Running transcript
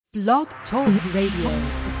Blog Talk Radio.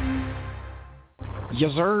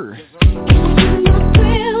 Yes, sir. You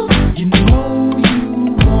know you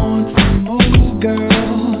want some more,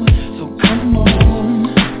 girl, so come on.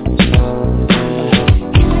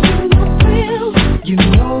 You know you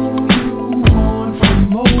want some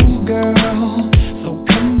more, girl, so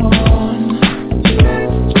come on.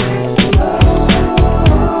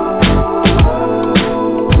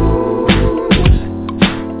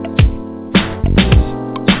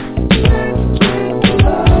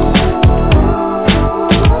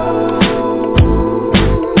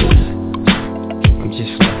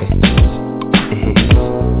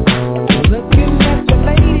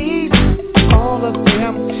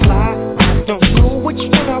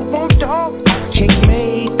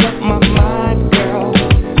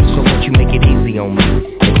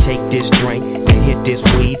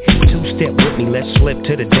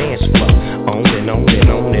 To the dance floor, on and on and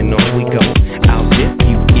on and on we go. I'll dip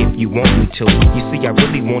you if you want me to. You see, I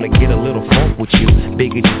really wanna get a little funk with you,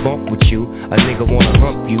 bigger you bump with you. A nigga wanna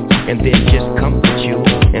hump you, and then just comfort you,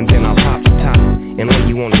 and then I'll pop the top and lay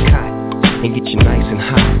you on the cot and get you nice and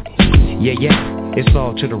hot. Yeah, yeah, it's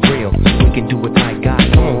all to the real. We can do it like God.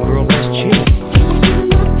 Come on, girl, let's chill.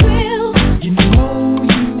 You know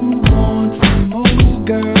you want some more,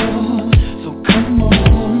 girl, so come on.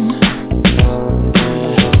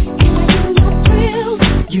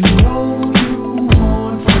 You know you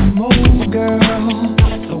want some more, girl,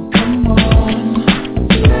 so come on.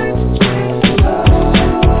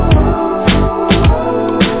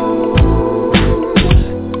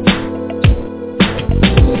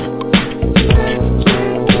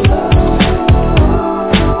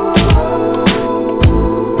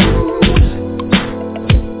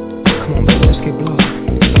 Come on, baby, let's get blown.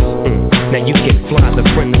 Now you can fly the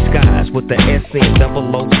friendly skies with the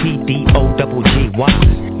SNOOTDOGGY.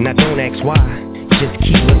 Now don't ask why, just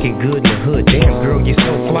keep looking good in the hood. Damn girl, you're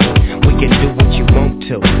so fly, we can do what you want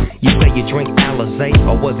to. You say you drink Alizé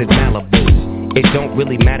or was it Malibu? It don't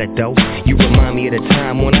really matter though, you remind me of the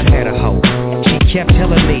time when I had a hoe. She kept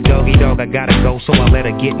telling me, doggy dog, I gotta go, so I let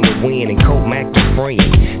her get in the wind and co-mac the friend.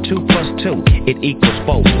 2 + 2, it equals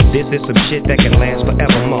 4. This is some shit that can last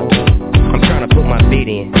forevermore. I'm trying to put my bid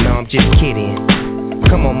in, no I'm just kidding.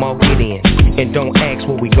 Come on, Mo, get in, and don't ask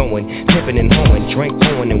where we going. Pimpin' and hoeing, drink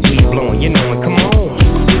pouring and weed blowing. You know it, come on.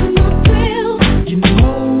 You know you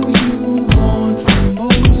want some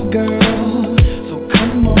more, girl, so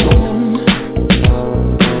come on.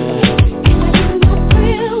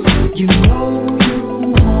 You know you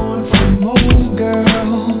want some more,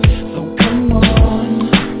 girl, so come on.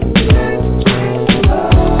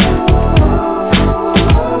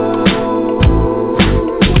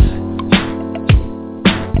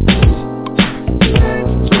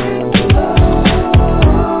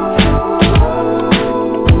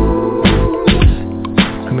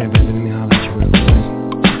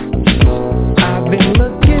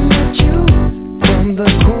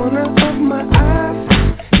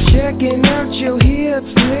 Checking out your hips,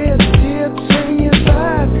 lips, tips, and your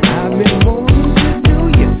thighs. I've been wanting to do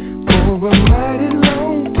you for a mighty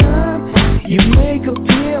long time. You make a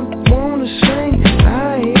pimp wanna sing,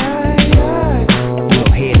 aye, aye, aye.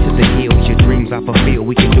 Well, head to the hills, your dreams I fulfill.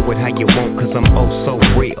 We can do it how you want, cause I'm oh so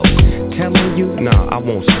real. Telling you, nah, I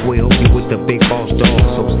won't squeal. You with the big boss dog,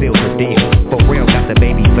 so still the deal. For real, got the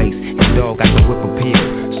baby face, and dog got the whip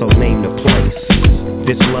appeal. So name the place.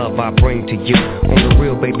 This love I bring to you. On the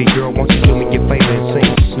real, baby girl, won't you do me your favor and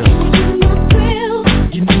sing Snoop?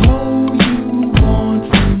 You know you want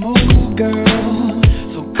some more, girl,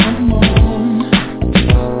 so come on.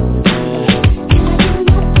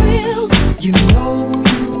 You know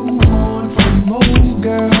you want some more,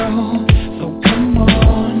 girl, so come on.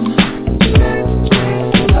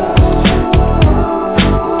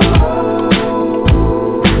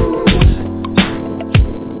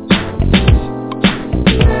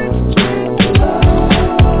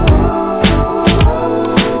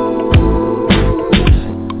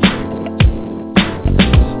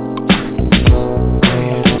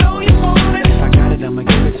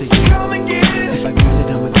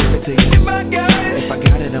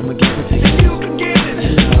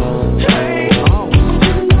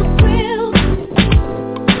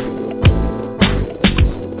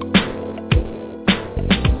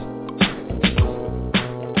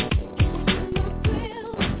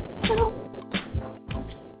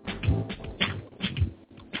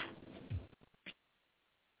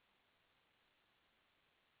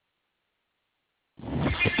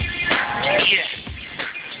 Yeah,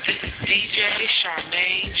 this is DJ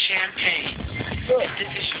Charmaine Champagne. This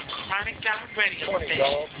is your Chronic Job radio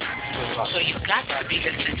station. So you've got to be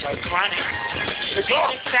listening to Chronic. The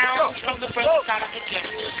sounds from the first side of the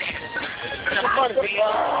camera.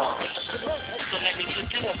 So let me just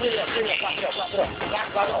do it.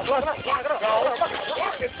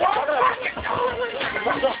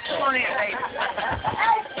 Come on in, baby.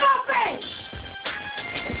 Hey, stop it!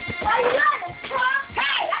 Why you running, Trump?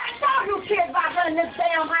 Hey, I told you kids about running this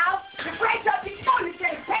damn house. The breaks up before you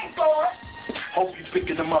can't pay for it. Hope you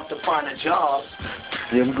picking them up to find a job.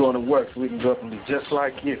 Yeah, we're going to work so we can go up and be just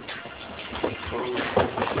like you.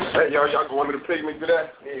 Hey, y'all want me to pay me for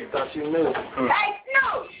that? Yeah, thought you knew. Hey,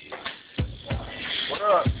 Snoop! What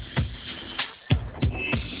up?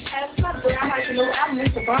 Hey, something I like to know. I'm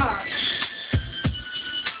Mr. Bond.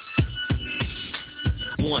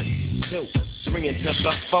 1, 2, 3 and to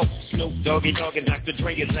the folks. Snoop Doggy Dogg and Dr.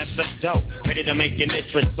 Dre is at the door. Ready to make an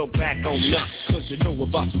entrance, so back on up. Cause you know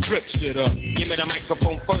about to rip shit up. Give me the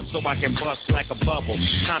microphone first so I can bust like a bubble.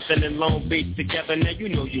 Compton and Long Beach together, now you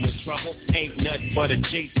know you in trouble. Ain't nothing but a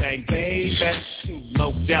G-thing, baby. Too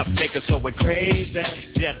low death, niggas so we're crazy.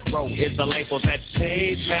 Death Row is the label that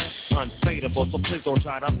pays me. Unfadable, so please don't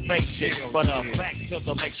try to fake it. But back to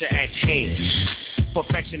the lecture at hand.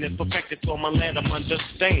 Perfection is perfected, so I'ma let them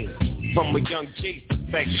understand. From a young G's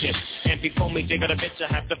perspective. And before me dig out a bitch,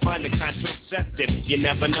 I have to find the contraceptive. You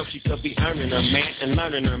never know, she could be earning her, man, and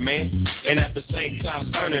learning her, man. And at the same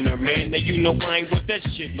time, earning her, man. Now you know I ain't with that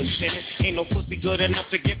shit, lieutenant. Ain't no pussy good enough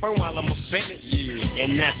to get burned while I'm offended. Yeah.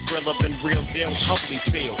 And that's relevant, real deal,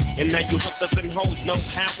 Holyfield. And now you hookers and hoes know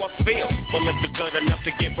how I feel. Well, if it's good enough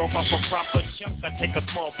to get broke off a proper chunk, I take a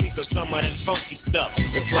small piece of some of that funky stuff.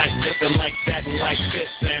 It's like this and like that and like this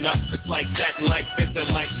and it's like that and like this and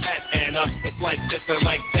like that and it's like this and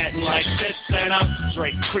like that and like this and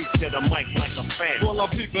straight creep to the mic like a fan. Well, I'm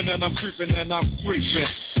peeping and I'm creeping and I'm creeping,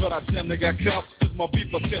 but I damn near got caught. My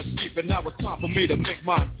beeper kept keeping. Now it's time for me to make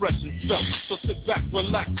my impression stuff. So sit back,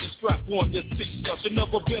 relax, and strap on your seatbelt. You've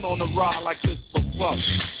never been on a ride like this before.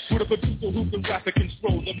 With a producer who can rap and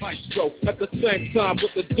control the maestro. At the same time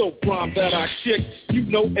with the dope rhyme that I kick. You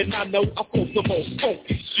know and I know I post the most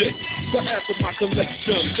funky shit. To add to my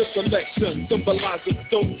collection, the selection symbolizes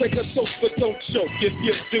don't take a toast but don't choke. If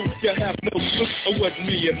you do, you have no clue of what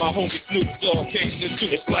me and my homie Snoop Dogg came to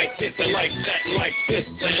do. It's like this and like that and like this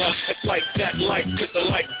and it's like that and like this and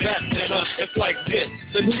like that and it's like this.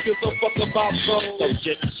 Then who gives a fuck about those? So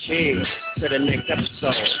just chill to the next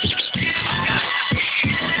episode.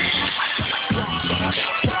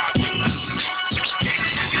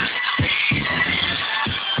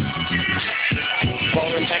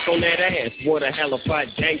 Falling back on that ass, what a hellified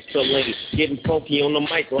gangster lean. Getting funky on the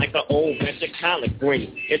mic like an old batch of collard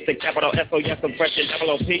green. It's the capital S-O-S compression,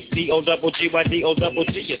 double-O-P,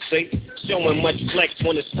 D-O-double-G-Y-D-O-double-G, you see. Showing much flex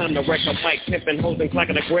when it's time to wreck a mic. Pimping, holding,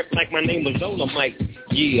 clacking a grip like my name was Dolomite.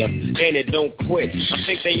 Yeah, and it don't quit. I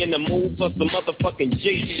think they in the mood for some motherfucking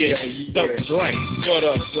G shit. Don't drink. Shut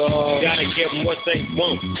up, dog. Gotta give them what they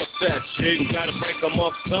want. What's that shit? You gotta break them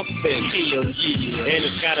off something. Yeah. And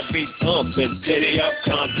it's gotta be thumping. City up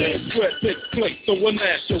content. Sweat takes place, so a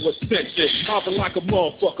natural attention. Hopping like a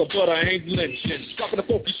motherfucker, but I ain't lynching. Dropping the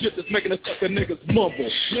funky shit that's making the sucker niggas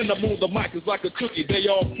mumble. When I move the mic is like a cookie, they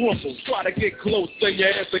all crumble. Try to get close, then your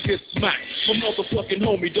ass will get smacked. My motherfucking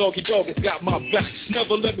homie, Doggy Dogg, has got my back.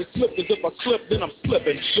 Never let me slip, cause if I slip, then I'm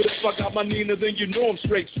slipping. But if I got my Nina, then you know I'm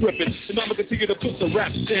straight tripping. And I'ma continue to put the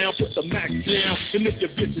raps down, put the max down. And if your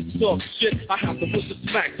bitches talk shit, I have to put the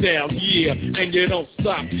smack down, yeah. And you don't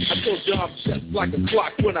stop. I told you I'm just like a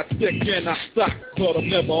clock. When I tick and I stop. But I'm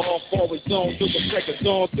never off, always on till the break of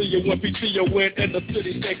dawn. See you when PTON in the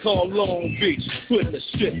city they call Long Beach. Putting the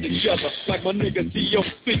shit together like my nigga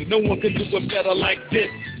D.O.C. No one can do it better like this.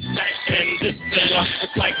 That and this and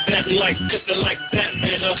it's like that and like this and like that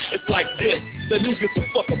and it's like this. Then who gives a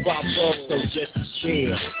fuck about those? So just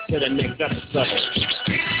chill to the next episode.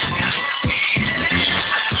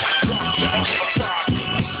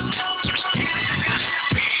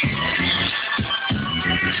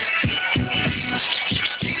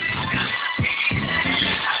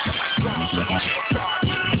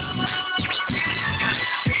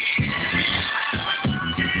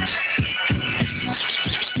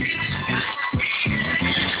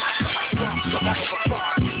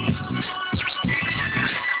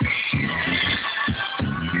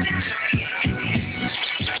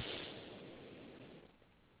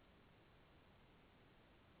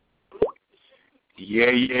 Yeah.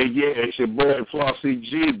 It's your boy Flossy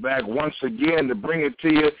G back once again to bring it to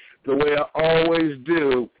you the way I always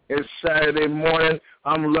do. It's Saturday morning.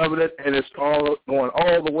 I'm loving it, and it's all going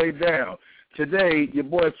all the way down. Today, your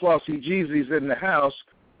boy Flossy Jeezy's in the house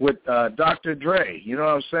with Dr. Dre. You know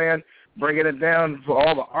what I'm saying? Bringing it down for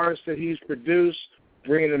all the artists that he's produced,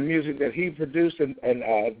 bringing the music that he produced and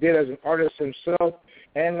did as an artist himself.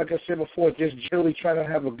 And like I said before, just generally trying to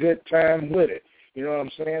have a good time with it. You know what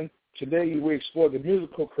I'm saying? Today we explore the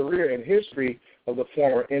musical career and history of the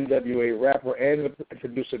former NWA rapper and the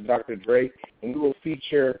producer Dr. Dre, and we will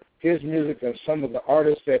feature his music and some of the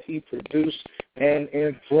artists that he produced and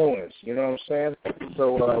influenced. You know what I'm saying?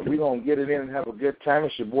 So we're going to get it in and have a good time.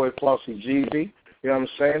 It's your boy Flossy Jeezy. You know what I'm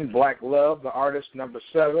saying? Black Love, the artist, number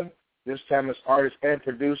 7. This time it's artist and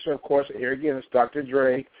producer. Of course, here again, it's Dr.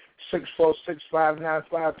 Dre,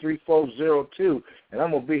 646-595-3402. And I'm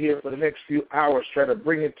going to be here for the next few hours trying to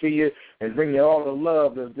bring it to you and bring you all the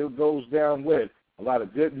love that goes down with it. A lot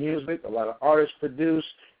of good music, a lot of artists produced.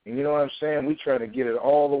 And you know what I'm saying? We're trying to get it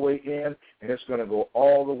all the way in, and it's going to go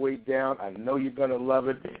all the way down. I know you're going to love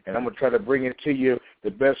it, and I'm going to try to bring it to you the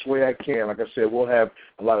best way I can. Like I said, we'll have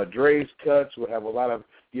a lot of Dre's cuts. We'll have a lot of,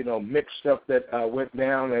 mixed stuff that went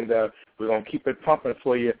down, and we're going to keep it pumping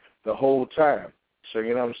for you the whole time. So,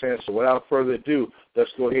 you know what I'm saying? So without further ado,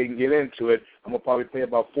 let's go ahead and get into it. I'm going to probably play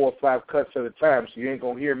about 4 or 5 cuts at a time, so you ain't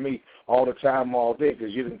going to hear me all the time, all day,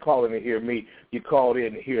 because you didn't call in to hear me. You called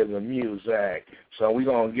in to hear the music. So we're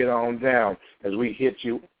going to get on down as we hit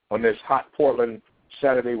you on this hot Portland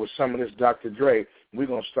Saturday with some of this Dr. Dre. We're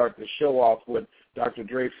going to start the show off with Dr.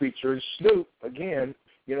 Dre featuring Snoop again.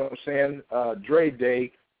 You know what I'm saying? Dre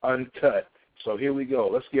Day Uncut. So here we go.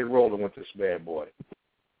 Let's get rolling with this bad boy.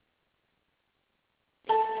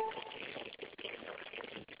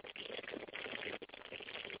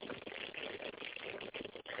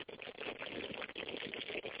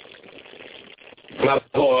 My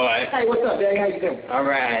boy. Hey, what's up, Dad? How you doing? All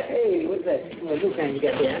right. Hey, what's that new thing you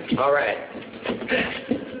got there? All right.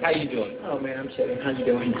 How you doing? Oh, man, I'm chilling. How you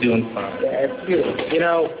doing? Doing fine. Yeah, it's good. You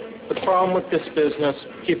know, the problem with this business,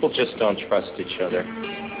 people just don't trust each other.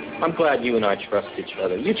 I'm glad you and I trust each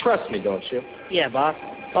other. You trust me, don't you? Yeah, boss.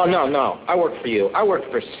 Oh, no. I work for you. I work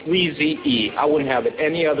for Sleazy E. I wouldn't have it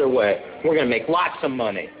any other way. We're going to make lots of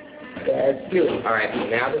money. That's good. All right,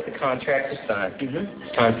 now that the contract is signed,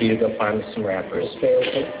 it's time for you to go find me some rappers.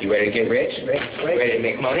 Okay. You ready to get rich? Ready. Ready to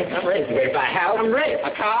make money? I'm ready. You ready to buy a house? I'm ready.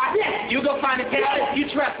 A car? Yeah. You go find a talent. You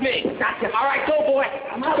trust me. Gotcha. All right, go, boy.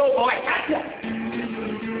 Go, boy. Gotcha.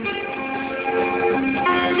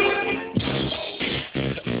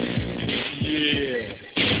 Yeah.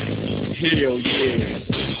 Hell yeah.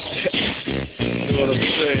 You know what I'm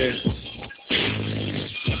saying?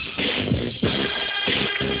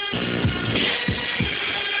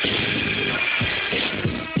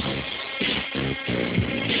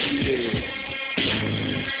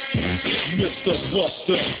 Mr.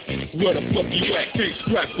 Buster, where the fuck you at? Can't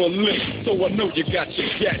scrap a lip, so I know you got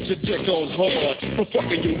your dick on hard. From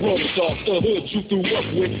fucking your rollers off the hood you grew up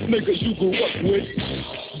with, niggas you grew up with.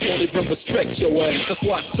 Don't even respect your ass. That's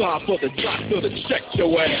why it's time for the doctor to check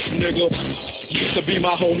your ass, nigga. Used to be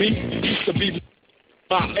my homie, used to be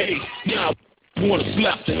my ace. Now wanna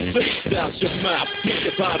slap the face down your mouth, make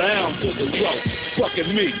it bow down to the road.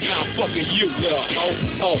 Fucking me, now I'm fucking you,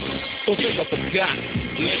 yeah. Oh, don't think I forgot.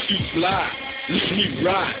 Let you slide, let me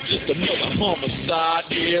ride. Just another homicide,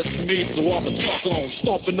 yeah, it's me. So I'ma talk on,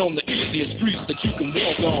 stomping on the easiest streets that you can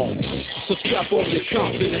walk on. So strap on your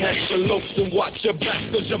Compton hats and watch your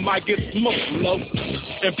back, cause you might get smoked low.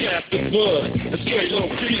 And pass the bud, and stay low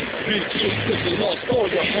key. Beat you cause you lost all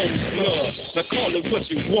your homies' blood. Now call it what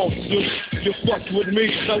you want to. You fuck with me,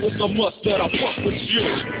 now it's a must that I fuck with you.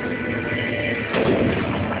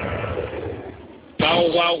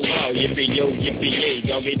 Bow wow wow, yippee yo, yippee yay,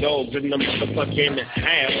 doggy dogs in the motherfucking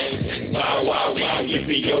house. Bow wow wow,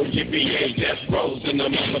 yippee yo, yippee yay, death rows in the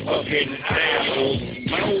motherfucking house.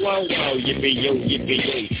 Bow wow wow, yippee yo, yippee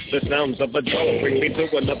yay, the sounds of a dog bring me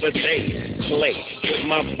to another day. Play with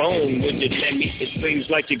my phone, would you Jimmy? It seems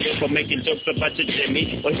like you're good for making jokes about your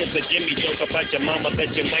Jimmy. Well, here's a Jimmy joke about your mama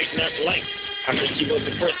that you might not like. I heard she was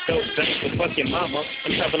the first dope thing for fucking mama.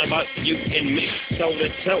 I'm talking about you and me, toe to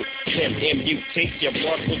toe. M-U-T, your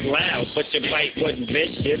bark was loud, but your bite wasn't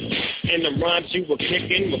vicious. And the rhymes you were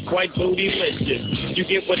kicking were quite bootylicious. You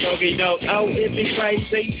get what doggy dog, oh, it be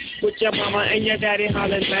crazy. With your mama and your daddy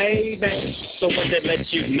hollering, baby. So what that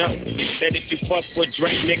lets you know? That if you fuck with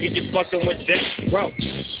Drake, nigga, you fucking with Death Row.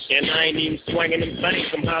 And I ain't even swinging them things.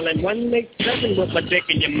 I'm hollering 187 with my dick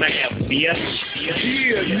in your mouth, bitch.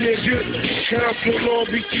 Yeah, nigga. Council Long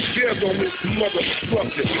Beach together on this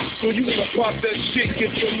motherfucker. So you wanna pop that shit,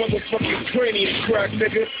 get your motherfucking cranium crack,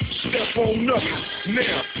 nigga. Step on up.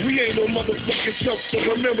 Now, we ain't no motherfucking joke, so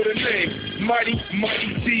remember the name. Mighty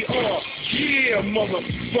DR. Yeah,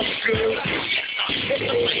 motherfucker. fuck good.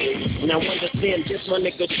 Now understand this, my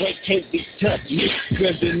nigga Drake can't be touched.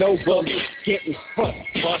 Bending over, getting fucked,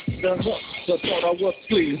 busted up. So thought I was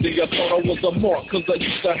sleazy, I thought I was a mark, cause I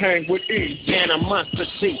used to hang with E. Man, I must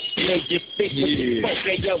see, made you fit with the fuck,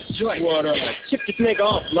 hey, yo, Drake. What up? Chip this nigga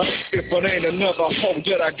off, love. If it ain't another hoe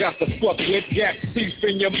that I got to fuck with, got teeth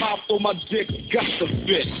in your mouth or my dick got to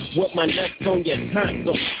fit. With my nuts on your tongue,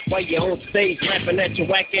 while you on stage rapping at your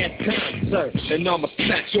whack-ass concert. And I'ma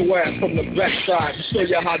snatch your ass from the backside and show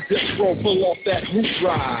you how this bro pull off that hoop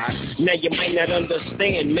ride. Now you might not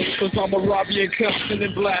understand me, cause I'ma rob you in Compton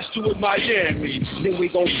and blast you in Miami. Then we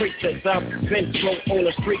gon' preach the South Central on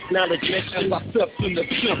the street knowledge mission. As I step in the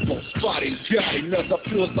temple, body got him as I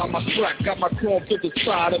pulls out my track. Got my chrome to the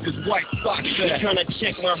side of his white sock there. Tryna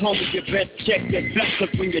check my homie, you best check your back,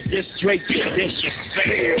 cause when you diss straight, you dish your face.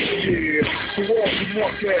 Hell yeah, to all you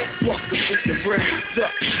mark-ass fuckers with your brains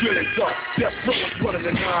up, really up. That bro's running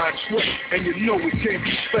the 9 trick, and you know it can't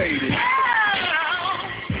be faded.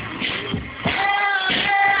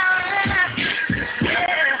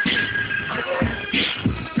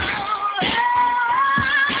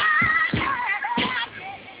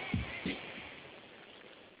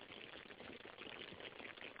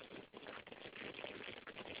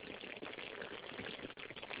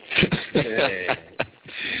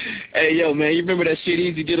 Hey, yo, man, you remember that shit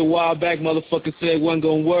Easy did a while back? Motherfucker said it wasn't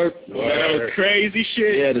gonna work. Well, crazy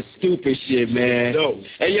shit. Yeah, the stupid shit, man. Dope.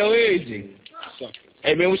 Hey, yo, Easy.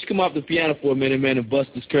 Hey, man, we should come off the piano for a minute, man, and bust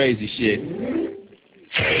this crazy shit.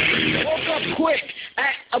 Woke up quick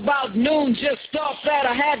at about noon, just thought that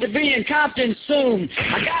I had to be in Compton soon.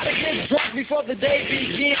 I gotta get drunk before the day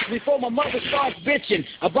begins, before my mother starts bitching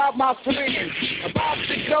about my friends. About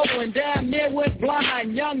to go and damn near went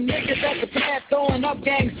blind. Young niggas at the pad throwing up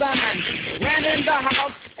gang signs. Ran in the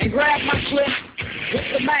house and grabbed my clip with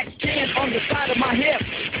the Mac 10 on the side of my hip.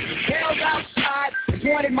 Held outside and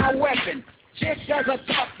pointed my weapon. Just as I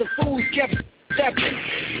thought, the fools kept stepping.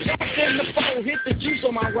 Jumped in the foe, hit the juice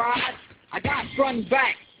on my ride. I got front and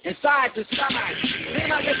back and side to side.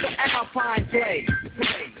 Then I let the Alpine play.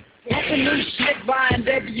 Bumping new shit by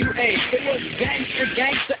NWA. It was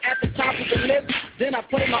gangster at the top of the list. Then I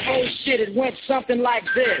played my old shit. It went something like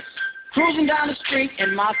this. Cruising down the street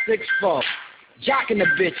in my 6'4", jocking the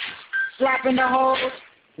bitches, slapping the hoes.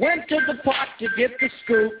 Went to the park to get the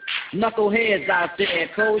scoop. Knuckleheads out there,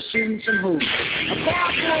 cold shooting some hoops. A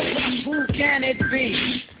car pulls up, who can it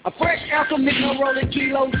be? A fresh El Camino rolling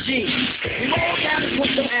Kilo G. He rolled down his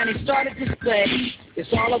window and he started to say, it's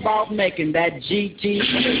all about making that GT.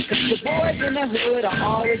 Cause the boys in the hood are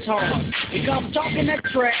always hard. They come talking that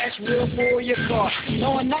trash, we'll pull your car.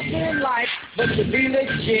 Knowing nothing in life but to be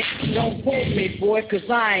legit. Don't quote me, boy, cause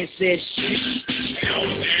I ain't said shit.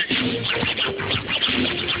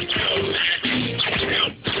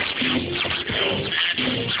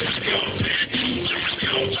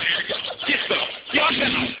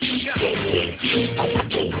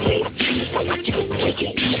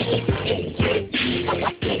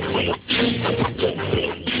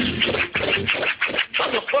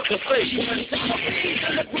 Motherfucker say,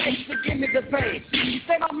 the place to give me the pace.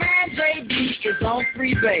 Say my man JD is on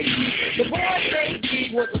free base. The boy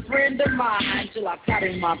JD was a friend of mine till I got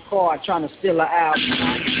in my car trying to steal her out.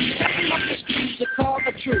 Taking up the streets to call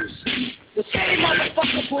a truce. The same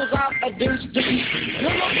motherfucker pulls out a deuce.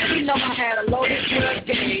 Little did he know I had a loaded 12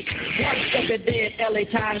 gauge. One sucker dead LA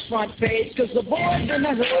Times front page. Cause the boys in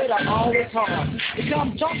the hood are always hard. They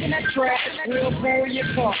come talking that trash, we'll pull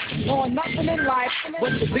your car. Knowing nothing in life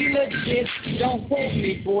but to be legit. Don't quote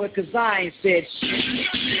me, boy, cause I ain't said shit.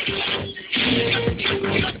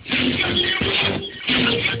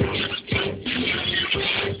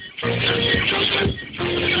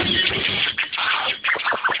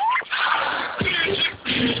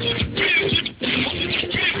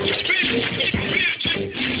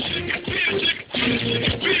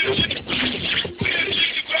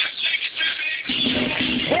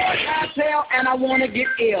 And I want to get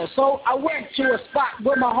ill, so I went to a spot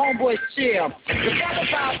where my homeboys chill. The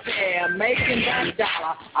fellas out there making that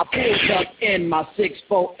dollar. I pulled up in my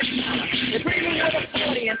 6'4". They bring me with a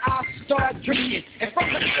 40 and I start drinking. And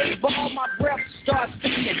from the baseball, my breath starts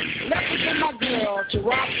stinking. Left it to my girl to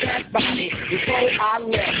rock that body. Before I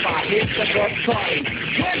left, I hit the bus party.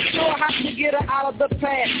 Went to her house to get her out of the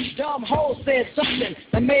past. Dumb hoe said something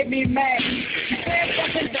that made me mad. She said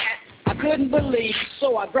something that I couldn't believe,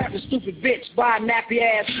 so I grabbed a stupid bitch by a nappy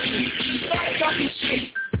ass. Started talking shit.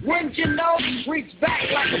 Wouldn't you know, reached back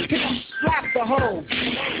like a pimp, slapped the hole.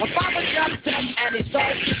 My father jumped up and he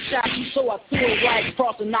started to shout, so I threw it right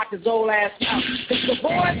across and knocked his old ass out. Cause the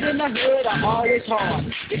boys in the hood are always hard.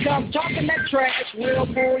 You come talking that trash, we'll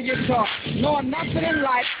pull your car. Knowing nothing in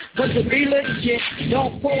life but to be legit.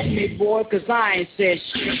 Don't quote me, boy, cause I ain't said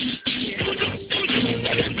shit.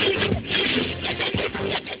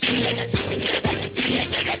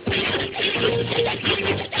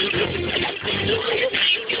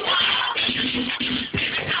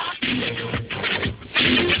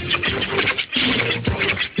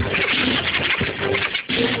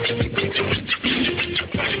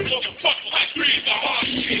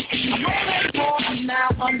 I'm now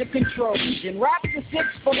under control. Then wrapped the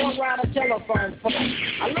 6-4 around a telephone phone.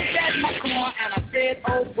 I looked at my car and I said,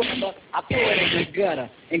 oh brother, I throw it in the gutter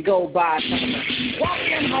and go buy another.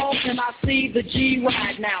 Walking home and I see the G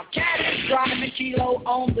ride now. Cat is driving Kilo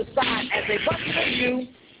on the side as they busted a U.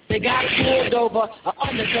 They got pulled over, an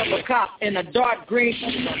undercover cop in a dark green.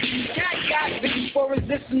 Cat got beat for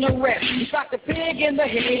resisting arrest. He shot the pig in the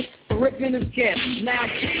head for ripping his cat. Now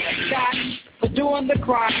G is shot for doing the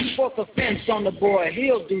crime. Fourth offense on the boy,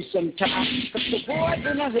 he'll do some time. Cause the boys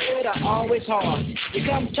in the hood are always hard. You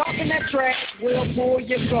come talking that trash, we'll pull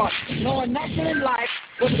your car. Knowing nothing in life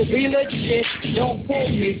but to be legit. Don't quote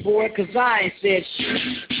me, boy, cause I ain't said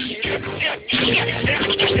shit.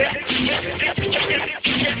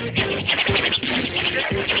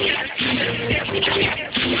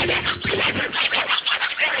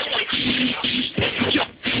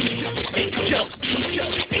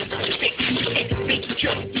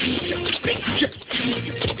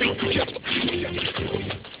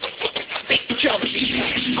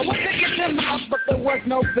 I went to get them out, but there was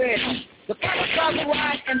no bed. The fellas got the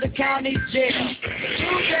ride in the county jail. 2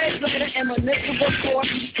 days later in municipal court,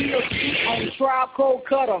 he was on trial, cold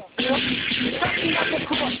cutter. Section of the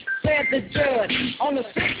court, said the judge. On the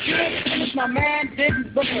 6th year sentence, my man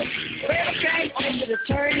didn't budge. Bail came over to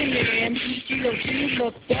turn him in. Kilo G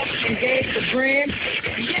looked up and gave the grin.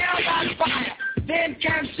 Yelled on fire. Then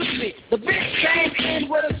came Susie. The bitch came in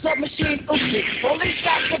with a submachine Uzi. Police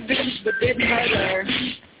got the bitch, but didn't hurt her.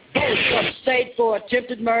 Both upstate for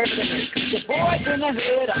attempted murder. The boys in the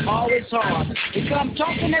hood are always hard. You come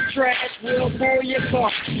talking that trash, we'll pull your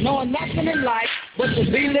car. Knowing nothing in life but to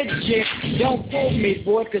be legit. Don't fool me,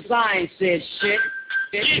 boy, cause I ain't said shit.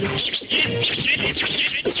 Yeah,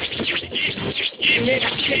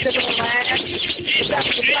 kick it on my ass. That's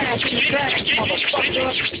the blast in the trash,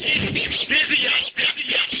 motherfucker. Busy up.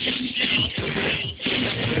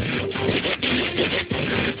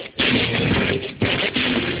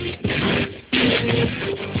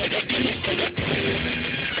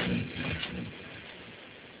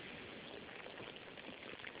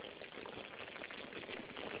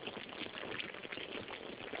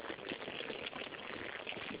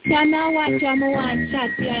 So now watch I'm one chat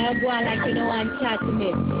to you and you go on like you don't want to chat to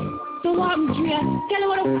me. So what I'm doing? Tell me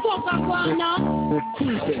what the fuck I'm going now?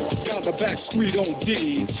 Cruising down the back street on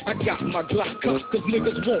D. I got my Glock cut cause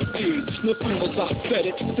niggas won't eat. As soon as I said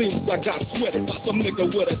it, seems I got sweated by some nigga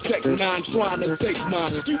with a Tech 9 trying to take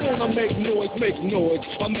mine. You wanna make noise, make noise.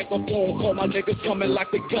 I make a phone call, my niggas coming like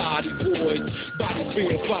the Gotti boys. Bodies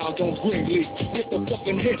being found on Greenleaf. Get the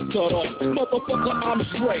fucking head cut off. Motherfucker, I'm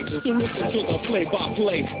straight. So listen to the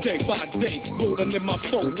play-by-play, day by day. Rolling in my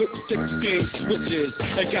phone with 16 switches.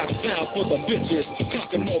 They got down for the bitches,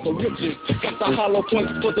 talking all the riches. Got the hollow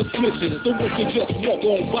points for the switches. So we can just walk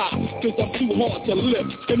on by, cause I'm too hard to lift.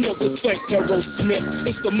 You know this ain't Aerosmith.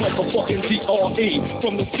 It's the motherfucking DRE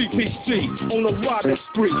from the CPC. On the riding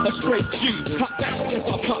street, a straight G. Hot back as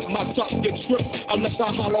I pop my top, get tripped. I let the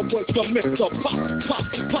hollow points commit to pop, pop,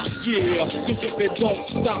 pop, yeah. Cause if it don't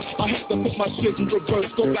stop, I have to put my shit in reverse.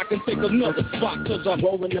 Go back and take another spot, cause I'm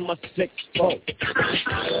rolling in my 6-4.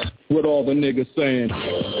 What all the niggas saying?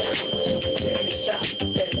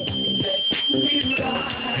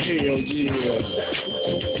 Hell yeah.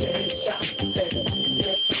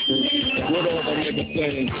 What all the niggas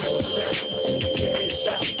saying?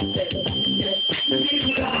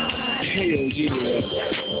 Hell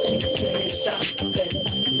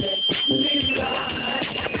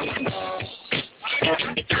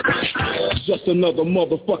Just another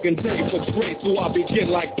motherfucking day for grace, so I begin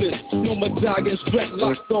like this. No medallions,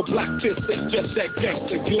 dreadlocks, or black fists. It's just that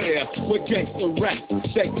gangster glare with gangster rap.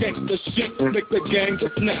 That gangster shit make the gang to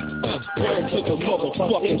snap. Word to the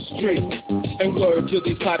motherfucking street. And word to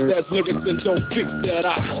these hot ass lyrics and don't fix that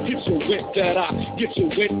I hit you with that I get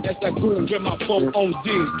you with as I groove in my phone on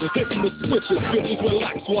D. Hitting the switches, bitches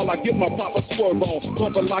relax while I get my proper swerve on.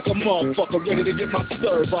 Bumping like a motherfucker ready to get my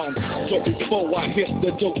serve on. So before I hit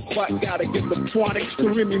the dope spot, gotta get hit the chronic,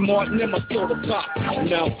 Remy Martin in my soda pop.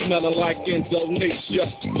 Now smelling like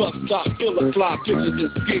Indonesia. Bus stop, full of fly bitches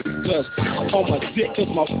and skate dust. On my dick, cause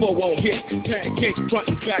my flow won't hit. Pancakes, front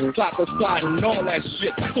and back, top and side, and all that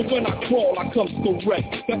shit. So when I crawl, I come correct.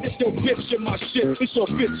 Now if your bitch in my shit, it's your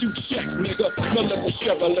bitch you check, nigga. Now let the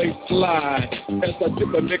Chevrolet slide. As I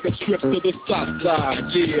dip a nigga strip to the south side,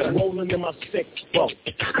 yeah. Rolling in my sick boat.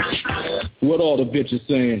 What all the bitches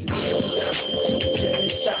saying? Hell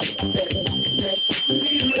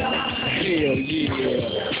yeah.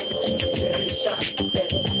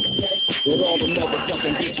 What all the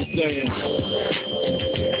motherfucking bitches saying?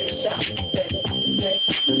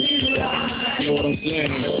 You know what I'm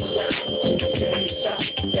saying?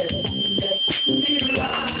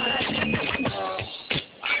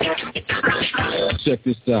 Check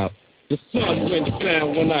this out. The sun went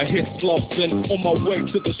down when I hit Slauson. On my way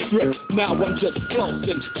to the strip, now I'm just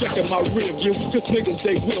flossing. Checking my rear view, cause niggas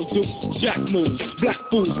they will do jack moves, black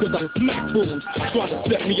fools, cause I smack fools. Trying to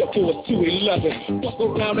set me up for a 211. Fuck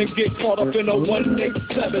around and get caught up in a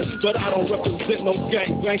 187. But I don't represent no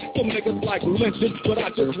gangbang. Some niggas like lynching, but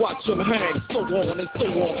I just watch them hang. So on and so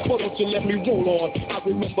on, why don't you let me roll on? I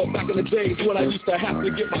remember back in the days when I used to have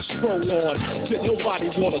to get my stroll on. Said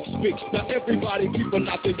nobody wanna speak, now everybody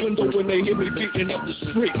peeping out the window when they hear me beating up the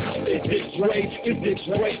street. Is it great? Is it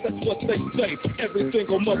great? That's what they say every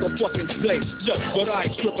single motherfucking day. Just but I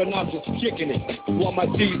ain't tripping, I'm just kicking it. While my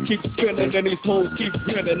D's keep spinning and these hoes keep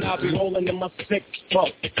grinning, I'll be rolling in my sick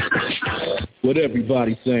boat. What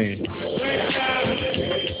everybody saying? Hell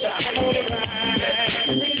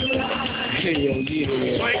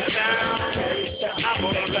yeah.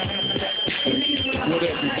 What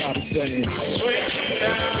everybody saying?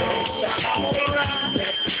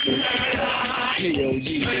 Hell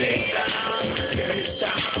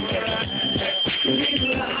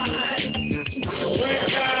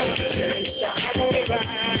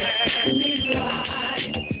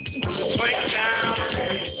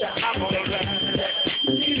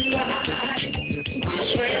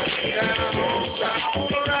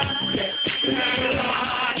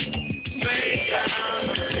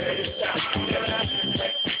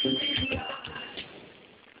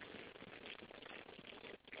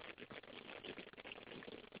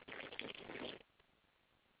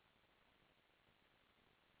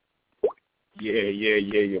Yeah,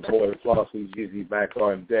 your boy Flossy Jizzy back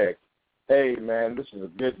on deck. Hey, man, this is a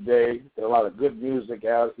good day. There's a lot of good music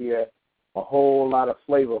out here, a whole lot of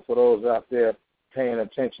flavor for those out there paying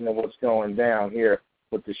attention to what's going down here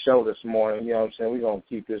with the show this morning. You know what I'm saying? We're going to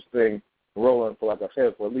keep this thing rolling for, like I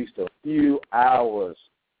said, for at least a few hours,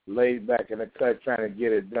 laid back in the cut trying to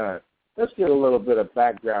get it done. Let's get a little bit of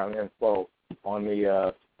background info on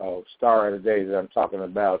the star of the day that I'm talking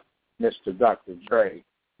about, Mr. Dr. Dre.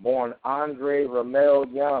 Born Andre Ramel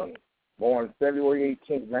Young, born February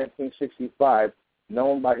 18, 1965,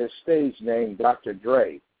 known by his stage name Dr.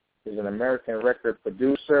 Dre, is an American record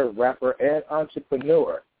producer, rapper, and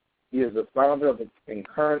entrepreneur. He is the founder and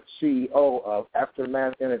current CEO of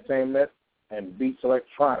Aftermath Entertainment and Beats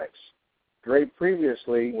Electronics. Dre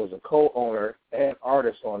previously was a co-owner and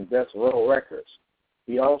artist on Death Row Records.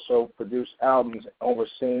 He also produced albums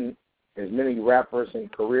overseeing as many rappers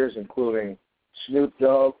and careers, including Snoop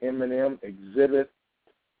Dogg, Eminem, Exhibit,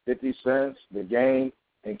 50 Cent, The Game,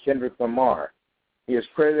 and Kendrick Lamar. He is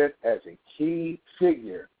credited as a key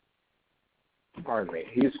figure.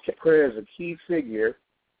 He is credited as a key figure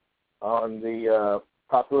on the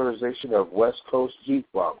popularization of West Coast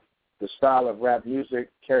G-Funk, the style of rap music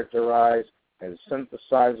characterized as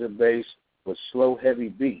synthesizer-based with slow, heavy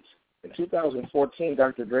beats. In 2014,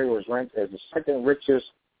 Dr. Dre was ranked as the second richest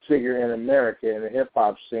figure in America in the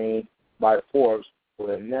hip-hop scene by Forbes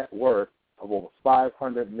with a net worth of over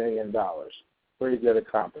 $500 million. Pretty good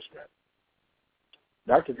accomplishment.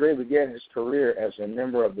 Dr. Dre began his career as a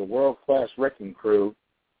member of the world-class Wrecking Crew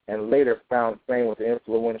and later found fame with the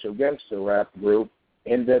influential gangster rap group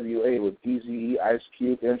NWA with Eazy-E, Ice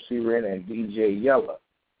Cube, MC Ren, and DJ Yella,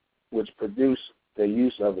 which produced the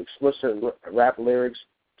use of explicit rap lyrics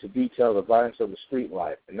to detail the violence of the street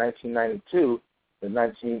life. In 1992,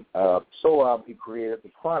 the solo album he created, The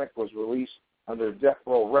Chronic, was released under Death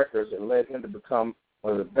Row Records and led him to become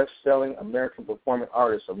one of the best-selling American performing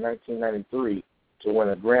artists of 1993 to win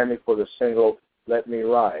a Grammy for the single Let Me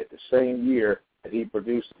Ride, the same year that he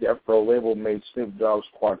produced the Death Row label made Snoop Dogg's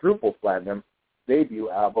quadruple platinum debut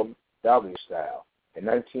album, Doggy Style. In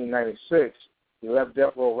 1996, he left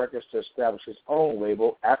Death Row Records to establish his own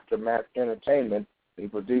label, Aftermath Entertainment. He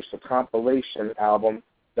produced a compilation album,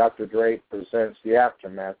 Dr. Dre Presents The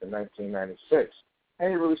Aftermath, in 1996. And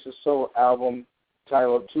he released a solo album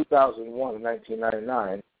titled 2001 in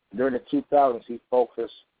 1999, During the 2000s, he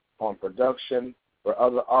focused on production for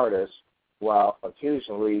other artists while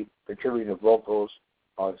occasionally contributing to vocals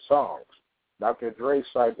on songs. Dr. Dre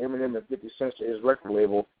signed Eminem and 50 Cent to his record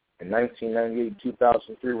label in 1998 and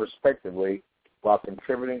 2003, respectively. While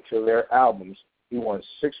contributing to their albums, he won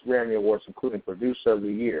 6 Grammy Awards, including Producer of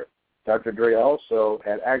the Year. Dr. Dre also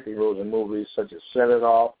had acting roles in movies such as Set It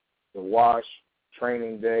Off, The Wash,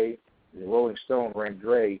 Training Day. The Rolling Stone ranked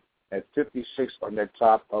Dre at 56 on their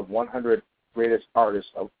top of 100 greatest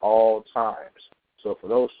artists of all times. So for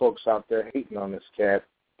those folks out there hating on this cat,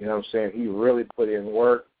 you know what I'm saying, he really put in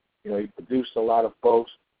work. You know, he produced a lot of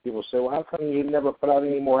folks. People say, well, how come he never put out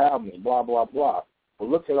any more albums, blah, blah, blah. Well,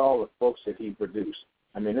 look at all the folks that he produced.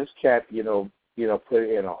 I mean, this cat, you know, put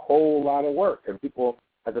in a whole lot of work. And people,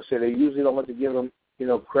 like I said, they usually don't like to give him, you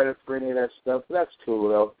know, credit for any of that stuff. But that's cool,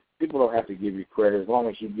 though. People don't have to give you credit as long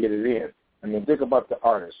as you get it in. I mean, think about the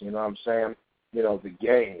artists, you know what I'm saying? You know, The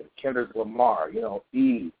Game, Kendrick Lamar, you know,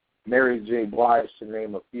 Eve, Mary J. Blige, to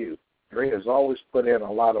name a few. Dre has always put in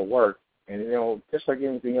a lot of work. And, you know, just like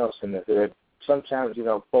anything else in the hood, sometimes, you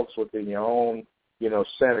know, folks within your own, you know,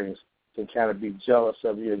 settings can kind of be jealous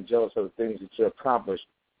of you and jealous of the things that you accomplished.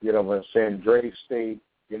 You know what I'm saying? Dre stayed,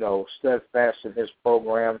 you know, steadfast in his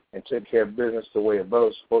program and took care of business the way a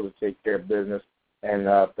brother's supposed to take care of business. And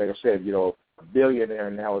like I said, you know, a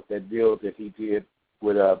billionaire now with that deal that he did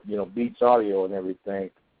with, you know, Beats Audio and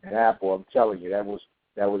everything and Apple. I'm telling you, that was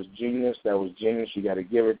genius. That was genius. You got to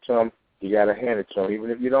give it to him. You got to hand it to him.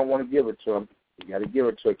 Even if you don't want to give it to him, you got to give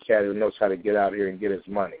it to a cat who knows how to get out here and get his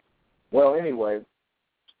money. Well, anyway,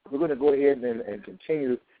 we're going to go ahead and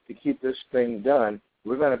continue to keep this thing done.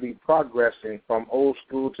 We're going to be progressing from old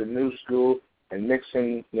school to new school and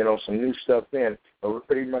mixing, you know, some new stuff in. But we're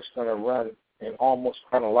pretty much going to run in almost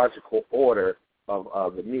chronological order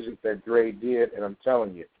of the music that Dre did. And I'm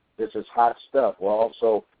telling you, this is hot stuff. We'll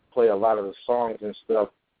also play a lot of the songs and stuff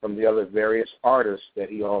from the other various artists that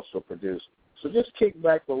he also produced. So just kick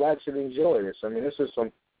back, relax, and enjoy this. I mean, this is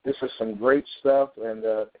some great stuff, and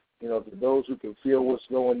you know, to those who can feel what's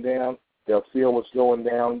going down, they'll feel what's going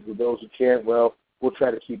down. To those who can't, well, we'll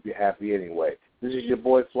try to keep you happy anyway. This is your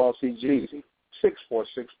boy Flossy Jeezy,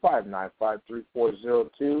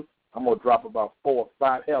 646-595-3402. I'm gonna drop about 4 or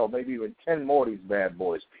 5, hell, maybe even 10 more of these bad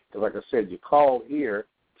boys. Because like I said, you call here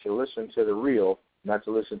to listen to the real, not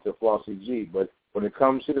to listen to Flossy G. But when it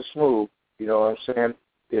comes to the smooth, you know what I'm saying?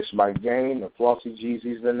 It's my game, and Flossy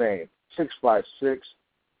Jeezy's the name. 656,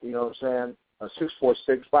 you know what I'm saying?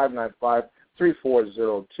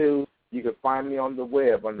 646-595-3402. You can find me on the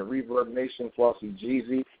web under Reverb Nation, Flossy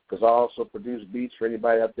Jeezy, because I also produce beats for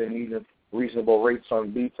anybody out there needing reasonable rates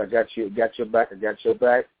on beats. I got your back. I got your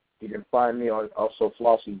back. You can find me on also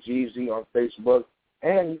Flossy Jeezy on Facebook,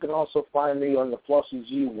 and you can also find me on the Flossy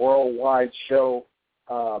G Worldwide Show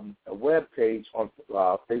web page on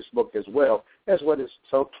Facebook as well as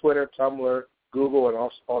Twitter, Tumblr, Google, and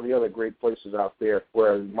also all the other great places out there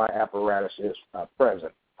where my apparatus is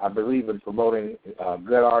present. I believe in promoting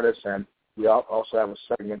good artists, and we also have a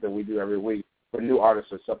segment that we do every week for new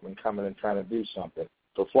artists that's up and coming and trying to do something.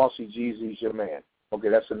 So Flossy Jeezy's your man. Okay,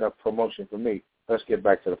 that's enough promotion for me. Let's get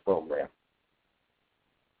back to the program.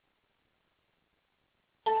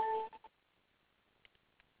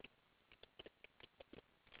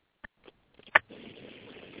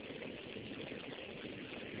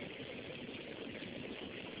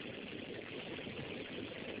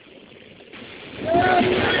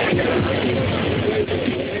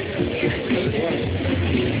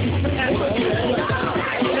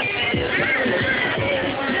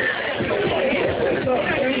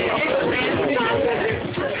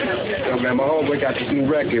 Man, my homeboy got this new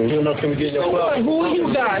record. You know, can we get your club? Who are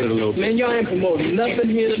you guys? Man, y'all ain't promoting nothing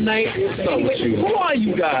here tonight. What's up with you? Who are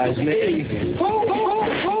you guys, man?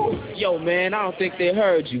 Who? Yo, man, I don't think they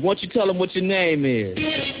heard you. Why don't you tell them what your name is?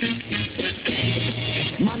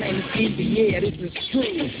 My name is Easy, yeah, this is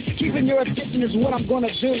true. Keeping your attention is what I'm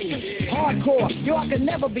gonna do. Hardcore, yo, I can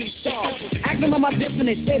never be soft. Acting on my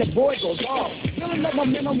distance, say the boy goes off. Feeling like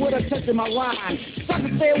momentum with a touch in my line. Start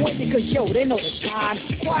to stay away because, yo, they know the time.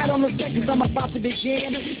 Quiet on the second, I'm about to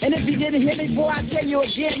begin. And if you didn't hear me, boy, I tell you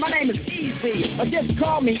again, my name is Easy, or just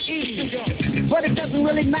call me Easy. But it doesn't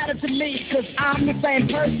really matter to me, because I'm the same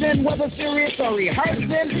person, whether serious or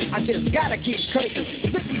rehearsing. I just gotta keep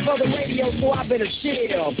cursing. This is for the radio, so I better chill.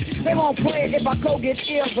 They won't play it if I go get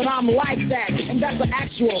ill, but I'm like that, and that's an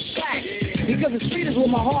actual fact. Because the street is where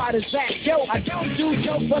my heart is at. Yo, I don't do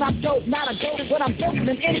jokes, but I'm dope, not a dope, but I'm doper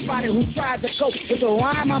than anybody who tries to cope with the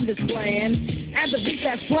rhyme I'm displaying. and the beat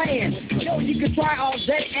that's playing. Yo, you can try all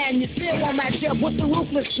day and you still won't match up with the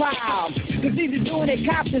ruthless crowd. Cause easy doing it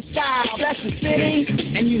Compton style. That's the city,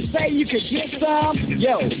 and you say you could get some.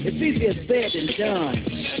 Yo, it's easier said than done.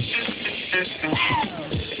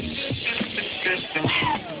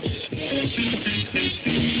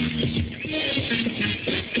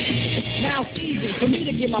 Now it's easy for me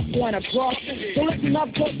to get my point across. So listen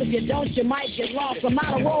up close, if you don't, you might get lost. I'm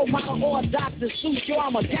not a role model or a Dr. Seuss, yo,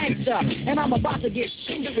 I'm a gangster, and I'm about to get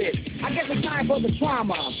stupid. I guess it's time for the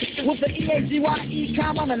trauma. With the E-A-G-Y-E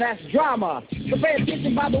comma, and that's drama. So pay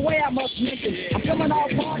attention, by the way, I must mention, I'm coming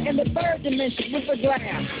off hard in the third dimension with the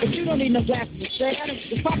glass. But you don't need no glasses to stand.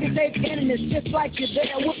 The pocket tape in, and it's just like you're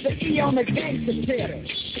there with the E on the gangster tip.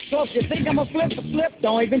 So if you think I'm a flip,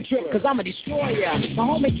 don't even trip, cause I'm a destroyer. My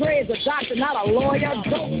homie Trey is a doctor, not a lawyer.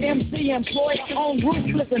 Dope MC employer, own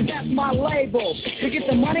Ruthless, and that's my label. We get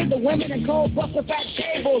the money, the women, and cold buster fat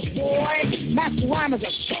tables, boy. Master rhyme is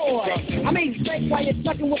a toy. I mean, steak while you're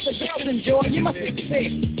sucking with the girls enjoy. You must be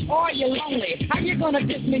sick, or you're lonely. How you gonna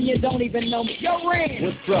diss me, you don't even know me? Yo, Ren,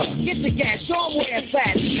 what's up? Get the gas, show 'em where it's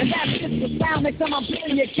at. And that's just the sound next time I'm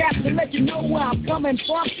pulling your cap to let you know where I'm coming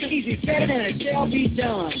from. Easy said it, and it shall be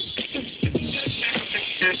done.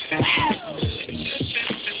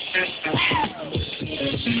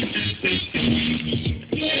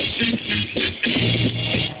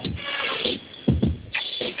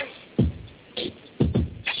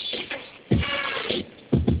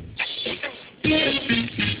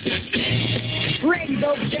 Creating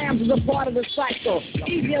those jams is a part of the cycle.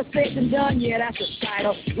 Easier said than done, yeah, that's the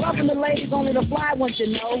title. Loving the ladies, only the fly ones, you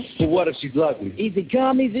know. But what if she's ugly? Easy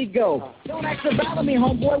come, easy go. Don't ask about me,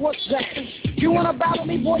 homeboy, what's that? You wanna battle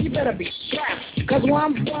me, boy, you better be strapped. Cause where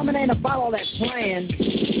I'm from, it ain't about all that playing.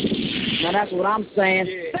 Now that's what I'm saying.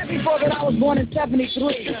 Said before that I was born in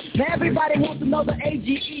 73. Now everybody wants to know the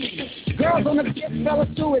AGE. Girls on the tip, fellas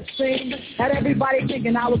too, it seemed. Had everybody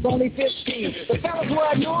thinking I was only 15. The fellas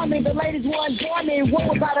were ignoring me, the ladies were enjoying me. What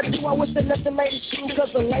was I to do? I wish they let the ladies through.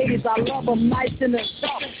 Cause the ladies, I love them nice and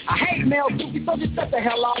soft. I hate male goofy, so just shut the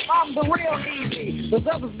hell off. I'm the real easy. The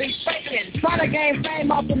others be faking. Trying to gain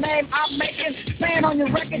fame off the name I'm making. Saying on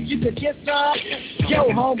your records you could get some. Yo,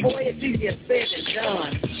 homeboy, it's easier said than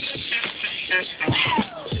done.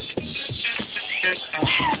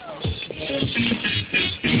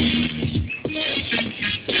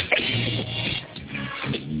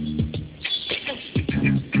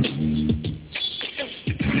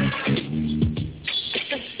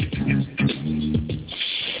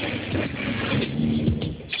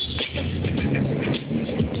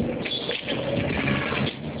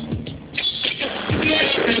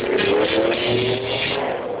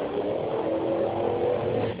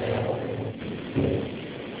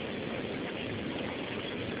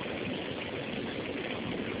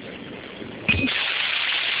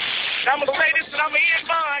 I'm going to say this and I'm going to end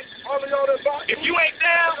mine. If you ain't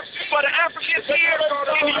down for the Africans here in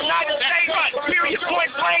the United States, period,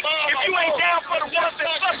 point blank, if you ain't down for the ones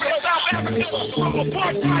that suffer in South Africa from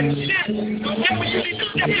apartheid shit, then you need to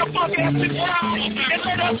step your fuck ass to the ground and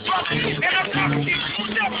let us brother and us Africans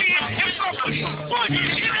step in and fuck you. Fuck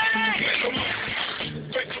you.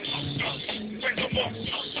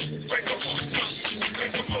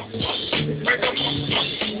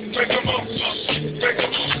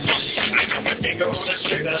 Finger on the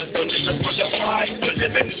trigger, don't listen for the why. We're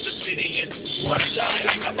living in the city in one shot.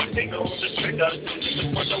 I got my finger on the trigger, don't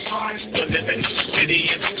listen for the why. We're living in the city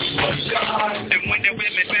in one shot. And when the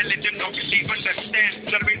women belly, them don't really understand.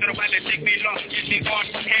 So the reason why they take me lost in the on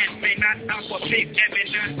hand. May not out for peace, and be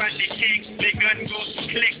done by the king. The gun goes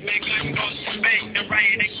click, the gun goes bang. The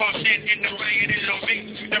riot they caught in the riot in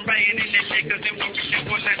Loving. The riot in the niggas, they won't get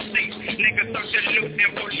what I see. Niggas start to loot,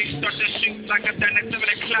 and police start to shoot. Like a done at 7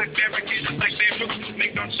 o'clock, barricades like Beirut.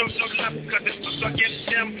 Make them show no love, cause it's just against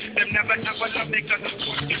them. Them never ever love me, cause it's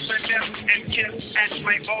forced for them. And kill at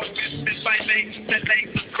my own business by me. The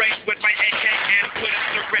legs is great with my AK and put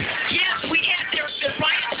up the rest. Yes, we had there's the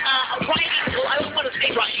rioting, well, I don't want to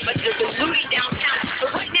say rioting, but there's the looting downtown.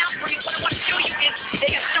 But right now, for you, what I want to show you is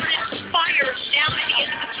they have started fires down at the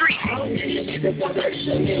end of the street.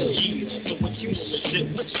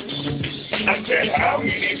 I said, how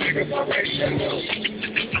many niggas are ready to move?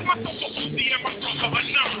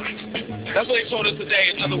 That's what they told us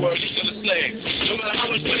today. In other words, you're still a slave. No matter how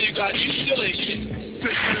much money you got, you still ain't shit.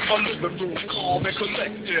 Sitting in my living room, calm and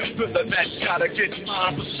collective. Feeling that gotta get my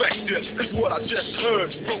perspective. It's what I just heard.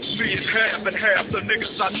 Broke me in half and half. The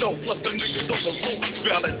niggas I know, plus the niggas on the road.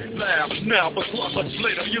 Spelling, laugh now, but 12 months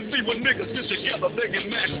later. You see when niggas get together, they get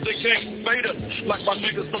mad, they can't fade us. Like my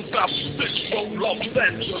niggas from South Central, Los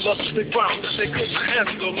Angeles. They found that they couldn't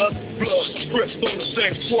handle us. blood, grips on the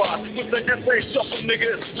same squad. With the SA shuffle,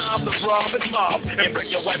 nigga, it's time to rob and mob. And bring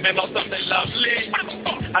your white man on something lovely.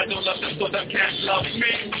 I don't love them, so them can't love me.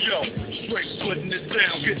 Yo, straight putting it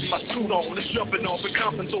down, getting my suit on, and jumping off the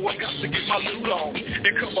Compton, so I got to get my loot on.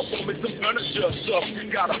 And come up on me some furniture stuff.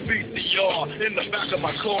 Got a VCR in the back of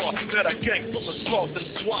my car that a gang full of slugs and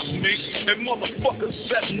swap me. And motherfuckers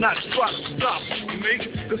better not try to stop me,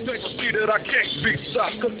 cause they will see that I can't be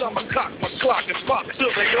stopped, cause I'm a cock, my clock, and pop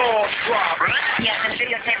till they all drop. Yes, the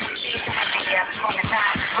videotape we see to have the on the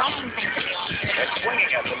side, wrong thing to be on. That's swinging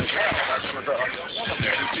at them as well. That's one of the woman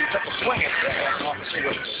there. You see, that's a swinging there. I want to see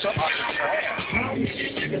what some of them have.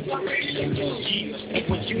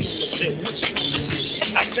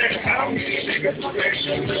 I said, how many niggas are ready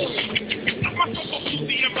to lose?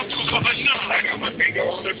 I got my finger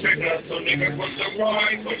on the trigger, so niggas want to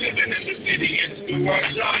ride. For living in the city and do or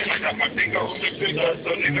die. I got my finger on the trigger, so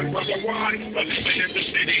niggas want to ride. For living in the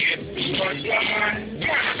city and do or die.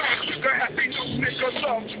 One time trigger, happy no nigga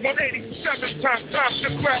love. 187 times time to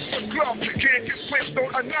grab the glove. Can't get whipped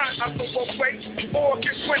on a 9, I overweight. Or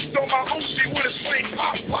get whipped on my Uzi with a sling.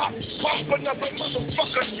 Pop, pop, pop, another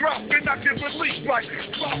motherfucker drop. And I get released like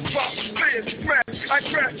pop, pop, clear, smash. I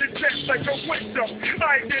crash and test like a window.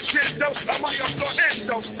 I ain't Nintendo, I'm like a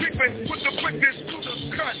endo. Creeping with the quickness to the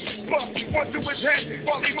cut. Bump one to his head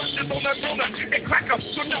while he munches on that roller and crack up.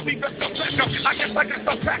 So now we best to back up. I guess I got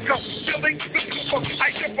to pack up. Feeling the cook,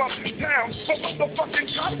 I give up down. But motherfucking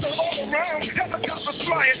cops are all around. Helicopters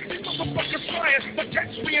flying, these motherfuckers flying. To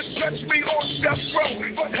catch me and stretch me on death row.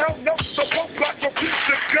 But hell no, the whole block refused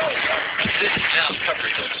to go. This is now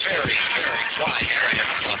covering a very, very wide area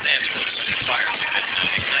of Los Angeles. Fires have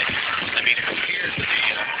been ignited. I mean, from here to the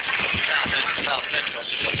south end of South Central,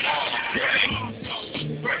 it's a long way.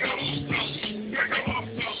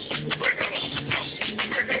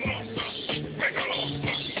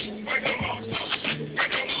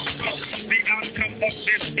 The outcome of this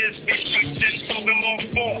is destruction, so them all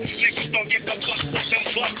fall. Niggas don't get the bust, but them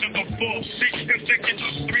busting before. 6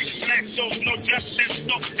 consecutive 3 black souls, no justice,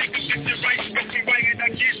 no. They can get it right, but we right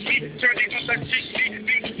against me. Turning up that cheek,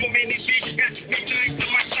 beat so many big bitch. Me lying to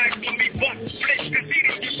my side, for me, but split. Cause he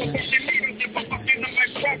don't give a fucking me, don't give a fucking of my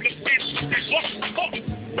problem is. What?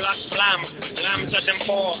 Black slam, slam to them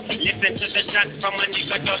four. Listen to the shot from a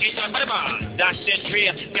nigga talking to the bar. Dash the tree,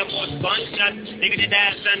 them both gunshot. Nigga the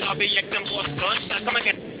dash and I'll be them both gunshot. Come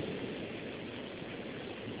again.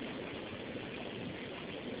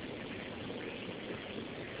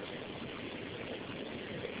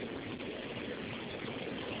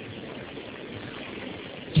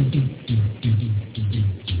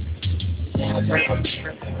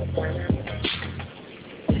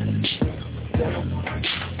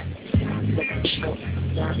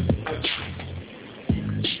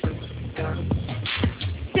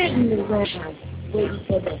 Sitting around, waiting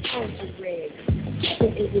for the phone to ring.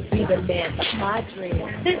 Hoping it would be the man of my dream.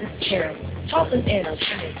 Sitting here, talking and a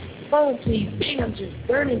dream. Phone please ring, I'm just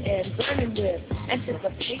burning with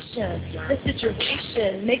anticipation. The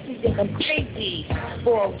situation makes me think I'm crazy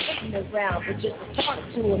for waiting around, but just to talk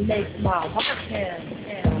to and make my heart pound.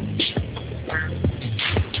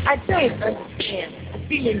 I don't understand the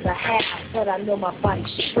feelings I have, but I know my body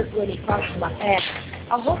shivers when he crosses my path.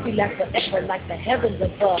 I hope he lasts forever like the heavens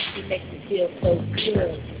above. He makes me feel so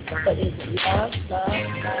good. But is it love,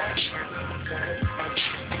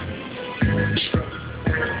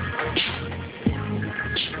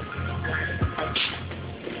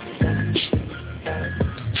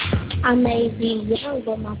 I may be young,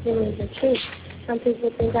 but my feelings are true. Some people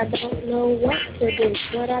think I don't know what to do,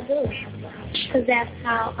 but I do. Cause that's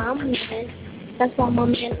how I'm living. That's why my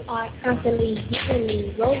men are constantly giving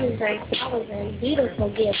me roses and flowers and beautiful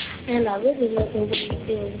gifts. And I really love the way he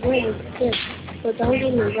feels when he kiss. But don't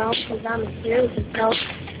get me wrong, cause I'm as serious as no.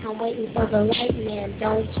 I'm waiting for the right man,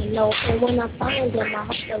 don't you know? And when I find him, I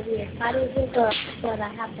hope that we're excited with us. But I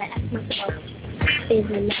have to ask myself, is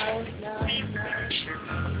it love?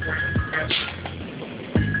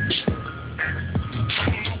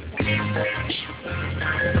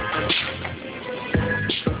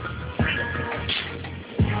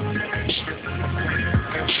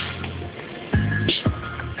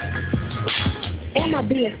 Am I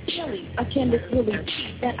being silly, or can this really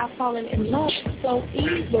be that I've fallen in love so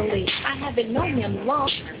easily? I haven't known him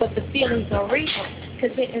long, but the feelings are real.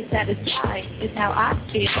 Cause getting satisfied is how I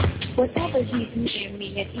feel. Whenever he's near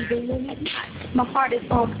me, and even when he's not, my heart is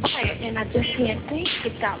on fire, and I just can't think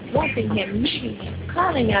without wanting him, needing him,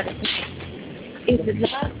 calling out his name. Is it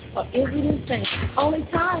love, or is it insane? Only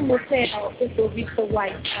time will tell if we'll reach the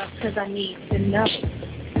right love, cause I need to know.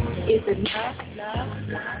 Is it love?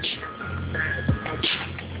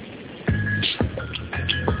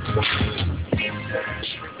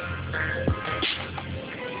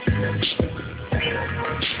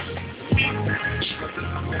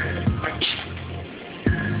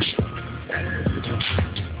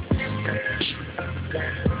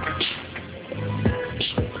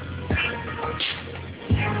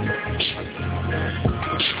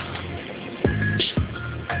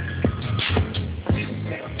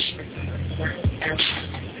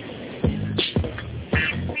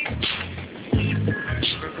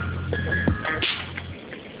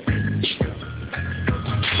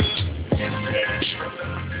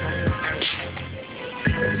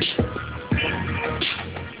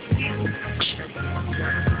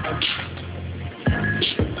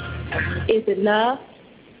 Is it love?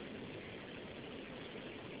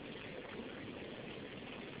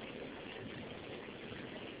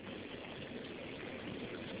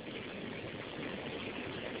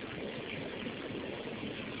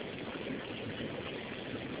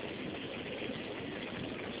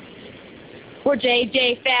 We're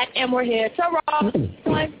JJ Fat and we're here to rock.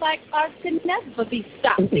 Boys like us can never be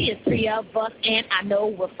stopped. See, it's three of us and I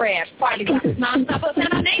know we're fresh. Party rockers, non-stoppers, and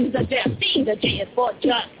our names are Jeff. C, the J is for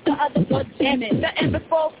just, the other for jamming. The M is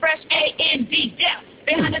for fresh, A-N-D, Jeff.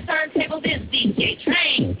 Behind the turntables is DJ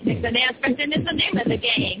Train. Mix and expression is the name of the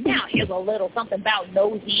game. Now here's a little something about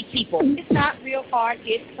nosy people. It's not real hard,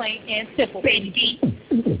 it's plain and simple. Baby B.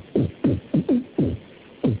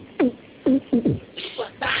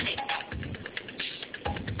 Supersonic.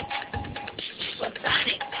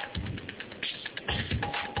 Supersonic.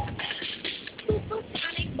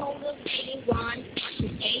 Supersonic motivating one.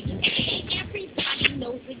 Everybody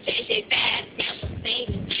knows we JJ Fad.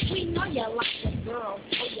 Devastating. We know you like the girl,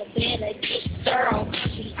 so you better get girl.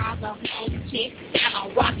 We are the whole chicks that are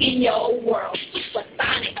rocking your world.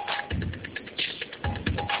 Supersonic.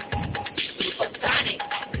 Supersonic.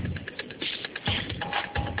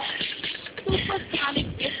 Supersonic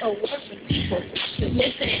is a word for people to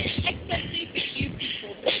listen, especially if you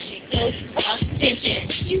people that close attention.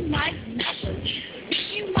 You might not believe it,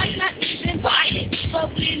 you might not even buy it, but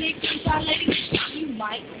when it comes out letting it down, you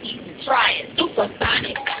might even try it.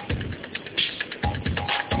 Supersonic.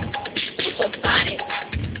 Supersonic.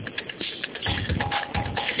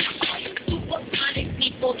 All you supersonic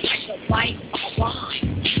people like to bite a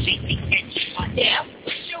wine. She thinks that you are deaf,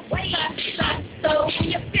 but you're way left, so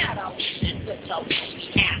you better listen to what we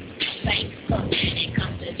have. Thanks for when it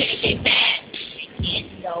comes to JJ Fad. It's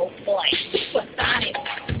no boy. Supersonic.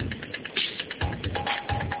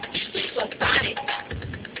 Supersonic.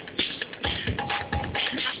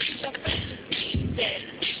 Now she's a friend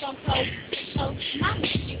from coast to coast. My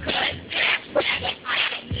man, you could brag I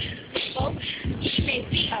can people. You may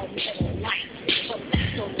be a little light, but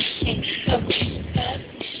that's okay. So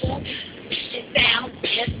it sounds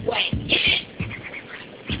this way. Get it?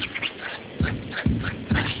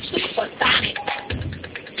 Supersonic.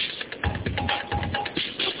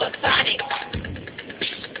 Supersonic.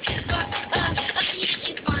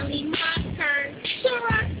 It's finally my turn to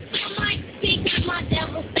rock. I might pick my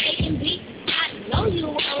devastating beat. I know you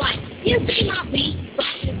will like. You see my beat,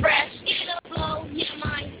 something fresh. It'll blow your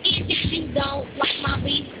mind. If you don't like my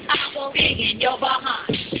beat, I will dig in your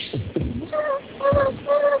behind.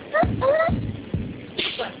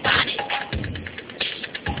 Supersonic.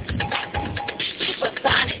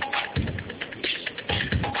 Supersonic.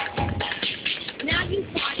 Now you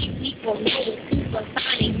party people know what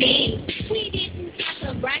supersonic means. We didn't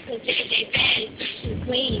have to brag because JJ Fad is too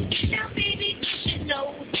clean. Now baby, you should know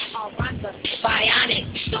all rhymes are bionic.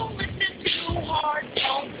 Don't listen too hard,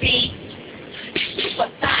 don't be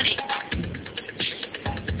supersonic.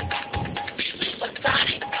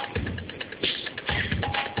 Supersonic.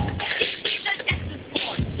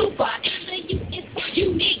 Super and the U is for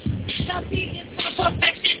unique. The P is for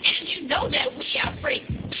perfection and you know that we are free.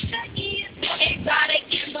 The E is for exotic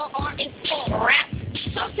and the R is for rap.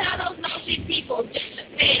 So tell those nosy people just to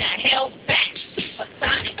pay the hell back.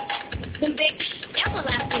 Supersonic. The big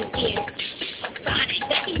everlasting ears. Supersonic.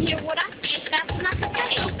 They can hear what I say faster than I can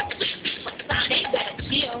say. Supersonic. Better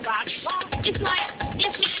chill, rock, rock. It's like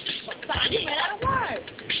supersonic without a word.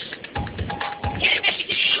 Get it,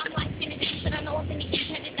 baby, I'm like spinning this, but I know I'm in the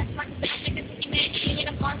independent. That's like a bad nigga, sitting man, getting in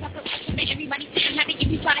a car, talking to everybody, saying happy if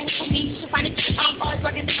you try to help me, you should find it. I'm always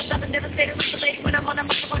working to myself and devastated with the lady when I'm on the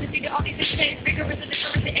microphone and figure all these things, rigorous and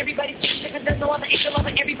different to everybody's things, because there's no other angel over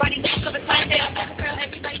everybody knows of a time there.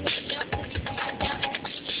 Everybody knows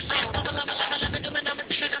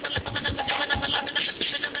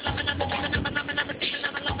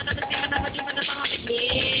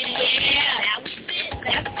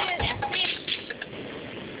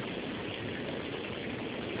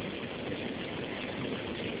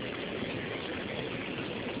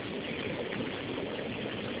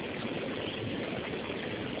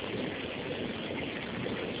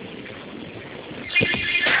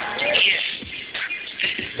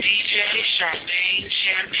Charmaine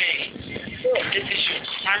Champagne. And this is your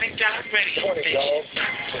Chronic Dot Radio station.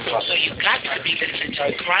 So you got to be listening to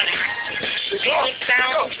the Chronic. These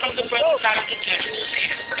sounds from the brother side of the table.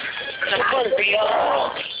 So let me put this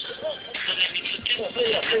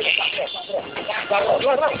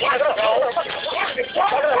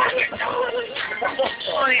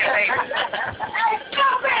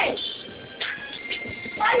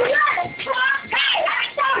Why you running, Clark? Hey, I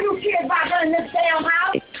told you kids about running this damn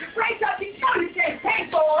house. You break up, you know you can't pay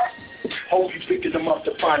for it. Hope you picking them up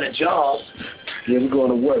to find a job. Yeah, we're going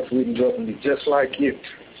to work so we can go up and be just like you.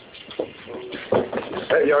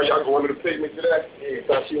 Hey, y'all going to the picnic today? Yeah,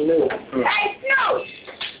 thought you knew. Hey, Snoop!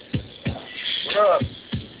 What up?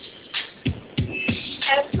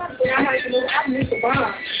 That's something I heard you. I missed the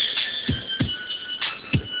bomb.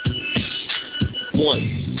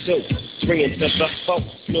 1, 2, 3 and step up, folks.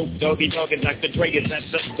 Snoop Doggy Dogg and Dr. Dre is at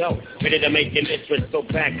the door. Ready to make an entrance, so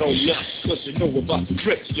back on up. Cause you know about the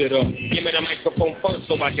trip shit up. Give me the microphone first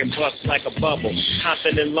so I can bust like a bubble.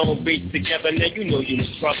 Hopping in Long Beach together, now you know you in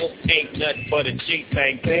trouble. Ain't nothing but a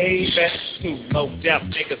G-thing, baby. Too low death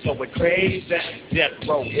niggas, so we're crazy. Death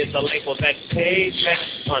Row is a label that pays that.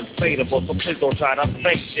 Unfadable, so please don't try to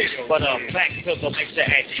fake shit. But back to the lecture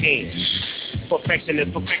at hand. Perfection is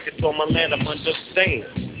perfected, so I'ma let them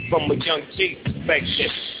understand. From a young G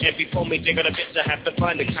perspective. And before me dig on a bitch, I have to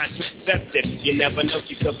find a contraceptive. You never know,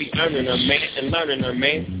 she could be earning her, man, and learning her,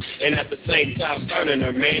 man. And at the same time, burning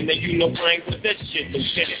her, man. Now you know I ain't with that shit, no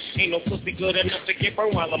shit. Ain't no pussy good enough to get her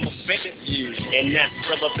while I'm offended. And that's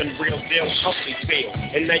realer than real deal, hopefully feel.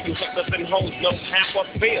 And now you hookers and hoes know how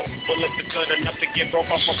I feel. Well, if it's good enough to get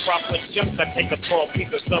broke off a proper jump, I take a small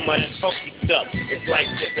piece of some of that funky stuff. It's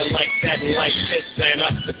like this and like that and like this and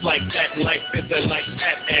it's like that and like this and like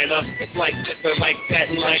that and it's like this and like that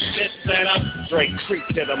and like this and Drake creep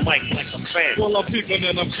to the mic like a fan. Well, I'm peeping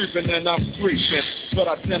and I'm creeping and I'm creeping, but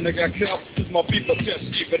I tend to get killed cause my people just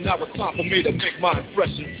keeping. Now it's time for me to make my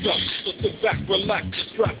impression jump. So sit back, relax, and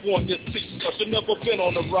strap on your seatbelt. You've never been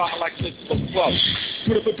on a ride like this before.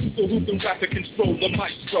 With a people who can rap and control the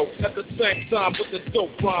maestro. At the same time with the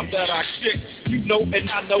dope rhyme that I kick, you know and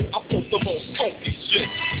I know I put the most funky shit.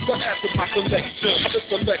 So after my collection, the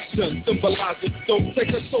selection symbolizes dope. Take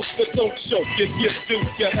a toast but don't choke. You do,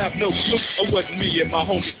 you have no clue of what me and my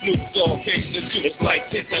homie Snoop Dogg came to do. It's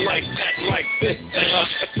like this and like that, like this and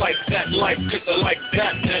it's like that, like this and like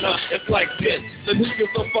that and it's like this. Then who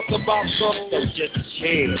gives a fuck about those? So just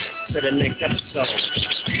chill to the next episode.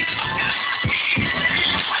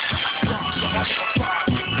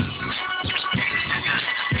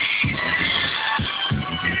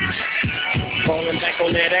 Falling back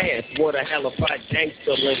on that ass, what a hellified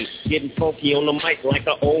gangster lady. Getting funky on the mic like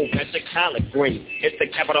an old batch of collard green. It's the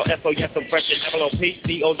capital S-O-S impression, F-L-O-P,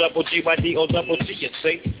 D-O-double-G-Y-D-O-double-G, you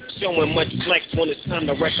see? Showing much flex when it's time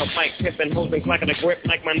to wreck a mic. Pimping, hoes and clacking a grip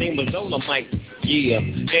like my name was Dolomite. Yeah,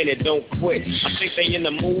 and it don't quit. I think they in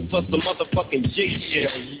the mood for some motherfucking G shit.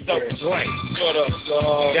 So right, what up,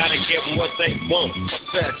 dog? Gotta give them what they want.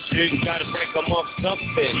 That shit. You gotta break them off something.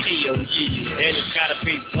 And it's gotta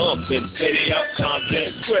be pumping. City up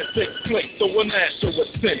content. Sweat takes place, so a national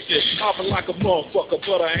attention. Hopping like a motherfucker,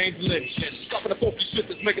 but I ain't lynching. Stopping the funky shit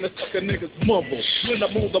that's making the sucker niggas mumble. When I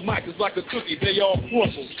move the mic, it's like a cookie, they all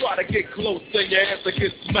crumble. Try to get close, then your ass will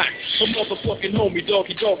get smacked. A motherfucking homie,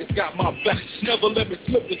 Doggy Dogg has got my back. Never let me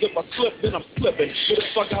slip, cause if I slip, then I'm slipping. But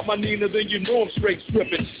if I got my Nina, then you know I'm straight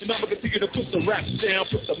stripping. And I'ma continue to put the raps down,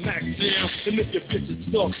 put the max down. And if your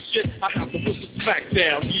bitches talk shit, I have to put the smack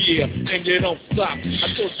down, yeah. And you don't stop. I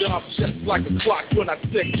told you I'm just like a clock. When I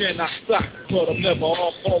tick and I stop. But I'm never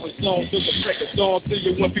off, always on till the break of dawn. See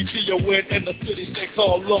you when PTO in the city they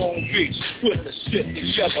call Long Beach. Put the shit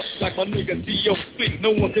together like my nigga D.O.C.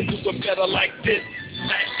 No one can do it better like this.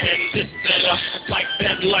 And this and it's like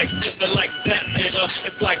that, like this and like that and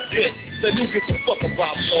it's like this. Then who gives a fuck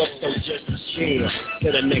about all? So just chill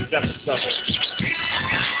to the next episode.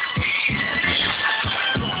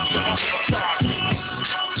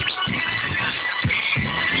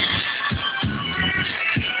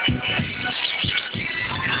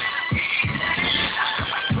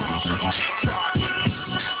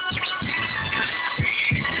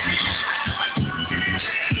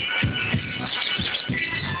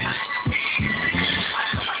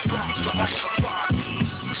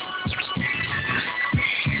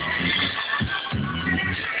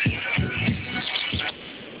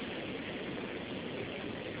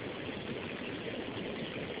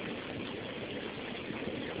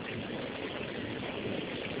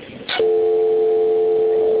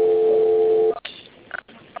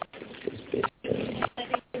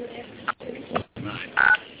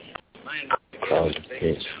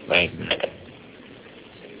 Bitch,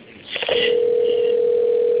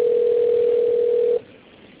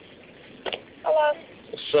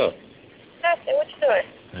 Nothing. What you doing?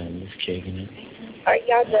 I'm just kicking it. Are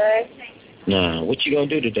y'all done? Nah, what you gonna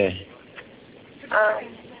do today?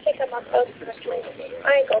 Pick up my clothes for the cleaning. I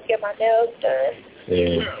ain't gonna get my nails done.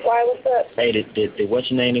 Yeah. Why? What's up? Hey, did what's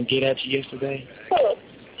your name get at you yesterday? Who?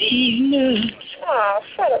 These nuts. Aw,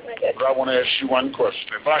 shut up, nigga. But I want to ask you one question.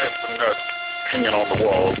 If I had some nuts hanging on the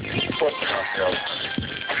wall, question myself,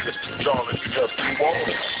 Mr. Darling, you have 2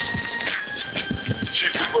 walls. She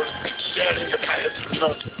said, well, Daddy, if I had some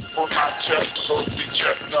nuts on my chest, those be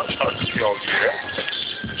chestnuts. I said, oh, yeah.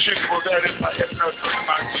 She said, well, Daddy, if I had nuts on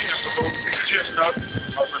my chin, those be chestnuts.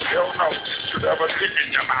 I said, hell no. You should have a dick in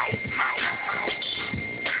your mouth.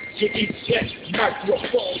 Jiggy check,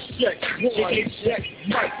 microphone check, jiggy check,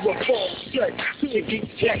 microphone check, jiggy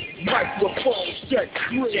check, microphone check,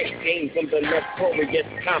 check game from the notorious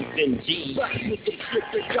Compton G. Back with the shit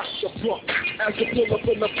that got the blunt. As you pull up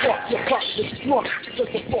in the park, your pop is drunk.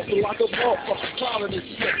 Just a fucker like a motherfucker, calling this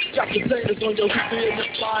shit. Got the daters on your hoopty in the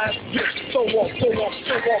fire. Get so off,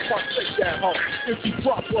 I take that home. If you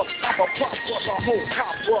drop up, I'ma pop up a whole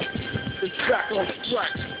cop up. It's back on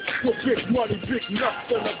track. With big money, big nuts,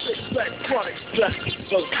 and a big fat chronic flex.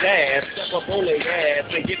 So sad, step up on their ass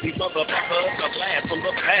and get these motherfuckers a blast from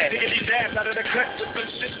the past. Get these ass out of the cut with some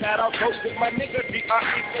shit that I'll go with my nigga D.R.E.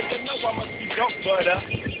 So you know I must be dope, but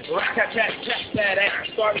rat-tat-tat-tat that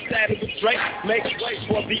ass. Started stabbing with Drake, make way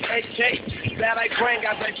for the AK. That I bring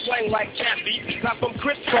as I swing like Cappy. Not from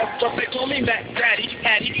crisscross, but they call me Mac Daddy.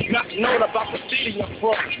 Addy, not known about the city of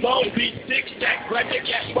from Long Beach, Six-Stack, grab your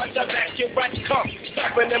cat, watch the back, your right come.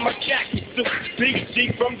 Stopping in my khaki suit,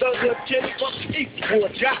 BG from the hood, kid from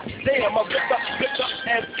Eastwood, God damn, I ripped up,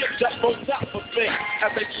 and skipped up on top of things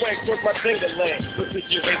as they swing towards my ding-a-ling. But did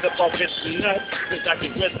you raise up off his nuts? Cause I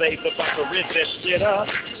can Rizza's about to rizz that shit up.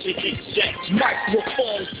 Jiggy check,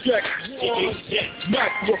 microphone check, jiggy check,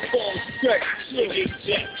 microphone check, jiggy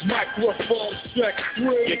check, microphone check,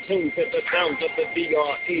 your tunes at the sounds of the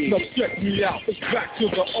D.R.E. Now check me out, it's back to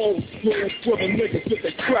the old school for the niggas that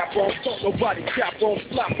they crap on, don't nobody cap on,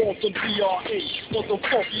 slap on some D.R.E. on some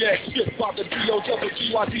funky ass shit by the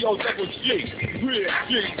D.O.G.Y.D.O.G. Real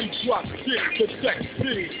G, you drop G, protect G,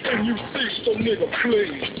 and you see, so nigga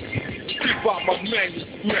please. Keep out my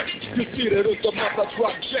manuscript. You see that it's a mother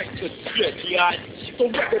drop gangsta shit. Yeah.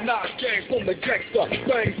 So recognize game from the gangsta.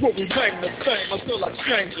 Things will remain the same until I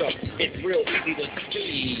change them. It's real easy to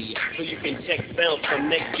see, so you can check sounds from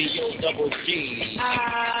next D.O.G.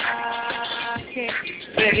 I can't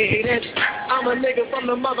say that I'm a nigga from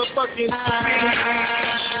the motherfucking I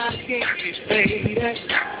can't say that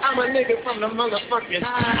I'm a nigga from the motherfucking I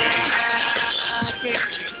can't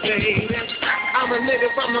say that I'm a nigga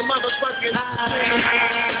from the motherfucking I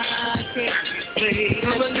can't say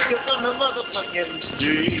I'm a nigga from the motherfucking G.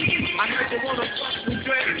 I heard you wanna fuck with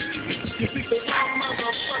Dre. You think the wrong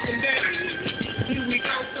motherfucking day. Here we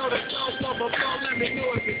go, so the soul before. Let me know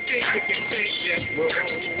if you think you can take that road.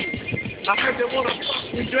 I heard you wanna fuck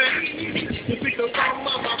with Dre. You think the wrong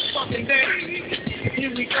motherfucking day.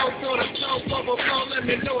 Here we go, so the soul before. Let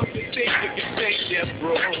me know if you think you can take that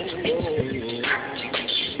road.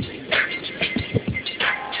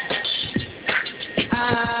 I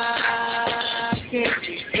can't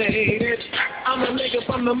be faded. I'm a nigga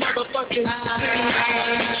from the motherfucking I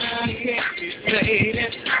can't be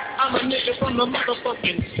faded. I'm a nigga from the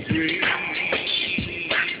motherfucking street.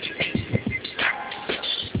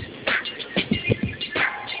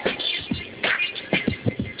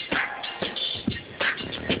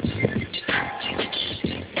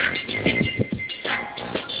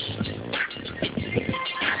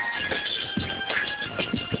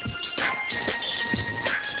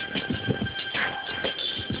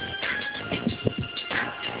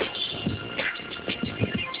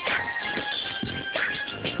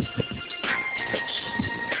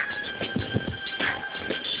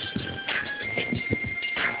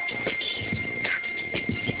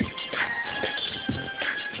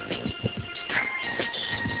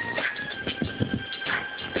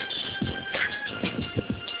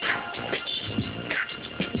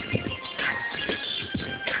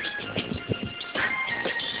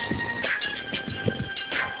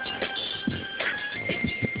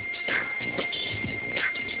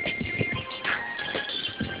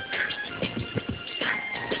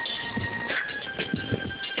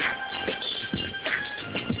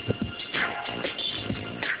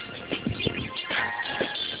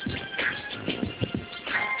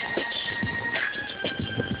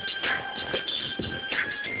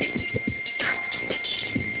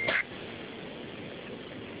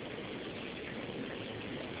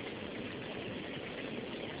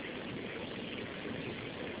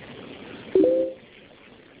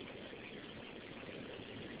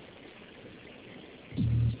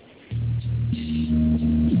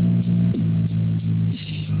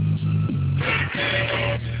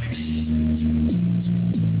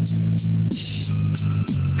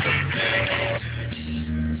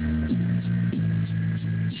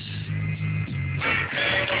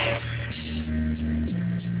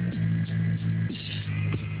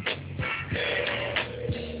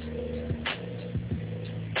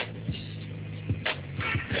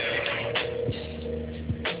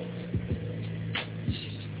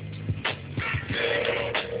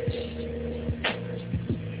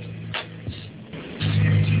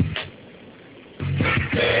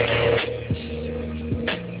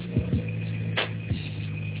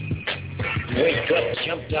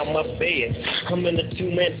 jumped out my bed. I'm in a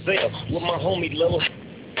 2-man cell with my homie Lil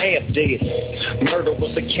half dead. Murder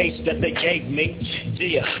was the case that they gave me.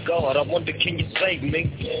 Dear God, I wonder can you save me?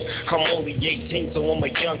 I'm only 18, so I'm a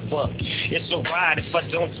young buck. It's a ride if I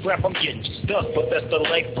don't scrap, I'm getting stuck. But that's the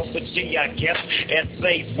life of a G, I guess.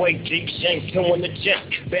 Essays way deep, shame killing the jet.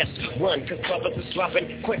 Best run, cause brothers is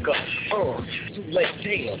dropping quicker. Too late,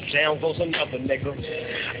 damn, down goes another nigga.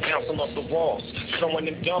 Bouncing off the walls, throwing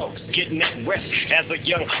them dogs, getting that rest as a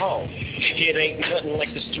young hog. It ain't nothing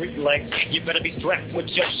like the street lights. You better be strapped with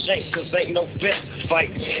your shake, cause ain't no fist fight.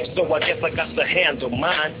 So I guess I got to handle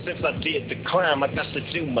mine. Since I did the crime, I got to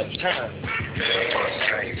do my time. First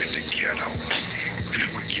came in the ghetto.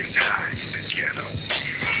 We get high in the ghetto.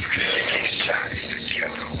 You get shot in the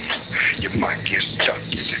ghetto. You might get stuck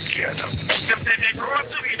in the ghetto. They grow up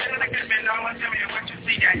to me, then I can bend on tell me what you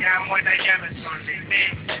see. I am what I am and Sunday,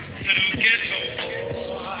 man.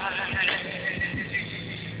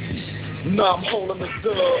 Now I'm holding the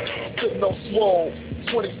dub, sitting on swole.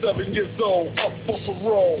 27 years old, up for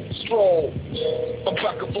parole, stroll. I'm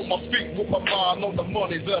back up on my feet with my mind on the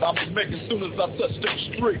money that I'll be making soon as I touch them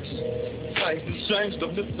streets. Things have changed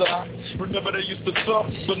on this side. Remember they used to thump,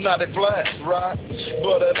 but now they blast, right?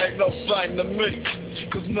 But it ain't no thing to me,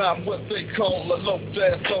 cause now I'm what they call a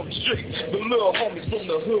low-ass OG. The little homies from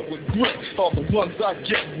the hood with grip are the ones I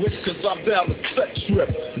get with, cause I'm down the sex trip.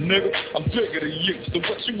 Nigga, I'm bigger than you, so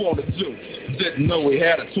what you wanna do? Didn't know he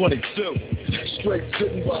had a 22. Straight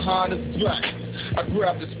sitting behind his back. I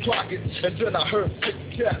grabbed his pocket and then I heard 6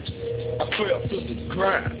 caps. I fell to the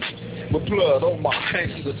ground with blood on my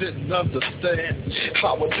hands. I didn't understand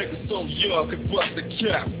how a nigga so young could bust a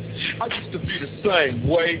cap. I used to be the same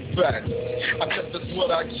way back. I guess that's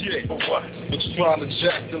what I get for what? For trying to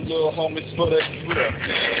jack the little homies for that grip.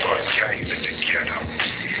 First came in the ghetto.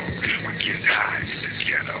 We get high in the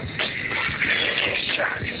ghetto. You get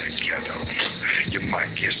shot in the ghetto. You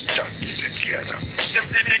might get stuck in the ghetto.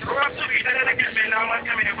 They grow up to me, then I can bend on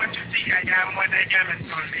tell me what you see. I am what I am and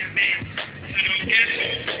Sunday, man.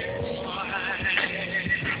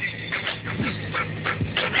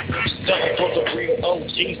 Something for the real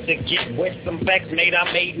OGs to get with some facts made.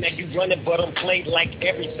 I made, now you running, but I'm played like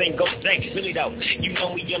every single day. Really though, you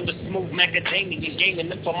know me, I'm the smooth macadamia, gaming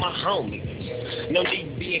them for my homies. No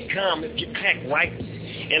need to be calm if you pack right.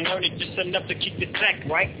 And learn it just enough to keep it sack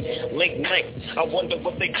right. Late night, I wonder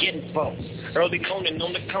what they getting for. Early morning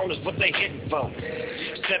on the corners, what they hitting for.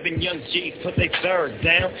 7 young G's put they third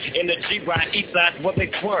down. In the G-Ride east side, what they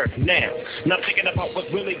twerk now. Not thinking about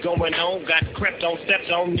what's really going on. Got crept on, stepped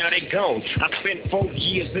on, now they gone. I spent 4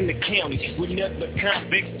 years in the county with nothing but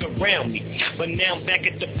convicts around me. But now I'm back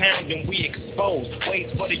at the pound and we exposed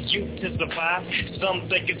ways for the youth to survive. Some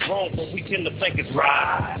think it's wrong, but we tend to think it's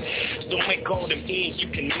right. So make all them ends you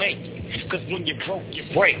can make it, cause when you broke, you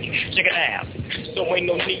break. Check it out. So ain't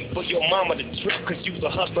no need for your mama to trip, cause you's a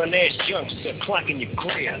hustling ass youngster clocking your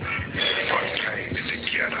crib. First came in the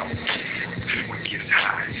ghetto. We get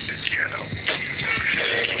high in the ghetto.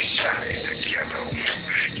 Get shot in the ghetto.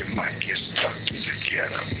 You might get stuck in the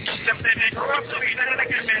ghetto. They grow up to me, then I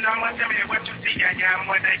can bend on tell me what you see. I am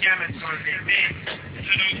what I am and Sunday, man.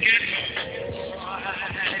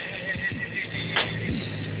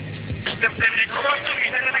 They grow up to me,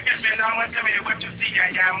 then I can bend on tell me what you see. I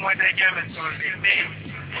am what I am and Sunday, man.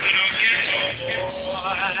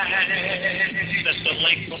 That's the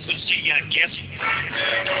life of a G, I guess.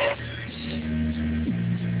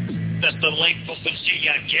 That's the life of a G,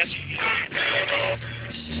 I guess.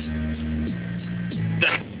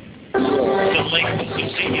 That's the life of a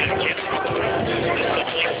G, I guess. That's the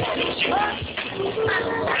life of a G.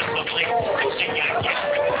 That's the life of a G, I guess.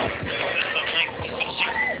 That's the life of a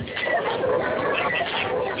G.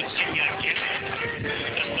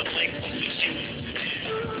 That's the life of a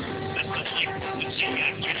G,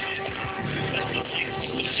 I guess. That's the life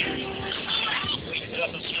of a G.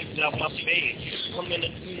 Out my bed, I'm in a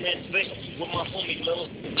 2-man bed with my homie Lil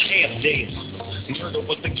half dead. Murder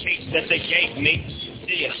was the case that they gave me.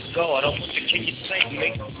 Dear God, I wonder can you save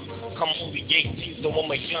me? I'm only 18, so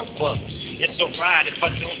I'm a young buck. It's a ride if I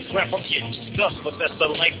don't scrap, I'm getting stuck. But that's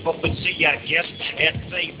the life of a G, I guess.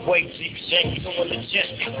 Essays way deep, shame doing the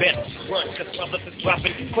jet. Best run, cause brothers is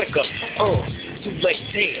dropping quicker. Too late,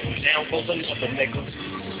 damn, down goes another nigga.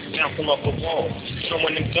 Bouncing off the wall,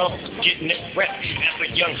 throwing them dunks, getting it wrecked as a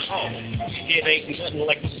young hog. It ain't nothing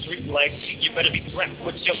like the street life. You better be strapped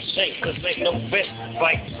with your shake, cause ain't no fist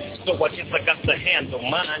fight. So I guess I got to handle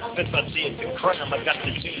mine. Since I did the crime, I got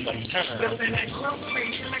to do my time.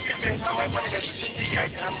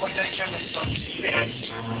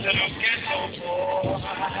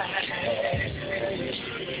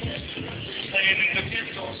 Staying in the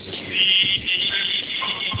ghetto city.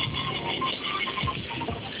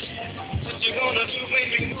 What you gonna do when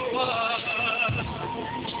you grow up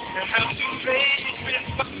and have to face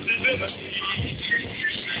responsibility?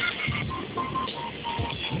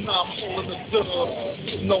 Now I'm holding the dub,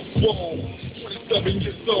 no phone, 27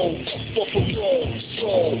 years old, for parole,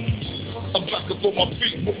 strong. I'm back up on my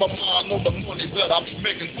feet with my mind on the money that I'm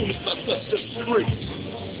making soon as I touch the street.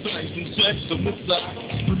 Things and checks on this side.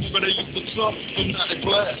 Remember they used to jump, but now they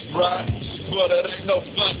blast, right? But it ain't no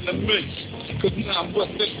fun to me. Cause now I'm what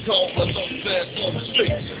they call a low fast on the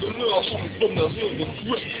street. The little homie from the hood was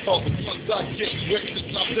grip. All the ones I get wrecked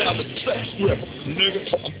since I'm down the sex grip. Nigga,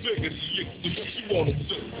 I'm bigger than you, so what you wanna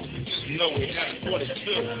do? Just know it has what it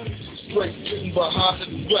do. Straight sitting behind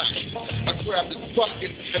his back. I grabbed his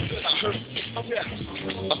pocket and then I heard his chest.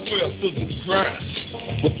 I fell to the ground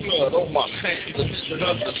with blood on my hands. I didn't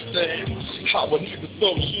understand how a nigga so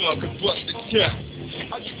young could bust a cap.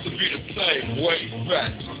 I used to be the same way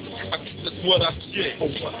back. I guess that's what I get for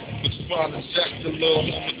what was trying to jack the little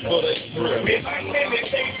moments for they grip. If I never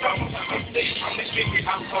take from the state, I'm the baby,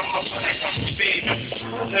 I'm from the baby.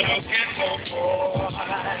 Little ghetto boy.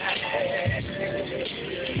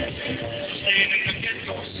 Staying in the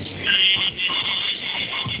ghetto city.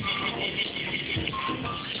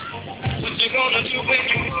 What you gonna do when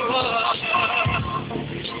you grow up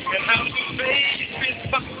and how to face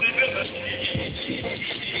responsibility?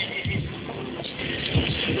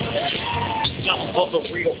 Jump for the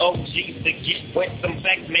real OGs to get wet. Some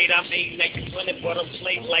facts made I made, now you running for them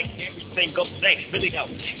slaves like every single day. Really though,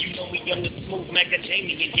 you know me, I'm the smooth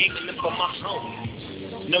macadamia and gave them for my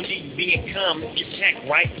home. No need being calm if you pack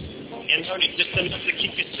right, and earn it just enough to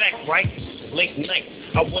keep your sack right. Late night,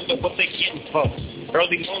 I wonder what they getting for.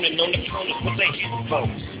 Early morning on the corners, what they hitting for.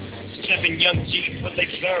 7 young G's, what they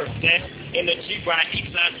serve, man. In the G-Ride,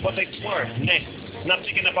 east side, what they swerve, next. Not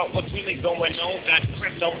thinking about what's really going on. Got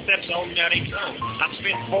crept on, steps on, now they gone. I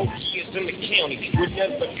spent 4 years in the county with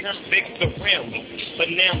nothing but convicts around me.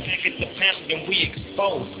 But now back at the pound and we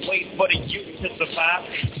exposed. Wait for the youth to survive.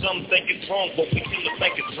 Some think it's wrong, but we tend to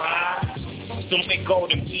think it's right. So make all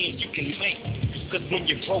the wins you can make. Cause when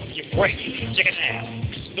you're broke, you're break. Check it out.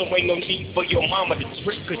 Still ain't no need for your mama to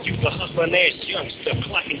trip. Cause you a hustling ass youngster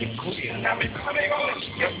clocking your career. Now me coming on,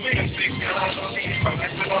 your big big girl, I don't need from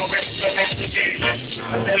that little rest of that today.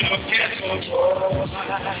 A little ghetto boy.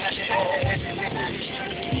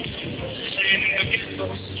 Staying in the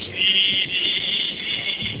ghetto city.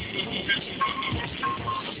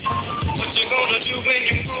 What you gonna do when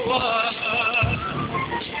you grow up?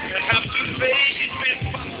 You have to face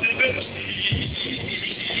responsibility.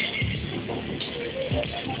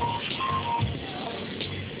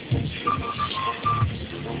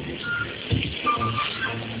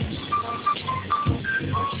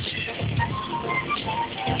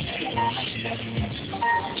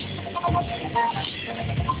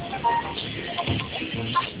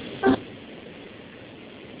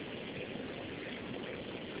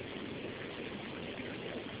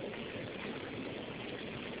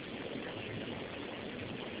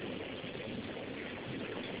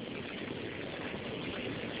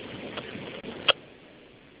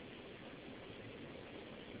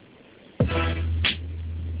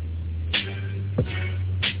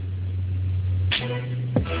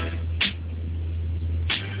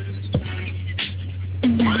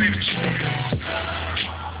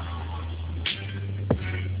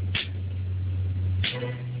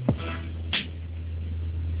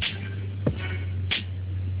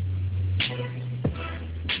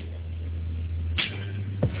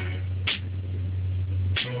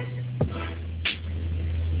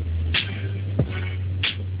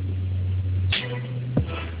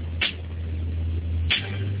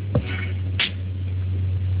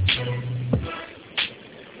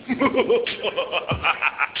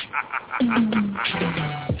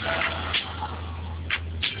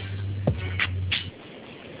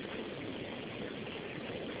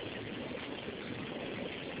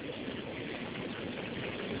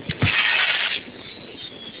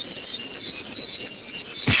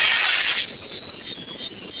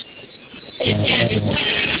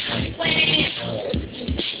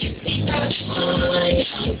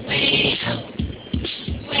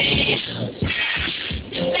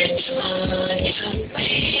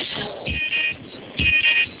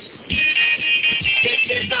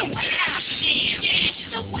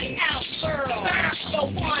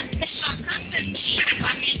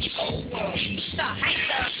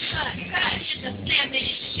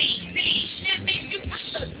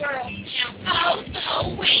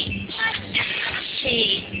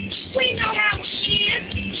 We know how she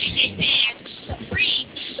is. She get mad, free,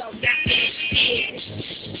 so that bitch.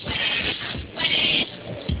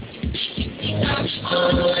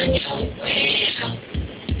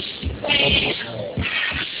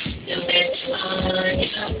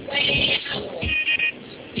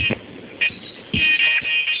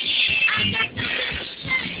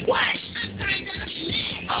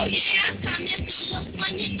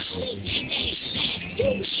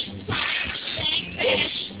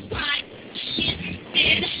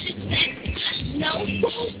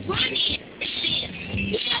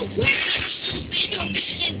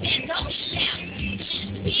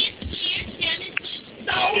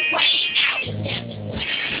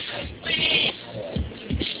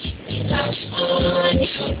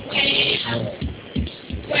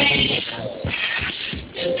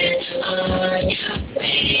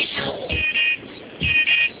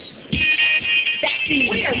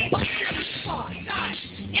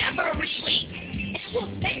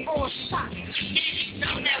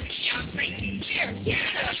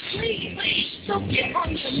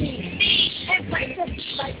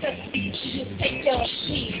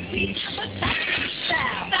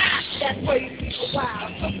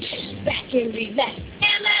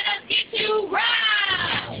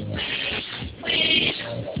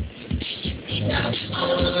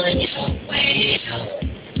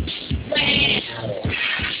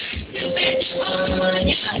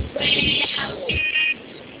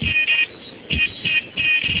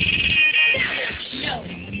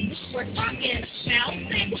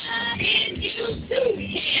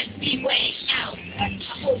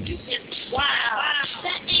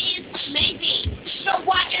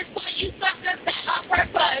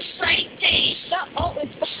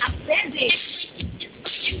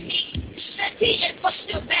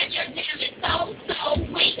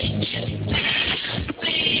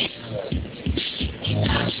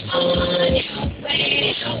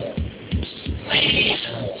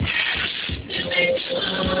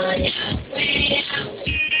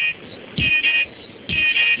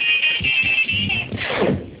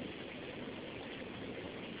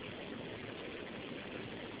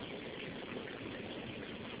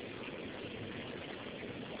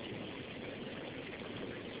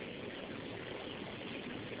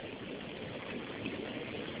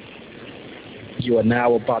 You are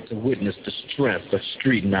now about to witness the strength of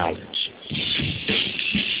street knowledge.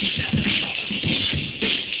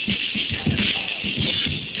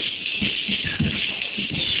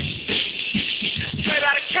 Straight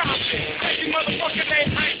out of Compton, crazy motherfucker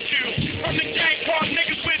named Ice Cube. From the gang called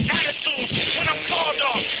niggas with attitude. When I'm called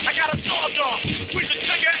off, I got a sawed off. Squeeze the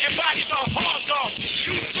trigger and bodies are hard off.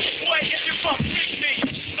 You boy, if you fuck with me,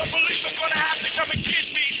 the police are gonna have to come and get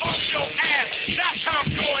me off your ass. That's how I'm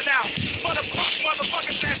going out. For the punk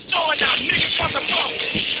motherfuckers that's throwing out. Niggas want the bump,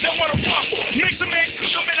 they wanna rumble. Mix them in,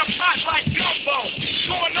 cook them in a pot like gumbo.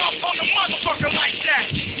 Going off on the motherfucker like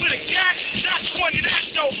that. With a gat, that's 20, that's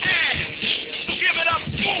your ass. So give it up,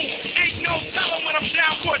 boom. Ain't no telling when I'm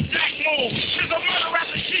down for a jack move. Cause a murder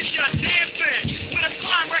after she's just dancing. With a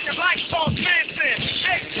crime record like Paul Manson.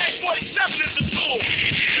 AK-47 is the tool.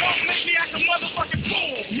 Don't make me act a motherfucking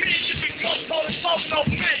fool. Me and you be close, holding close, no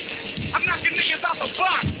mate. I'm knocking niggas out the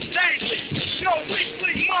box daily. No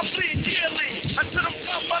weekly, monthly, and yearly. Until them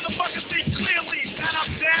dumb motherfuckers see clearly that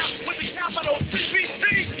I'm down with the capital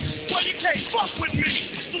CBC. Well, you can't fuck with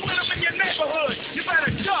me. So when I'm in your neighborhood, you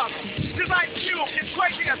better duck. Cause Ice Cube is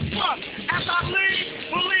crazy as fuck. As I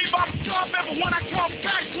leave, believe I'm tough. And when I come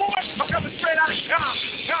back, boy, I'm coming straight out of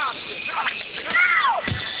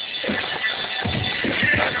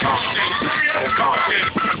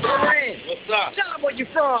What's up? Tell them where you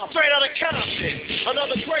from. Straight out of Compton.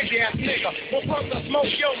 Another crazy ass nigga. When pumps I smoke,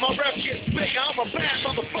 yo, my rep gets bigger. I'm a bad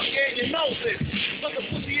motherfucker and you know this. But the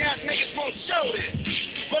pussy ass niggas won't show this.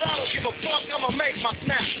 But I don't give a fuck, I'ma make my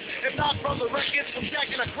snap. If not from the records, from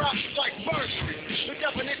jacking a crop, it's like burglary. The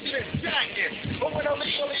definition is jacking. But when I'm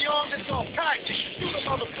legally armed, it's all package. Shoot a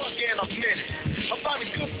motherfucker in a minute. I find a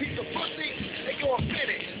good piece of pussy, they go a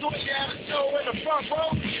minute. So if you have a show in the front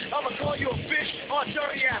row, I'ma call you a bitch or a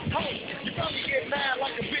dirty ass hoe. You probably get mad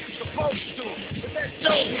like a bitch is supposed to. But that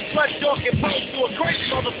shows me blood talking post to a crazy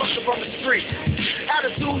motherfucker from the street.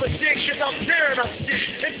 Attitude legit, cause I'm tearing up shit.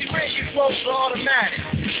 Empty range is close to automatic.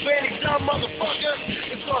 For any dumb motherfucker,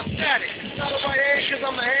 it's all static. Not a right hand, cause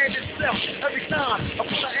I'm the hand itself. Every time I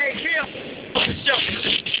put an egg here, on the shelf.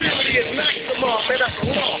 Ability is maximum, man, that's the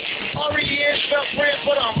law. R.E.N. spelled brand,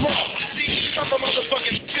 but I'm wrong. See, I'm a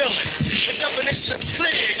motherfucking villain. The definition is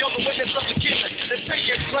clear, you're the witness of the killing. It's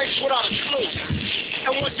taking place without a clue.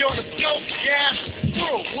 And once you're on the scope, gas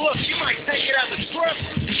through. Look, you might take it as a trip,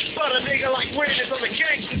 but a nigga like Red is on the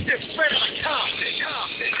gangster shit, straight out of Compton.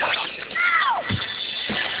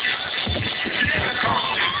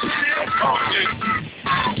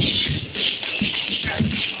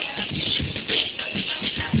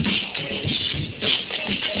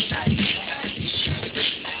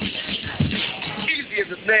 Easy is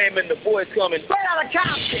his name and the boys coming straight out of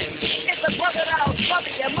Compton. It's the brother that'll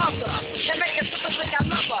smother your mother and make it super think I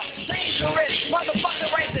love her. Dangerous, motherfucker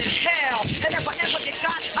raising hell. And if I ever get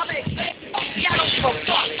caught, I make sense. I don't give a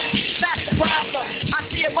fuck. That's the problem. I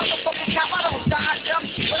see a motherfucking cop, I don't dodge them.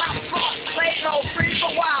 But I'm caught, playing no free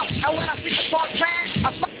for a while.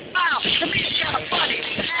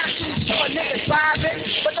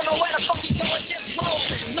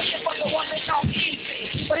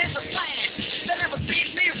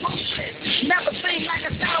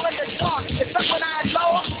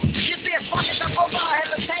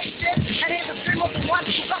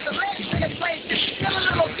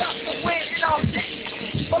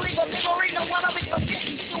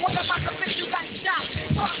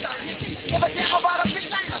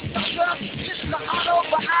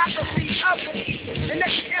 ugly. And they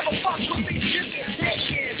can never fuck with me, just dead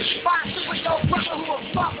kids. Find two with no brother who a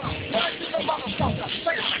fucker. Run to the motherfucker.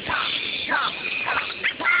 Say I'm a cop.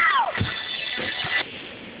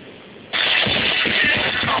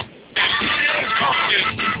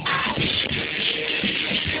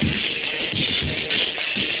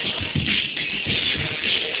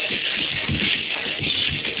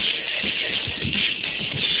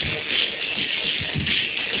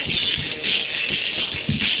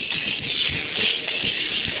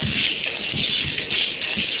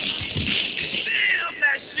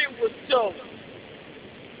 Dope.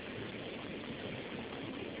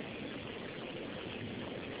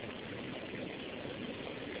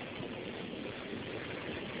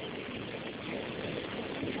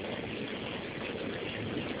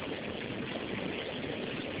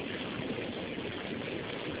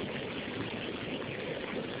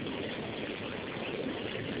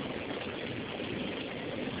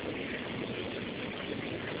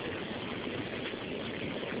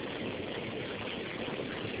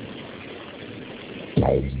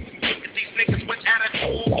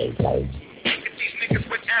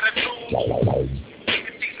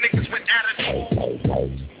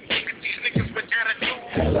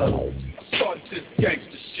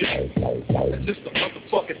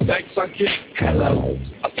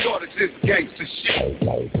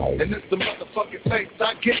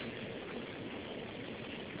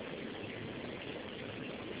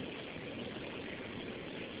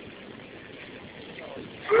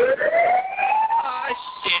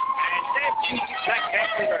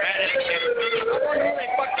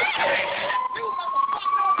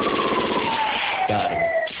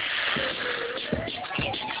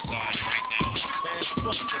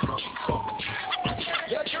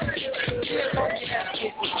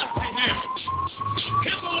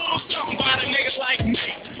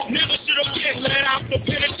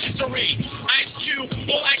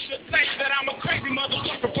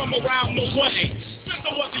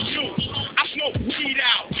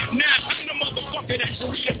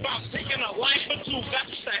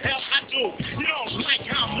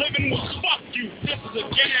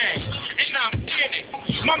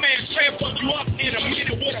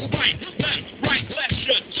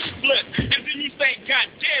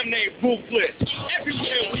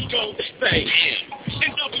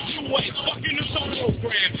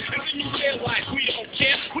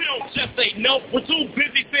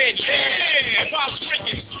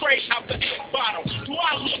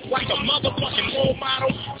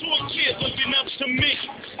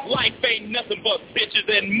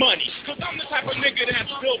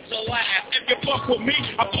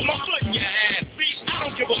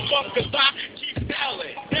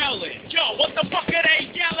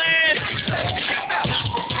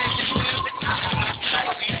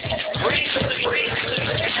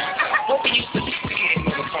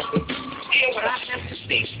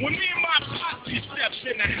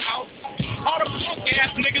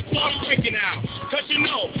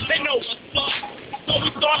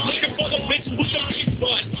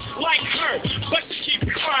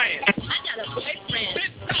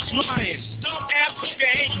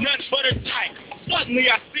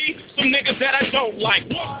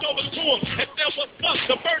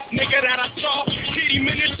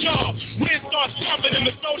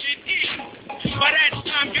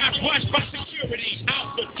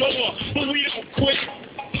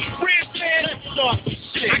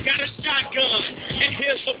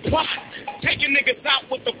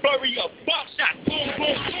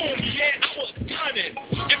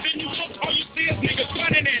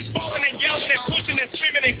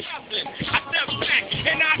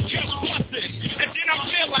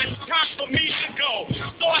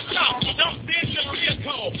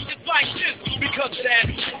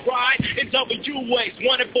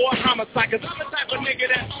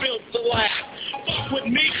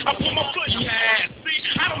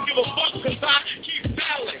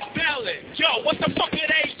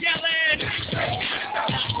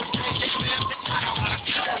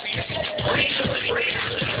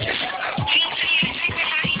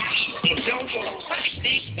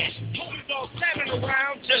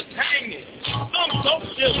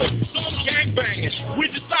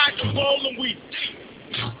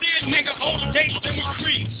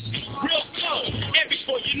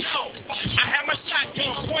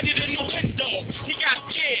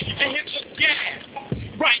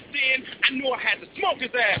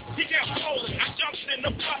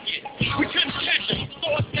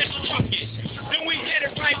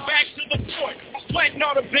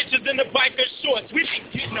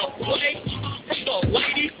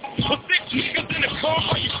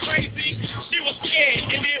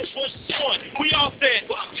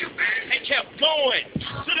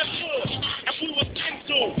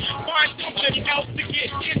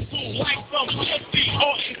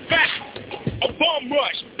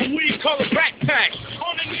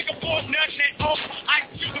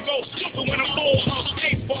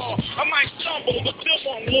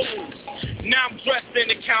 now I'm dressed in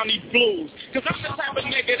the county blues. Cause I'm the type of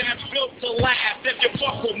nigga that's built to last. If you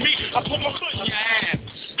fuck with me, I put my foot in your ass.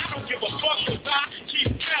 I don't give a fuck cause I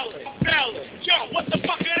keep belling. Yo, what the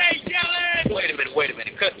fuck are they yelling? Wait a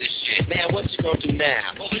minute, cut this shit. Man, what you gonna do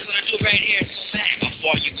now? What we gonna do right here is go back. How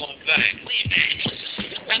far you gonna back? Way back.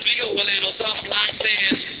 That's for you, a little something like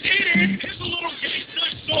this. It is. It's a little gay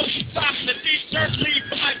good shorts and socks and a t-shirt,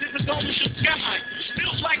 Levi's. This is only the sky.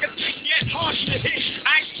 Feels like a thing yet hard to hit.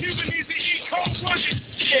 Ice Cube and Easy E cold running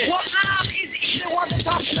shit. Well, I'm Easy E, the one they're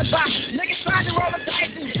talking about. Niggas trying to roll the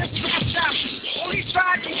dice and just dropped out. Only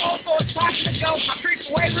tried to go for a time to go. I creeped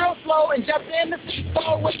away real slow and jumped in the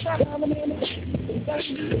floor with some on the minute.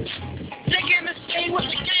 Digging the scene with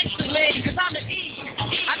the gangster lean, cause I'm the E.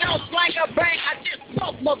 I don't slang or bang, I just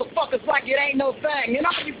smoke motherfuckers like it ain't no thing. And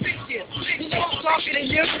all you bitches, you know I'm talking to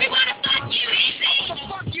you. We wanna fuck you, Easy. So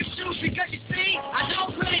fuck you too, because you see, I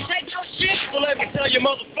don't really take no shit. Well, let me tell you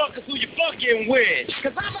motherfuckers who you fucking with.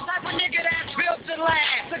 Cause I'm the type of nigga that's built to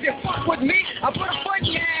last. If you fuck with me, I put a foot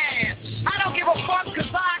in your ass. I don't give a fuck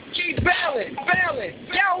cause I keep belling.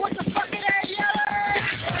 Yo, what the fuck is that yelling?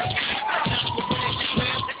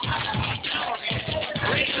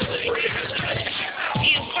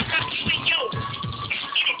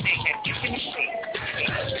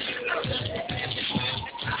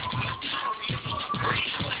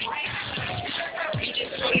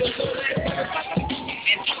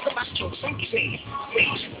 And talk about your funky face.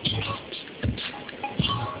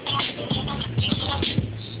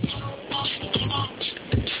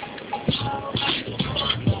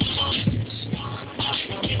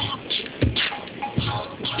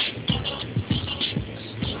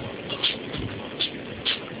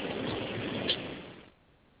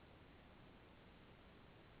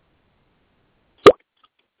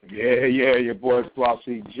 Yeah, your boy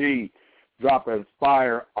Flossy G, dropping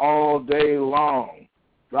fire all day long.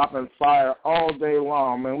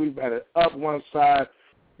 Man, we've had it up one side,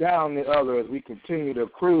 down the other as we continue to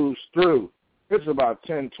cruise through. It's about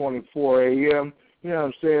 10:24 a.m., you know what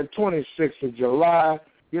I'm saying, 26th of July,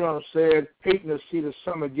 you know what I'm saying, hating to see the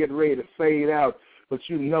summer get ready to fade out, but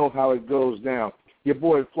you know how it goes down. Your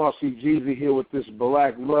boy Flossy Jeezy here with this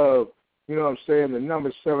Black Love, you know what I'm saying, the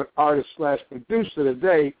number 7 artist/producer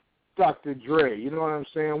today, Dr. Dre. You know what I'm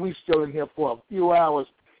saying? We still in here for a few hours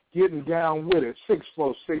getting down with it.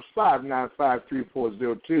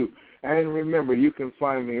 646-595-3402. And remember, you can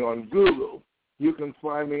find me on Google. You can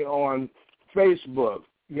find me on Facebook.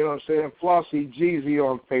 You know what I'm saying? Flossy Jeezy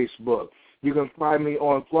on Facebook. You can find me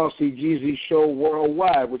on Flossy Jeezy Show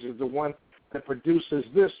Worldwide, which is the one that produces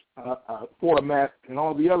this format and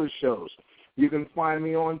all the other shows. You can find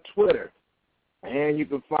me on Twitter. And you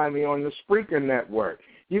can find me on the Spreaker Network.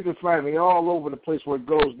 You can find me all over the place where it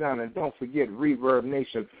goes down. And don't forget Reverb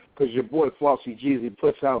Nation, because your boy Flossy Jeezy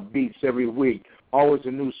puts out beats every week. Always a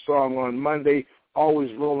new song on Monday,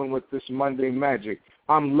 always rolling with this Monday magic.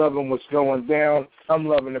 I'm loving what's going down. I'm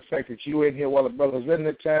loving the fact that you in here while the brothers in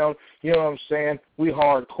the town. You know what I'm saying? We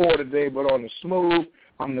hardcore today, but on the smooth.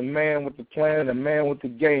 I'm the man with the plan, the man with the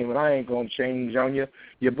game, and I ain't going to change on you.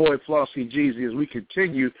 Your boy Flossy Jeezy, as we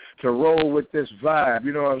continue to roll with this vibe,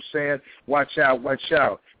 you know what I'm saying? Watch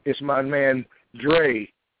out. It's my man Dre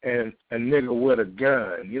and a nigga with a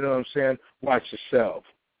gun. You know what I'm saying? Watch yourself.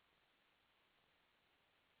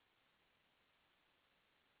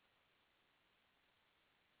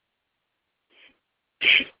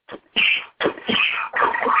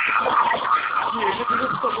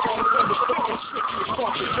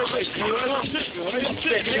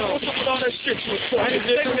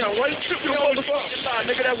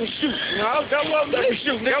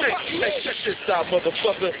 Check this out,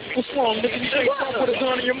 motherfucker. What's wrong, nigga? You can't talk with a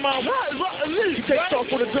gun in your mouth. You can't talk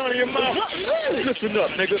with a gun in your mouth. Listen up,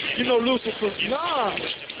 nigga. You know Lucifer. Nah.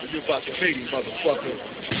 You about to meet him, motherfucker.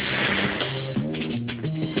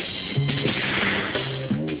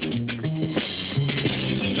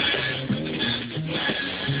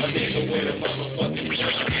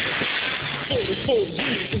 Four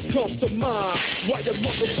reasons come to mind why your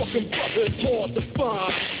motherfucking brother is hard to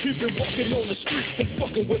find. He's been walking on the streets and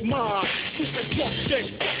fucking with mine. Super drunk gang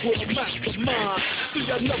with a mastermind. See,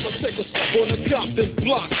 I never take a step on a Compton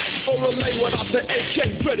block or a lay without the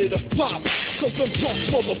AK ready to pop. Cause them drunk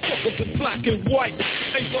motherfuckers in black and white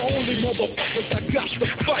ain't the only motherfuckers that got to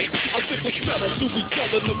fight. I think it's better to be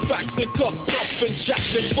telling the facts and cuffed up and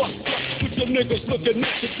jacked and bust up with your niggas looking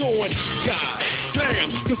at you going, God.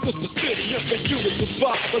 damn. Cause it's the city, and for you to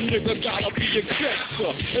survive, a nigga gotta be a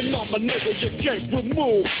gangster. And I'm a nigga you can't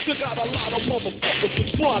remove. You got a lot of motherfuckers who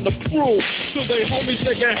trying to prove to they homies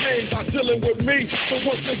they can hang by dealing with me. So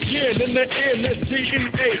once again, in the end, that's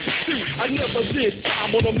D-E-A-C. I never did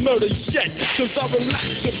time on a murder yet, cause I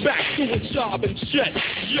relaxed it back to a job and jet.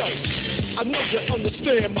 Yo, I know you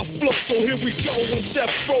understand my flow, so here we go. When Death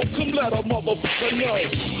Row, come let a motherfucker know.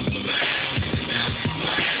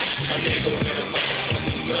 A nigga with a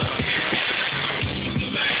motherfucking gun.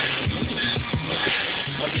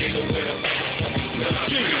 A nigga with a motherfucking gun.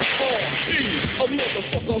 G-R-E, a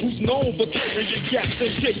motherfucker who's known for carrying gaps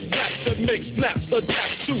and kickbacks that make snaps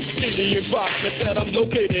adapt to any environment that I'm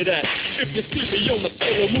located at. If you see me on the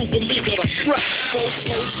solo move, believe that I'm strapped. Full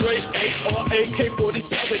straight, AK-47,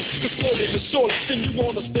 exploding the short, then you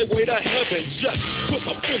wanna stay way to heaven. Just put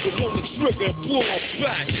my finger on the trigger and pull on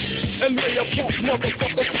back, and lay a punk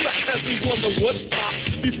motherfucker flat as he wonder what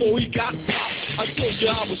stopped before he got popped. I told you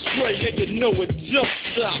I was straight, and you know it just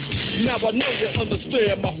stopped. Now I know you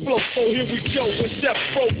understand my flow, so here we go. With Death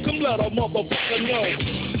Row, come let a motherfucker know.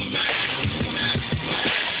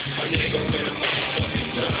 A nigga with a motherfucking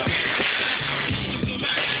gun.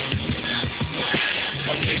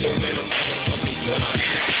 A nigga with a motherfucking gun.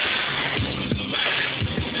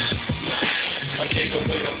 A nigga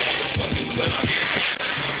with a motherfucking gun.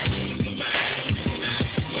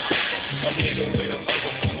 A nigga with a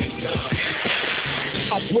motherfucking gun.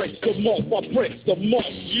 I break them off, I break them off,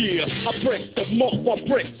 yeah. I break them off, I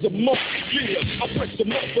break them off, yeah. I break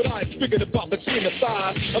them off, but I ain't speaking about between the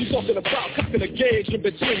thighs. I'm talking about cocking a gauge in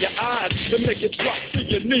between your eyes to make you drop to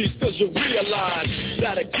your knees, cause you realize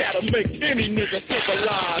that it gotta make any nigga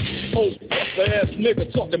civilize. Oh, ass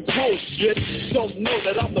nigga talking bullshit. Don't know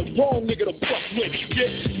that I'm the wrong nigga to fuck with.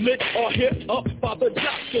 Get lit or hit up by the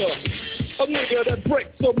doctor. A nigga that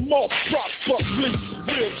breaks them off, properly,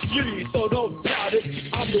 real G, so don't doubt it.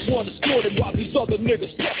 I'm the one that's doing it while these other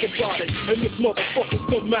niggas talk about it. And if motherfuckers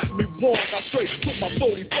come at me wrong, I straight put my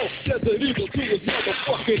 44 Desert Eagle to his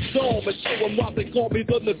motherfucking dome and show him why they call me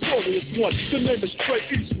the notorious one. The name is Straight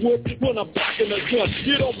Eastwood when I'm packing a gun.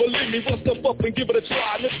 You don't believe me, well step up and give it a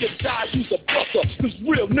try. And if you die, use a buster, cause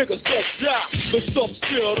real niggas don't die. But some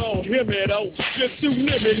still don't hear me though. You're too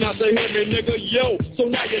near me not to hear me, nigga, yo. So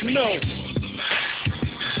now you know.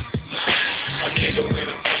 A nigga with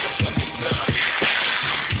a motherfucking gun.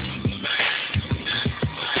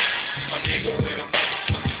 A nigga with a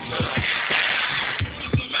motherfucking gun.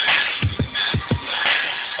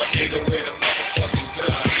 A nigga with a motherfucking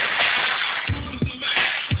gun.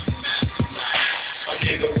 A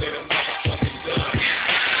nigga with a motherfucking gun.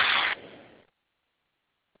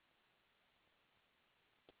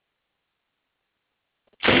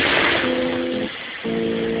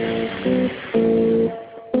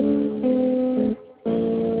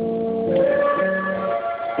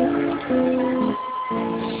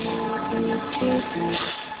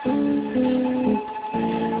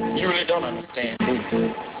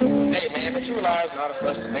 realize in order for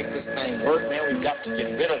us to make this thing work, man, we've got to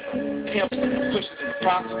get rid of the pimps and the pushers and the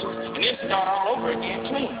prostitutes and then start all over again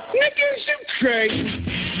clean. Niggas, you crazy.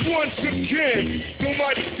 Once again, the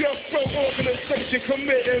mighty Death Row organization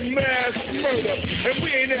committing mass murder. And we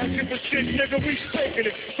ain't asking for shit, nigga, we taking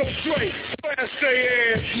it. So straight, fast they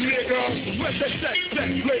ass, nigga. Let that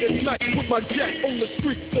late at night with my jack on the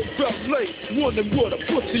streets of Bel-Air. Wondering what a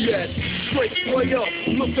pussy at. Straight play up,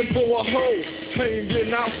 looking for a hoe.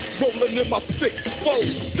 Hanging out, rolling in my 6-4.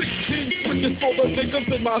 16 switches for the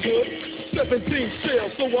niggas in my hood. 17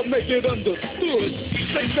 shells, so I make it understood.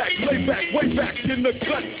 Stay back, lay back, way back in the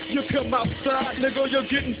cut. You come outside, nigga, you're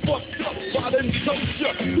getting fucked up. Why didn't some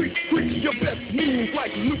shut? Quick, your best move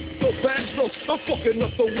like Luther Vandross. I'm fucking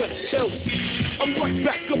up the West Coast. I'm right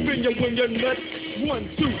back up in you when you're nuts. 1,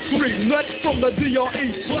 2, 3, nuts from the DRE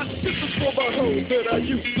plus. This is for the hoes that I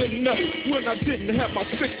used to know when I didn't have my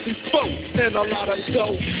 64 and a lot of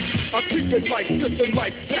dough. I keep it like this and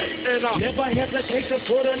like that, and I never hesitate to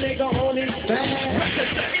put a nigga on his back.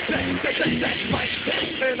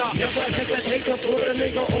 And I never hesitate to put a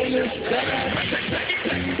nigga on his back.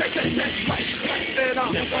 And I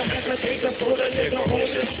never hesitate to put a nigga on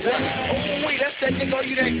his back. Oh wait, that's that nigga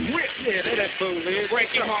you that grip. Yeah, that fool is. Break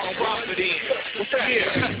him on, rob it in. What's that here?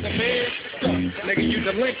 The man. Nigga, you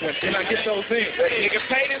delinquent, and I get those in. Nigga,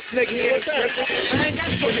 pay this nigga here. I ain't got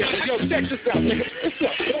to put this. Yo, check this out, nigga. What's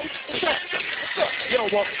up, bro? What's up? Yo,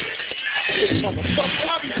 what? Motherfucker,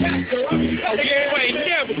 I'll be back, girl. Oh, yeah, you ain't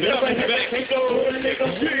never coming back.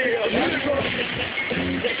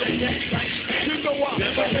 You know I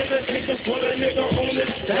never hesitate to put a nigga on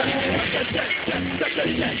this back.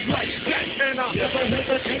 And I never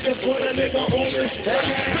hesitate to put a nigga on his back.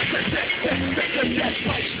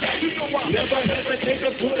 You know I never hesitate to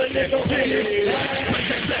put a nigga on his back.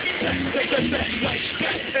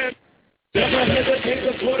 Never hesitate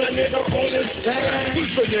to put a nigga on his back.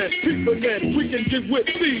 People, we can get with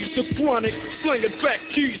these. The chronic, slinging back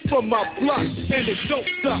keys from my block. And it don't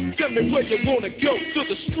stop. Tell me where you wanna go. To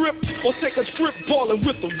the strip or take a trip ballin'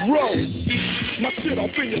 with the road. My shit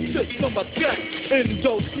off in your system attack.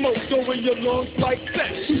 Endo smoke go in your lungs like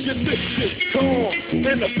that. Your lips is calm.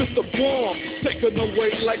 And if it's a bomb, taken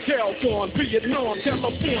away like Calgon. Vietnam,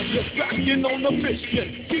 California, back in on the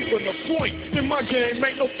mission. Keeping the point. In my game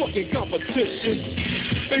ain't no fucking competition.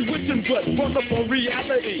 They wishing but run up on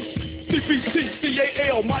reality. CPT,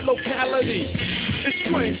 CAL, my locality. It's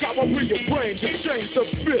strange how I rearrange and change the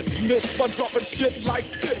business by dropping shit like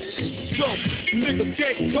this. Some niggas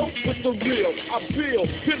can't cope with the real. I feel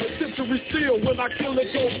penitentiary steel when I kill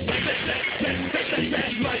it goes like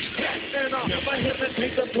that. And I never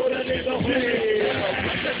hesitate to put a nigga on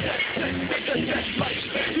like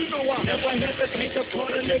that. You know I never hesitate to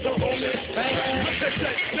put a nigga on his back.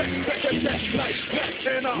 Like that.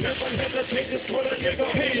 And I never hesitate to put a nigga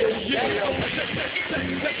on his back.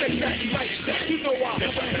 You know I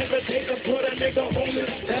never hesitate to put a nigga on his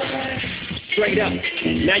back. Straight up,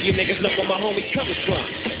 now you niggas know where my homie coming from.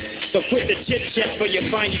 So quit the chit chat before you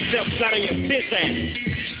find yourself flat on your piss ass.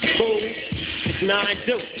 Fool, it's 9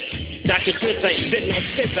 Deuce. Dr. Chris ain't sitting on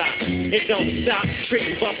his eye. It don't stop,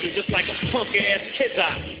 treating busters just like a punk ass kid's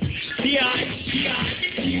eye.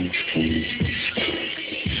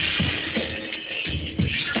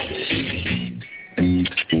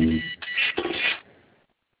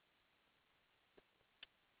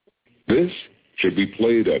 This should be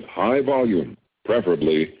played at high volume,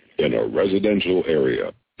 preferably in a residential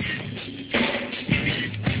area.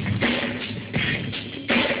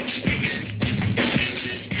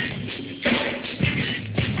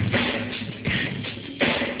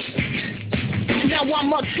 Now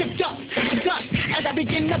I'm all tipped up, dust, as I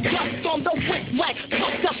begin to dust on the whip wax.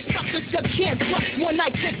 Fucked up suckers you can't trust when I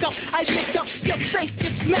pick up. I lick up, your face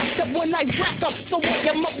gets smacked up when I rack up. So all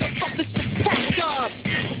your motherfuckers just pack up,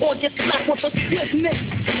 or get slapped with a stiffness.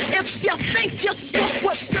 If you think you're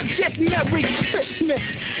supposed to get Merry Christmas,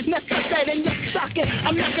 now put that in your socket.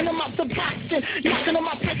 I'm knocking them out the boxing, knocking them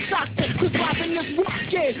out the socket. Cause Robin is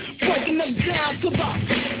rocking, breaking them down to the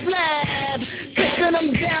slab, taking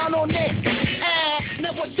them down on it.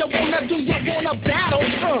 Now what you wanna do, you wanna battle,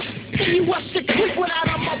 See you up to creep without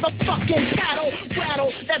a motherfucking paddle.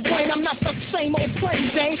 Rattle that brain, I'm not the same old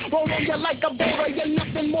plain Jane. Roll on you like a boulder, you're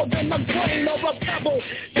nothing more than a grain or a pebble.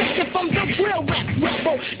 Take it from the real rap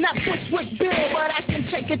rebel. Not Bushwick Bill, but I can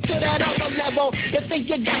take it to that other level. You think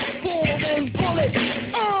you got full, then pull it.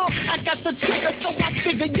 I got the trigger, so I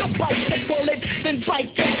figure you'll bite the bullet. Then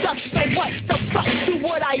bite the dust, so what the fuck? Do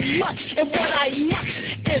what I must, and what I must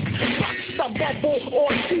is bust the bubble or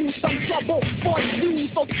do some trouble for you.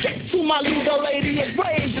 So get to my leader lady and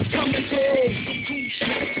rage is coming through.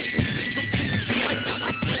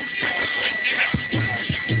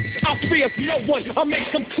 I fear no one, I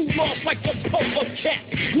make them cool off like a polar cat.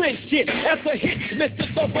 Lynch it as a hit,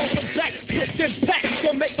 Mr. Thumb on the back, pushing back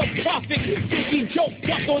to make a profit. Biggie joke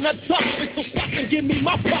up on the topic, so stop and give me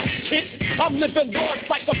my pop shit. I'm living large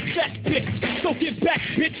like a fat bitch, so get back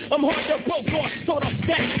bitch, I'm hard to broke off, sort of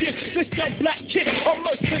fat shit. This young black kid, a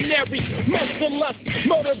mercenary, merciless,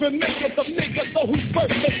 murdering millions of niggas, so who's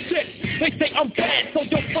first the shit? They say I'm bad, so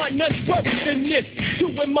you'll find none worse than this.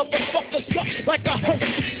 Doing motherfuckers up like a host of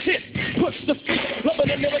shit. Push the feet, loving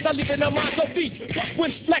the lyrics, I leave in their minds on beat. But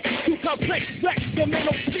when flex, too complex, flex, the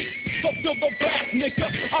mental feet. So feel the rap, nigga,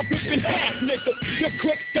 I rip in half, nigga. You're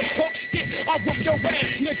quick to talk shit, I whip your ass,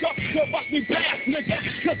 nigga. You watch me blast, nigga,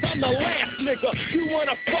 cause I'm the last, nigga. You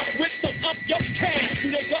wanna fuck with, so up your cash,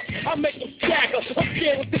 nigga. I make them stagger, I'm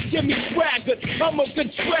scared with this Jimmy Swagger. I'm a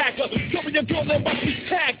good dragger, so when you're going to watch me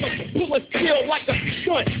tag her. Bullet steel like a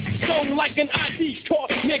stunt, sewn like an ID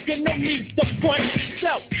card, nigga, no need to front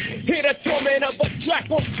self. Hear the torment of a track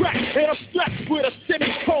on crack, and I'm strapped with a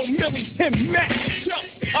semi-chrome Millie and Mac.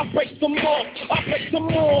 I break them all, I break them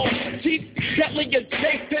all. Keep deadly as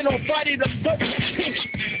Jason on Friday the 13th.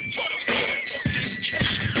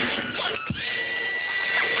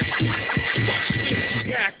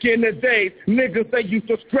 Back in the days, niggas they used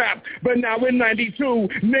to scrap, but now in 92,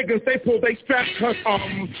 niggas they pull they strap, cause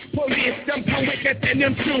police them come wicked in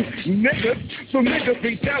them too, niggas, so niggas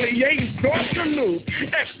retaliate, start to lose,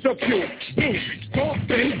 execute, boot,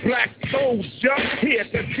 stomping black soldier, here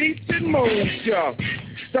to teach and moja.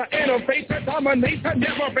 The innovator, dominator,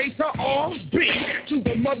 narrator, all beat to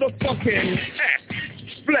the motherfucking X,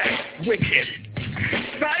 black wicked.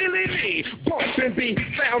 silently Boston be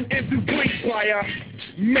found in Dubuque by a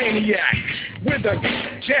maniac with a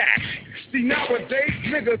jack. See, nowadays,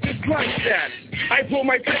 niggas is like that. I pull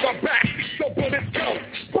my paper back, so bullets go.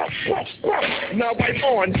 Now I'm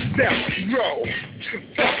on death row.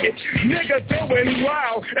 Fuck it, niggas going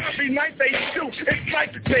wild. Every night they shoot, it's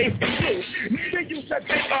like they flew. Nigga, you said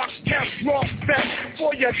they are kept raw step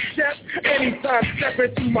for your chest. Anytime step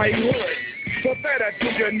into my hood. So better do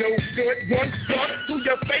you no good. One shot to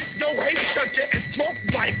your face, no hate, cause you're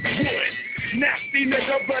smoked like wood. Nasty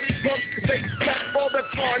nigga, bloody pump, they slap for the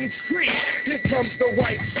concrete. Here comes the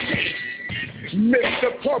white sheet.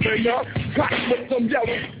 Mr. Coroner, got with some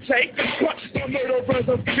yellow tape, but the murderers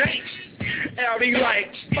of Jake. Alley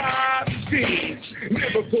like 5 G's.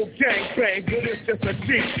 Liverpool gangbang, but it's just a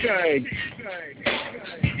cheap thing.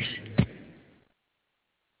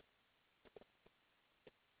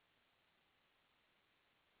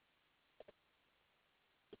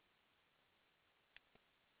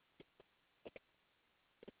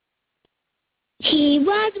 He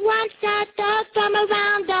was once a thug from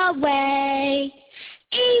around the way.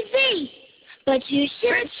 Easy, but you should...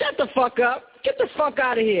 Bitch, shut the fuck up. Get the fuck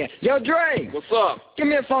out of here. Yo, Dre. What's up? Give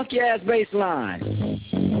me a funky-ass bass line.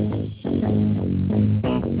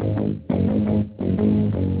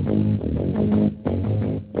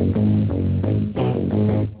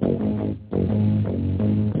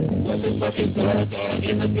 Motherfucking blood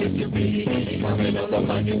in the victory. Coming on the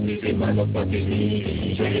mic and see motherfucking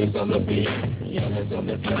me. James on the beat, youngest on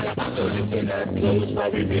the track. So listen up close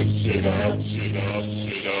while we mix shit up.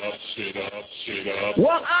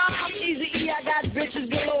 Well, I'm Easy-E, I got bitches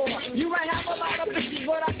galore. You might have a lot of bitches,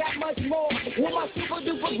 but I got much more. With my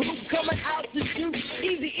super-duper group coming out to shoot.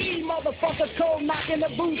 Easy-E, motherfucker, cold knocking the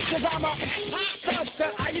boots. Cause I'm a hot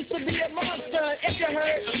thugster. I used to be a monster. If you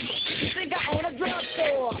heard, you think I own a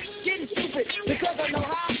drugstore. Getting stupid because I know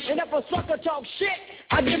how. And if a sucker talk shit,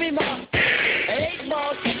 I give him a 8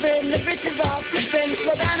 ball tipping. The bitches are flipping.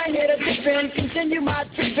 Slow down and hit a dipping. Continue my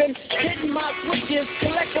tripping. Hitting my switches.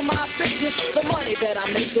 Collecting my bitches. The money that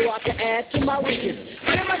I make so I can add to my riches.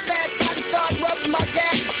 Then my fat body start rubbing my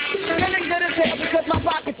gas. Feeling good as hell because my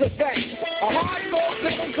pockets are fat. A hardcore,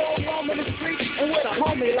 living cold roam in the street. And with a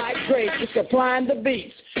homie like Drake, just supplying the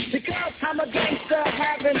beats. Because I'm a gangster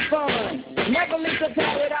having fun. Never leave the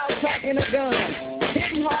town without packing a gun.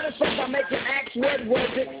 Hitting hard as fuck, I make an axe, what was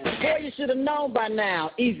it? Boy, you should have known by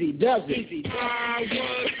now. Easy does it. Easy.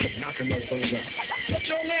 Knocking those things up. What's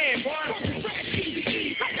your name, boy?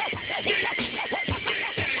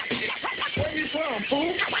 Where you from,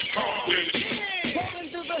 fool? Rolling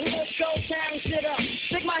through the hood, show town shit up.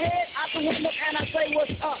 Stick my head out the window and I say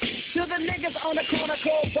what's up. To the niggas on the corner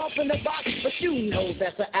cold bumping the box. But you know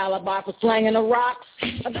that's an alibi for slanging the rocks.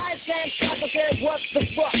 A dice game shopper said what's the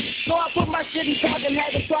fuck. So I put my shit in talk and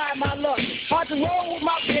had to try my luck. Hard to roll with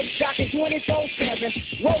my bitch jockey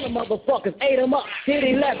 24/7. Rolling motherfuckers, 8 them up, hit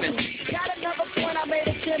 11. Got another point, I made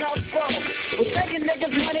a 10 off phone. Was taking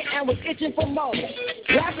niggas money and was itching for more.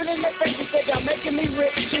 Laughing in their faces, said y'all making me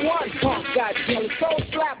rich. One punk got jealous, so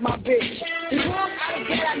slap my bitch. He walked out of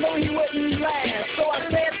bed, I knew he wouldn't last. So I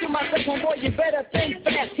said to myself, oh boy, you better think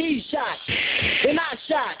fast. He shot, then I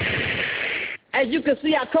shot. As you can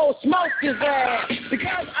see, I cold smoked his ass.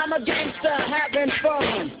 Because I'm a gangster having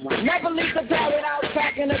fun. Never leave the town without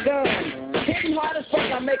packing a gun. Hitting hard as fuck,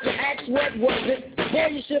 I make you ask what was it. Boy,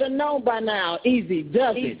 you should have known by now. Easy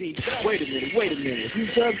does it. Easy. Wait a minute. Who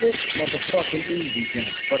does this? Motherfucking Easy then.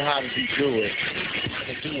 But how does he do it? How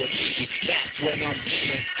to do it? That's what I'm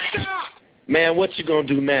doing. Stop! Man, what you gonna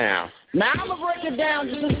do now? Now I'm gonna break it down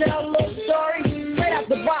just to tell a little story. Straight out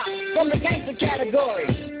the box, from the gangster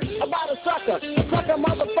category. About a sucker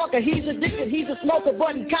motherfucker, he's addicted, he's a smoker,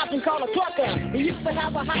 but he cops and called a clucker. He used to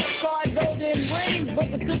have a house car and golden rings,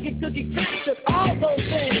 but the cookie took all those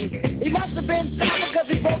things. He must have been stopped because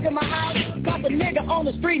he broke in my house, caught the nigga on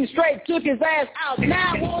the street and straight took his ass out.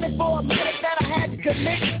 Now I wanted for a minute that I had to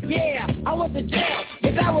commit, yeah, I went to jail,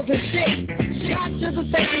 but that was a shit. Shot to the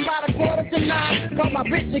station by the 8:45, called my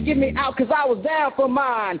bitch to get me out cause I was down for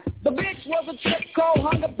mine. The bitch was a trip cold,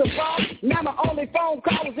 hung up the phone, now my only phone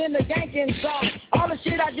call was in the ganking song. All the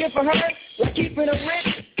shit I did for her, like keeping her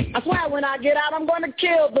rich. I swear when I get out, I'm gonna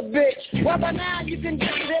kill the bitch. Well, by now you can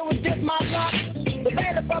guess it was just my luck. The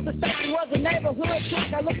bailiff of the station was a neighborhood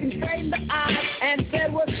truck. I looked him straight in the eye and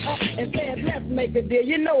said, what's up? And said, let's make a deal.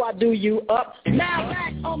 You know I do you up. Now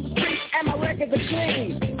back on the street and my records are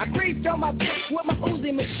clean. I creeped on my bitch with my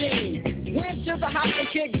Uzi machine. Went to the house and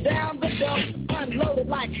kicked down the door. Unloaded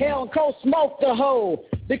like hell and cold smoked the hole.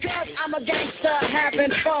 Because I'm a gangster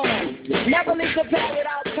having fun. Never leave the bed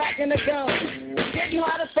without packing a gun. Getting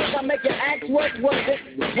hard as fuck, I I make your act work? Was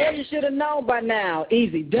it? Well, you should have known by now.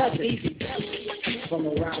 Easy does it. From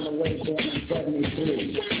around the way, born in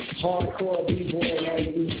 73. Hardcore B-boy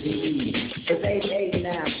named ECE. It's 88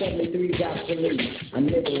 now, 73's obsolete. A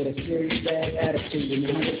nigga with a serious bad attitude in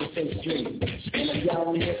 100% street. And if y'all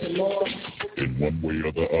want to hear some more? In one way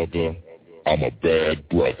or the other, I'm a bad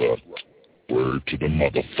brother. Word to the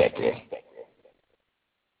motherfucker.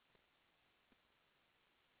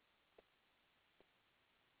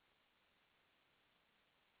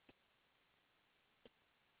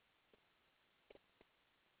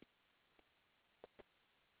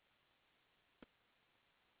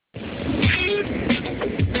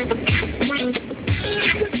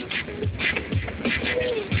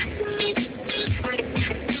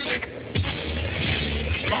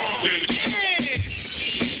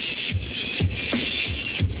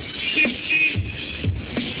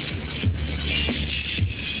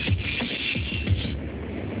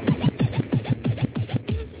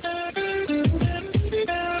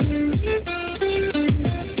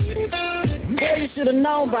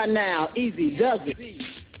 Known by now, easy does it.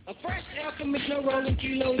 A fresh alchemist, no rolling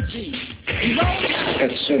kilo G.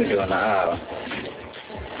 That's shooting on the aisle.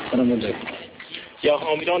 What I'm gonna do? Yo,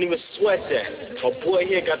 homie, don't even sweat that. My boy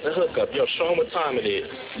here got the hookup. Yo, show him what time it is.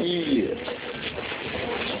 Yeah.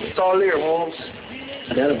 It's all there, Holmes.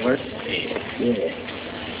 That'll work. Yeah.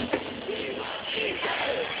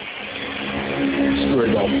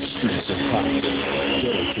 Straight on the streets of Compton,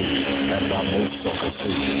 dedicated at my most sucker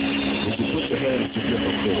free. Would you put your hands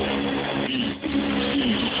together for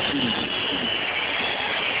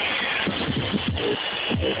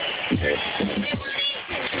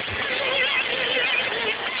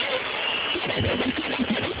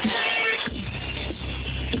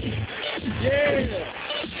Yeah.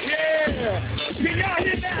 Can y'all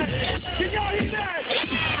hear that?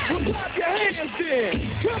 Well, clap your hands then.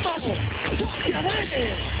 Come on. Clap your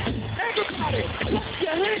hands. Everybody, clap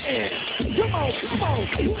your hands. Come on.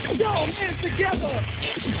 Put your hands together.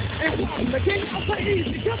 And can y'all say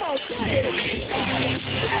easy? Come on, say it.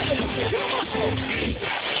 Everybody, come on.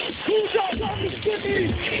 Who's y'all talking to me?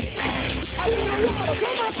 I want to water.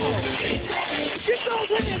 Come on. Get those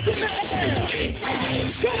hands in the air.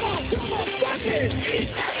 Come on, fuck it.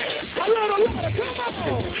 I love the water. Come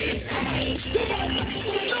on.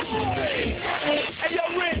 Hey, yo,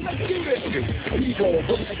 Red, let's do this. People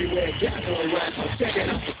from everywhere gather around, checking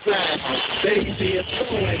out the sound. Daisy is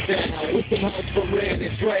slowing down. With some help from Red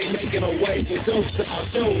and Dre, making a way with those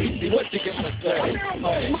sounds. So easy, what you gonna say?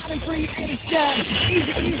 Modern creation.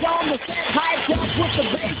 Easy's on the set, high jump with the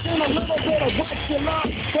bass and a little bit of what you love.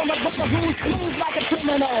 From a brother who's smooth like a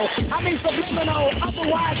criminal. I mean subliminal,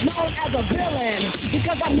 otherwise known as a villain.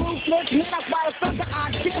 Because I move slick, man, that's why the sucker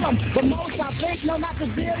I kill him. But most I think know not to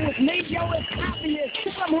deal with me. Yo, it's obvious.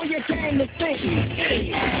 Tell them who you came to see.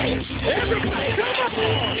 Everybody, come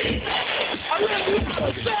on. I love you out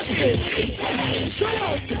of seconds. Come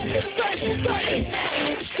on, say it.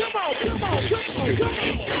 Come on.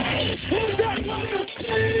 Who's that one to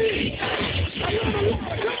see? I love the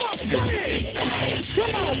water. Come on, say it.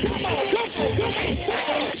 Come on.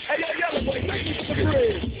 Hey, yo, yellow boy, take me to the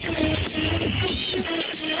bridge.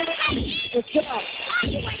 What's up?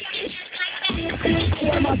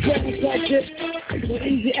 Where my parents like this? With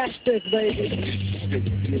easy access, baby.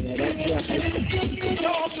 Yeah, that's right.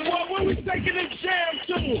 No, where we taking this jam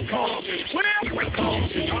to? Wherever we go.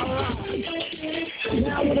 All right.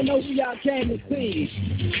 Now I want to know who y'all came to see.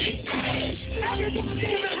 Everybody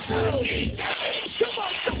in the house. Come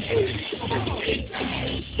on.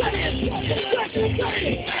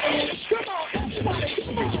 Come on, everybody,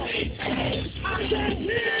 come on. I can't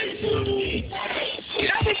hear you.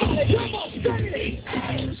 Everybody, come on, say it.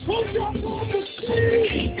 Who's your mama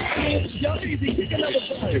see? Yo, easy, kick another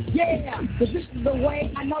verse. Yeah, cause this is the way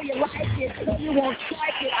I know you like it. So you won't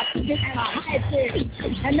strike it. I took it and I hyped it.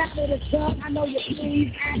 And now that it's done, I know you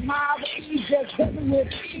please. And how the ease just doesn't with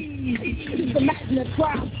ease. Just imagine a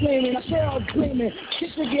crowd screaming, a girl screaming.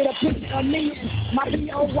 Just to get a picture of me and my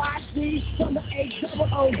B-O-Y-C from the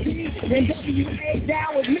H-double-O-D and W-A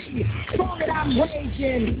down with me. Song that I'm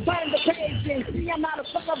raging, burn the page and see I'm not a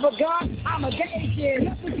son of a gun, I'm a gauging.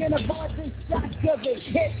 Nothing can avoid this shot cause it's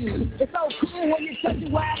hitting. It's so cool when you touch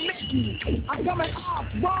it where I'm missing. I'm coming off,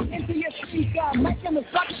 wrong into your speaker, making the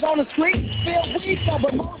suckers on the street feel weaker,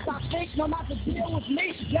 but most I think know not to deal with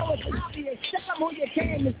me. Yo, it's obvious, tell them who you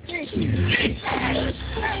came to see.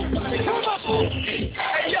 Everybody, come on.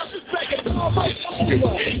 Hey, yo, just take it almost over.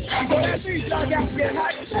 So that means y'all got to get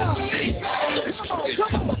hyped up. Come on.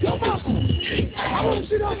 I want to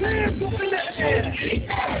see those hands up in the air.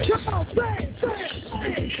 Come on, say it.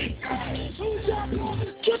 Who's y'all going to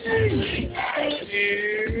see? Never.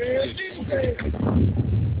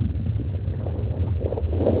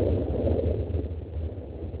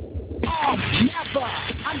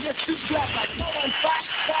 I'm just too clever. No one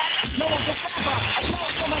fights back. No one can ever. I know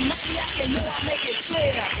from a maniac and know I make it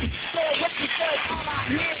clear. Stay away because all I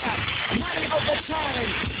hear. Money over time.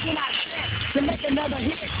 Do not set to make another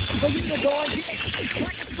hit. For you to go and get.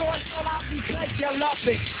 Record stores sell out because you love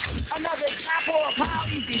it. Another example of how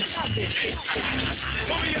easy does it.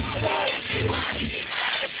 Who y'all want?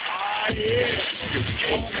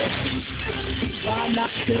 Why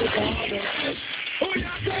not to bother? Who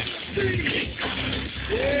y'all gonna see?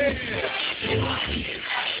 Yeah.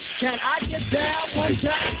 Can I get down one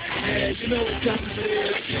time? Yeah, you know what time it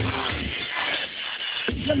is.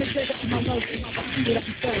 Let me take up my notes and I'll see what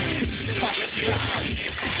I'm saying.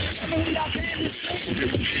 I mean, y'all can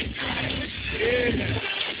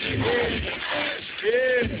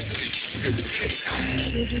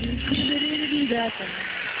yeah.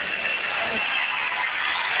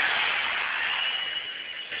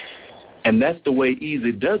 And that's the way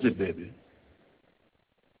Easy does it, baby.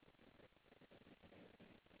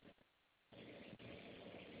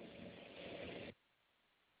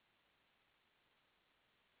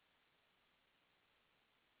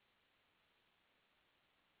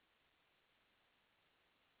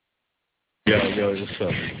 Yo, what's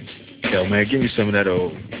up? Yo, man, give me some of that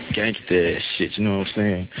old gangsta ass shit, you know what I'm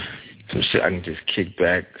saying? Some shit I can just kick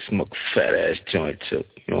back, smoke a fat ass joint too,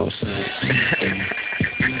 you know what I'm saying?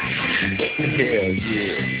 Hell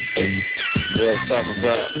yeah. What I'm talking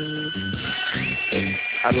about?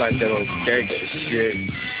 I like that old gangsta shit.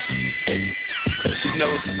 Cause you know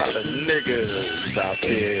it's a lot of niggas out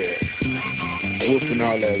there whooping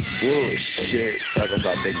all that bullshit, talking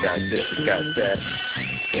about they got this and got that.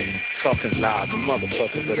 Talking loud to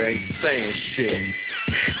motherfuckers, but they ain't saying shit.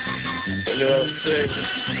 You know what I'm saying?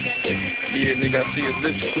 Yeah, nigga, I see your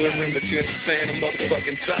lips quivering, but you ain't saying the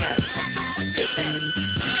motherfucking time.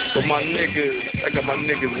 But my niggas, I got my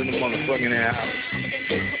niggas in the motherfucking house.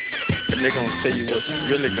 And they gonna tell you what's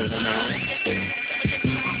really going on.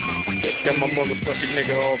 Got my motherfucking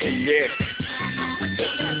nigga all BS.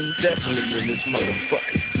 Definitely in this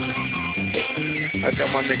motherfucker. I got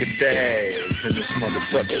my nigga Daz in this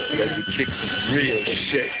motherfucker that we kick some real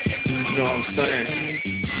shit. You know what I'm saying?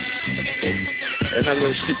 And that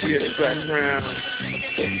little shit you hear in the background,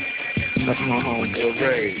 that's my homegirl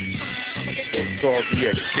Ray. So I'll be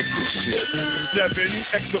able to kick this shit. 7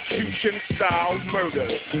 execution style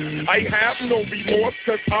murders. I have no remorse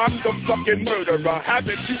cause I'm the fucking murderer.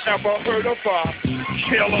 Haven't you ever heard of a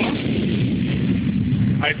killer?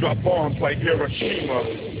 I drop bombs like Hiroshima.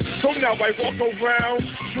 So now I walk around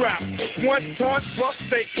strapped. One ton plus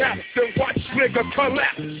they caps and watch nigga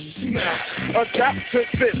collapse. Now, adapt to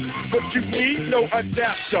this, but you need no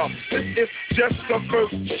adapter. This is just the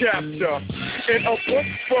first chapter in a book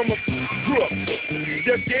from a crook.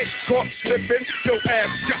 You get caught slipping, your ass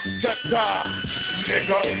got to die.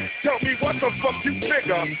 Nigga, tell me what the fuck you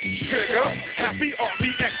figure. Trigger, happy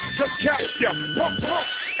RBX to capture. Pump, pump,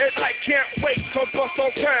 and I can't wait to bust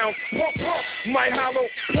around. Pump, pump, my hollow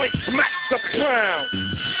point smack the crown.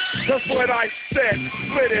 That's what I said,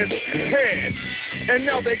 split his head. And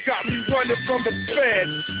now they got me running from the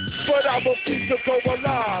feds. But I refuse to go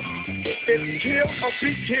alive. It's kill or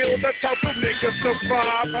be killed, that's how the niggas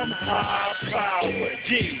survive. I'm high power, G.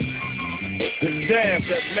 Damn,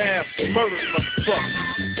 that math murdered motherfucker.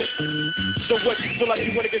 So what, you feel like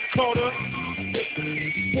you wanna get caught up?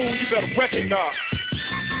 Fool, you better recognize.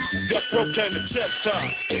 Death row came to chest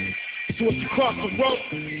time. So if you cross the road,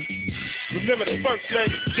 remember the first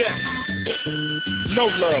name is death. No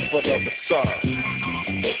love for the other side.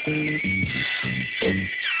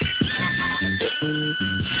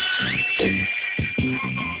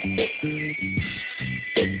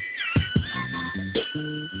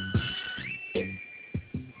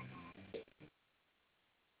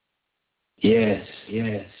 Yes.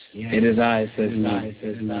 It is I, says I.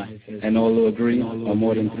 And all who agree are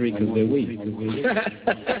more than 3 because they're weak.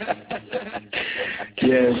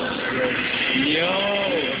 Yes. Yo,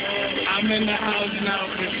 I'm in the house now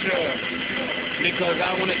for sure. Because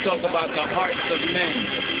I want to talk about the hearts of men.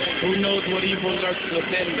 Who knows what evil lurks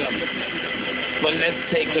within them? But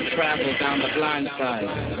let's take the travel down the blind side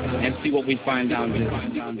and see what we find down this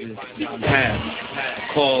path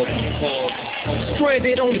called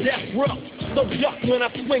Stranded on death row. So duck when I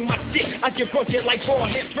swing my stick. I get broken like raw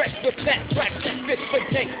hit threats with fat tracks that fit for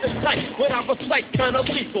gangsters tight. When I recite, kinda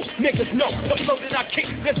lethal. Niggas know the flow that I kick,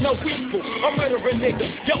 there's no weasel. I'm murdering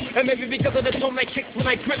niggas, yo. And maybe because of the tone I kick when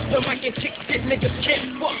I grip the mic and kick shit niggas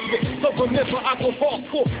can't fuck with. So remember, I go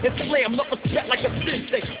hardcore and slam, not respect like a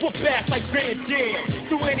sensei. Whoop ass like Grand Jam.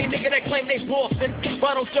 To any nigga that claim they bossing,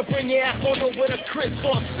 why don't you bring your ass on over to Chris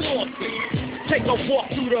or Slauson? Take a walk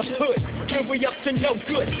through the hood, and we up to no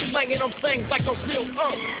good. Slanging them things like a real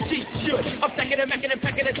she should. I'm stacking and macking and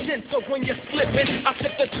packing a 10, so when you're slipping, I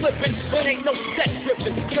slip the slipping, but ain't no set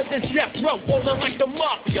tripping. Cause it's death row, rolling like the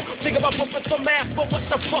mafia. Think about bumping some ass, but what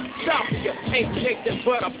the fuck stop you? Ain't Nathan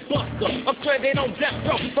but a buster. I'm stranded on death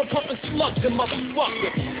row, from pumping slugs and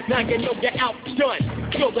motherfuckers. Now you know you're outdone.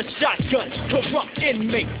 Kill the shotgun, corrupt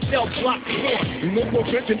inmate, cell block one. No more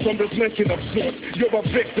bitching from this lynching of sorts. You're a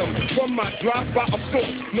victim from my drive-by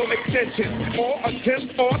assault. No extension or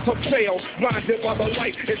attempt or to fail. Blinded by the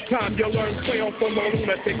light, it's time you learn fail from a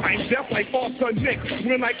lunatic. I'm deaf like Arthur Nick.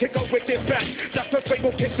 When I kick a wicked back, that's a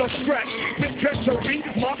fatal kick the scratch. With treachery,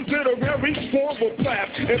 my literary form will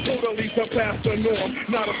blast and totally surpass the norm.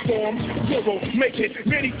 Not a storm, zero, make it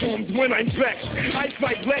many forms when I'm vexed. I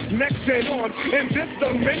fight left, next and on. In this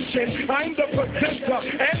dimension, I'm the presenter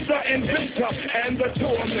and the inventor and the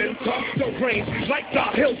tormentor. The rain like the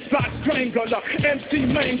hillside strangler, MC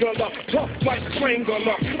mangler, tough like strangler.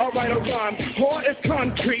 I write a rhyme, hard as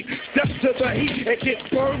concrete. Step to the heat, it gets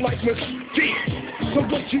burned like mesquite. So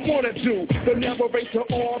what you wanna do? The narrator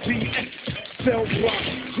RBX. Cell block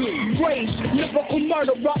 2. Rage, lyrical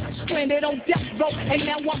murderer, stranded on death row, and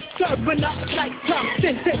now I'm serving up lifetime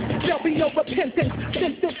sentence. There'll be no repentance.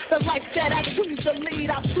 Since it's the life that I choose to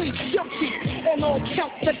lead, I plead guilty on all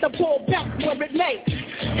counts that the ball bounced where it may.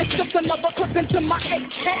 It's just another clip into my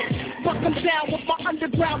AK. Buck them down with my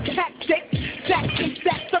underground tactics. Stacks and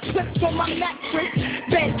stacks of clips on my mattress.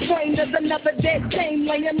 Bad brain is another dead thing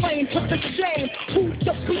laying lane. Put the shame, who's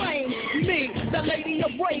to blame? Me, the lady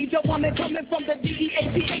of rage, the woman coming from the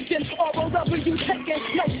DEATH and ROW taking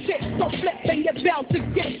no shit, so flip and you're bound to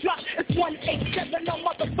get dropped. It's 187, no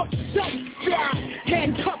motherfuckers don't fly.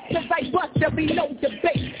 Handcuffed as I bust, there'll be no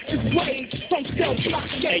debate. It's rage from cell block.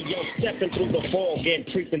 Hey yo, stepping through the fog and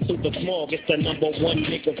creeping through the smog. It's the number one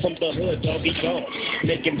nigga from the hood, doggy dog.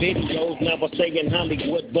 Making videos, never saying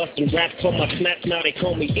Hollywood, busting raps for my snaps, now they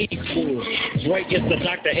call me Eastwood. Dre is the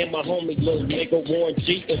doctor and my homie little nigga. Warren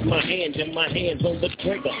G is my hand and my hands on the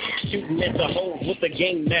trigger. Shooting at the holes with the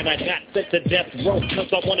game that I got sent to death row. Cause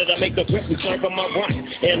I wanted to make a grip and serve on my right.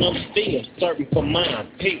 And I'm still serving for mine.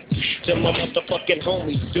 Peace to my motherfucking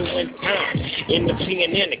homies doing time in the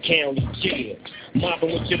PNN county jail.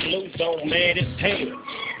 Mobbing with your blues on, man, it's hell.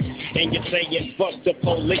 And you're saying fuck the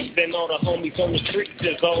police and all the homies on the streets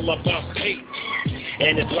is all about peace.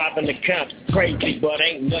 And it's driving the cops crazy, but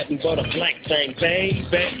ain't nothing but a black thing,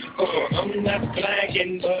 baby. Oh, I'm not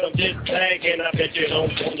flagging, but I'm just tagging. I bet you don't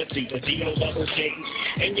want to see the D-O-double-G.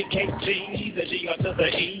 And you can't see the D to the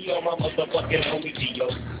E on my motherfucking homie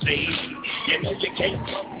D-O-C. You know you can't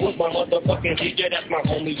fuck with my motherfucking DJ, that's my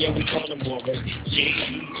homie, and we call him Warren G.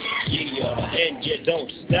 Yeah, and you don't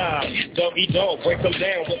stop. Doggy dog, break them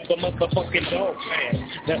down with the motherfucking dog fan.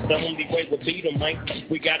 That's the only way we beat them, Mike.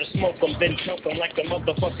 We gotta smoke them, then choke them like the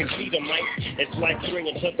motherfucking Peter, Mike. It's like 3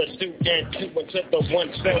 into the 2 and 2 into the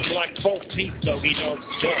 1. Spells like 4 teeth, doggy dog.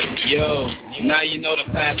 Yo, now you know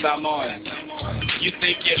the path I'm on. You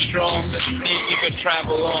think you're strong, think you could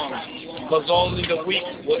travel on. Cause only the weak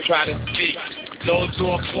will try to speak. Those who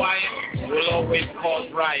are quiet will always cause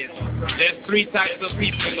riots. There's 3 types of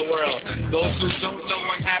people in the world. Those who don't know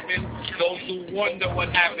what happened, those who wonder what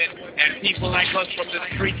happened, and people like us from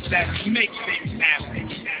the streets that make things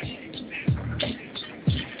happen.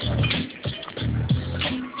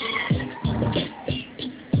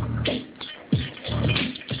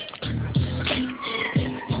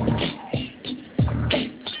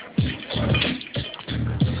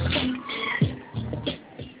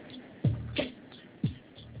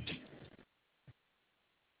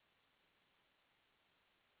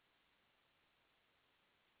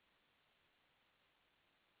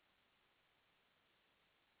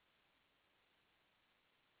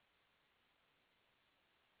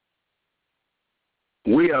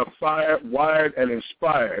 We are fired, wired, and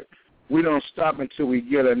inspired. We don't stop until we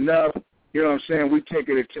get enough. You know what I'm saying? We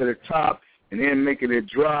taking it to the top and then making it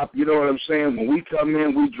drop. You know what I'm saying? When we come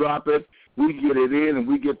in, we drop it, we get it in, and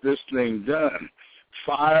we get this thing done.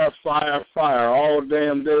 Fire, fire, fire all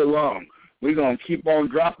damn day long. We're going to keep on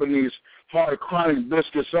dropping these hard chronic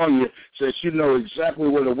biscuits on you so that you know exactly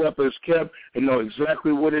where the weapon is kept and know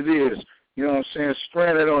exactly what it is. You know what I'm saying?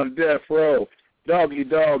 Stranded on death row. Doggy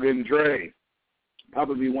Dog and Dre.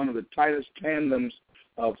 probably one of the tightest tandems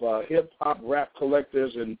of hip-hop rap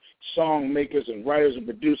collectors and song makers and writers and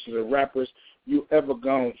producers and rappers you ever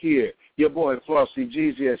gonna hear. Your boy Flossy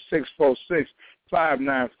Jeezy at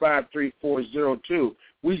 646-595-3402.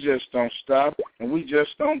 We just don't stop, and we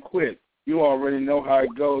just don't quit. You already know how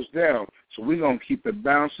it goes down. So we're going to keep it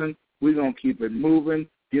bouncing. We're going to keep it moving.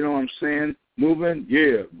 You know what I'm saying? Moving,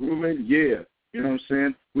 yeah. Grooving, yeah. You know what I'm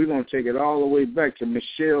saying? We're going to take it all the way back to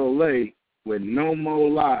Michelle Lay with No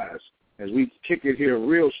More Lies as we kick it here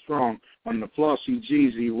real strong on the Flossy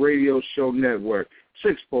Jeezy Radio Show Network.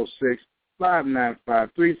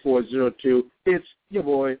 646-595-3402. It's your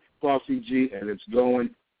boy, Flossy G, and it's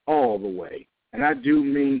going all the way. And I do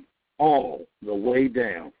mean all the way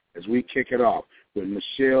down as we kick it off with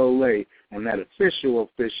Michelle Lay on that official,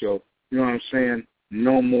 you know what I'm saying,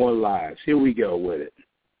 No More Lies. Here we go with it.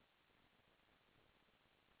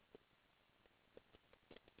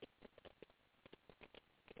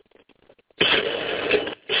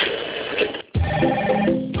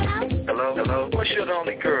 Hello, what's your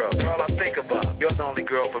only girl? Girl I think about. You're the only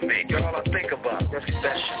girl for me. Girl I think about. That's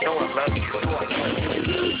special. No one loves you.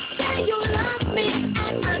 You love me, and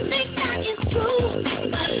I think that is true.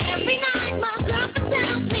 But every night my girlfriend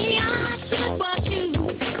tells me I should want you.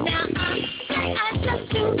 Now I say I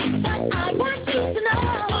trust you, but I want you to know.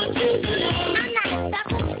 I'm not stuck.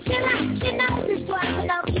 She knows this was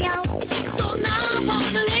Pinocchio. So now I'm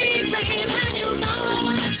gonna leave, baby, and you know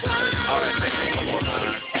I'm trying. All right, baby, one more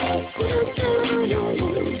time.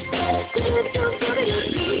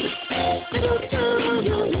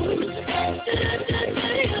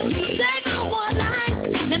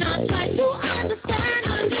 And I try to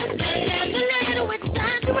understand there's a little with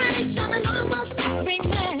saturation and almost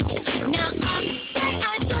everything. Now I say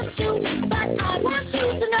I trust you, but I want you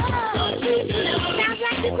to know. Sounds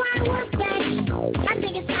like the choir was saying. I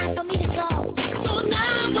think it's time for me to go. So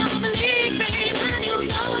now I'm gonna leave, baby, and you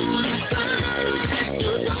know I'm trying.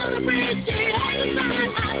 You don't appreciate every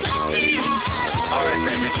time I love you. All right,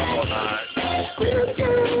 baby, one more time.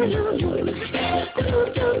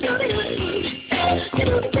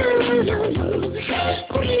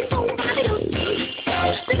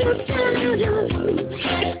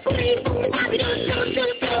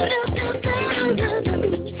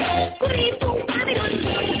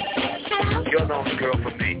 You're the only girl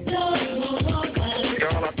for me.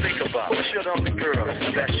 Girl I think about. What's your only girl? That's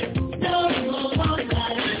special.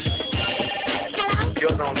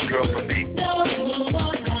 You're the only girl for me. Oh,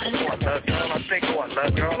 I love girl. I think, oh, I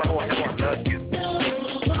love girl. Oh, I love you.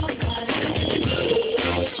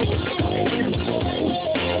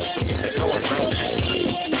 Oh, I love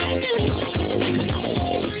you.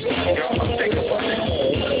 Girl, I think about it.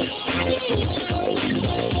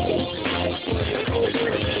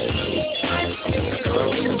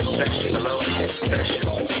 Hello,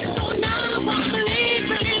 special.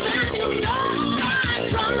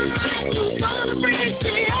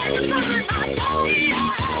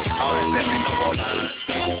 All right, baby, come on now.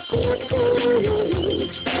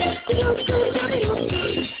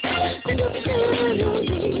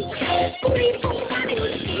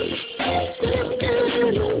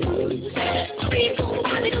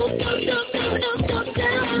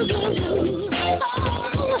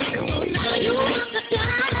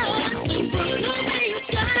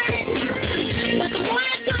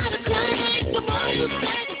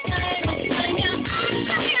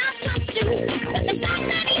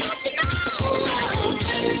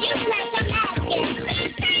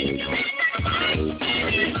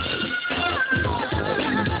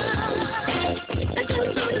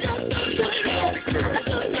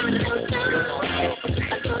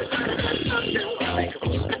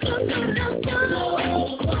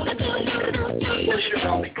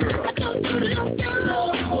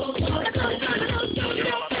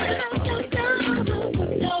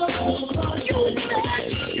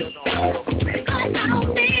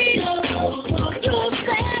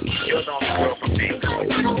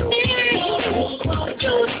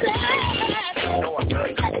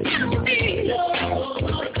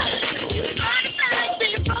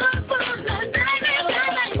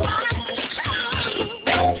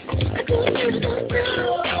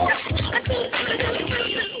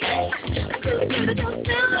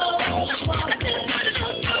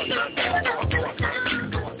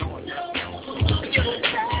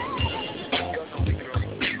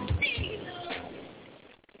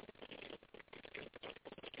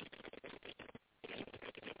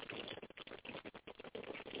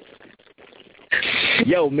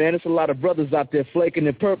 Yo, man, it's a lot of brothers out there flaking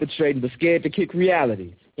and perpetrating, but scared to kick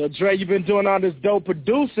reality. Yo, Dre, you been doing all this dope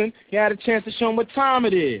producing. You had a chance to show them what time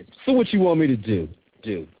it is. So what you want me to do?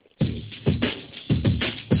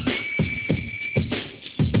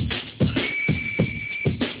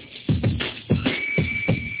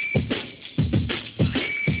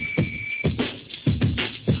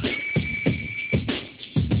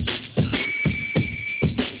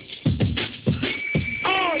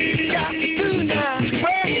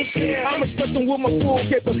 Busting with my full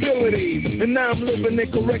capabilities. And now I'm living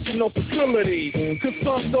in correctional facilities. Cause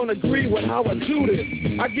some don't agree with how I do this.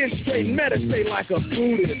 I get straight and meditate like a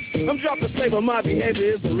Buddhist. I'm dropping flavor, my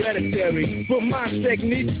behavior is hereditary. But my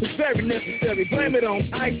technique is very necessary. Blame it on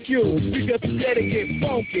IQ, because instead it get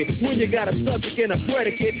funky. When you got a subject and a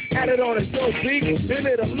predicate, add it on a dope beat, then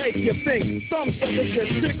it'll make you think. Some suckers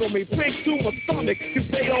just tickle me, pink to my stomach, cause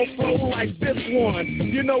they don't flow like this one.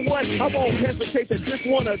 You know what? I won't hesitate to just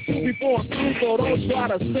one or two before I'm through, so don't try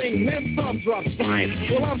to sing. Then some drop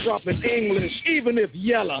science, well I'm dropping English, even if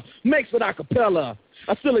yellow makes it a cappella.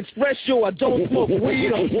 I still express you, I don't smoke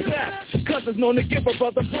weed or sex, cause there's no to give a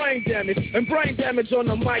brother brain damage. And brain damage on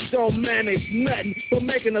the mic don't manage nothing but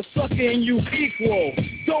making a sucker in you equal.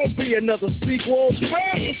 Don't be another sequel.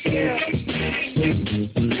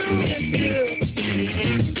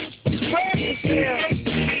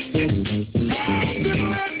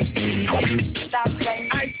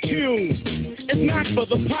 IQ is not for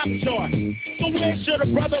the pop chart. So where should a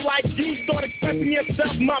brother like you start expressing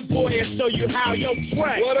yourself, my boy, and show you how your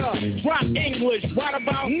track? What up? Drop English right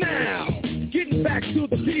about now. Getting back to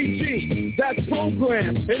the PG, that's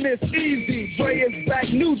program, and it's easy. Dre is back,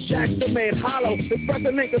 new jacks, the man hollow.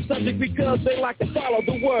 Expressing ain't the subject because they like to follow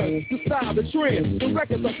the words, the style, the trend. The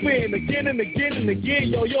records are spin again and again and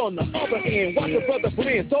again. Yo, on the other end, watch a brother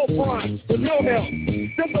blend, so prime, with no help.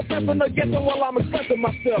 Just a step in the ghetto while I'm expressing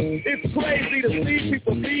myself. It's crazy to see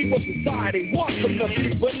people be what society wants them to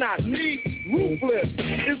be, but not me. Ruthless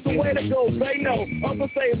is the way to go, they know.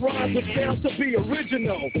 Others say rhymes are failed to be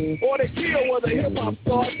original, or they kill where the hip-hop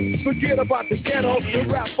starts. Forget about the ghetto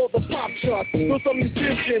and rap for the pop charts. So some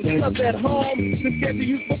musicians stuck at home, just scared to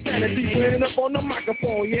use profanity, playing up on the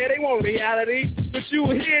microphone. Yeah, they want reality, but you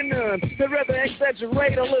hear none. They rather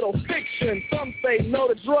exaggerate a little fiction. Some say no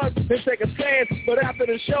to drugs and take a stand, but after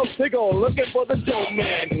the show, they go looking for the dope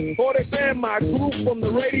man. Or they ban my group from the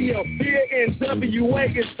radio here in WA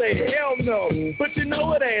and say hell no. But you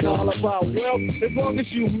know it ain't all about wealth, as long as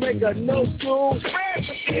you make a no school.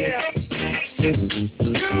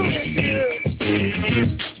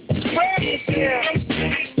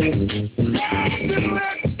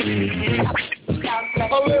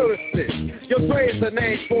 A lyricist, your praise the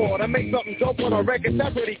name for it. I make something dope on a record,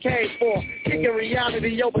 that's what he came for. Kicking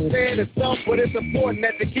reality over saying it's stuff, but it's important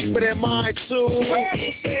that to keep it in mind too.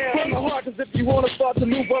 From the heart, cause if you want to start to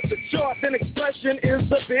move up the chart, then expression is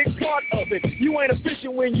the big part of it. You ain't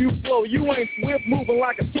efficient when you flow, you ain't swift moving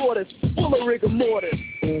like a tortoise, full of rigor mortis.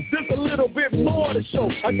 There's a little bit more to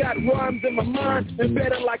show. I got rhymes in my mind,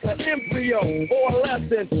 embedded like an embryo or a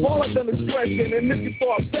lesson. All of them expression, and if you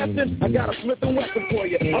start obsessing, I got a Smith & Wesson for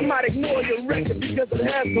you. I might ignore your record because it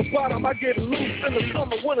has no bottom. I get loose in the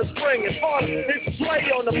summer, winter, spring, and autumn. It's Dre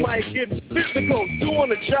on the mic, getting physical, doing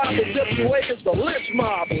the job. And WA is the lynch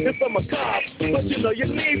mob. It's a macabre, but you know you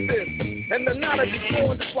need this. And the knowledge is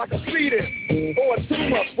going just like a fetus or a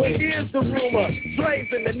tumor. Well, here's the rumor. Dre's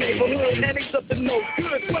in the neighborhood, and he's up to no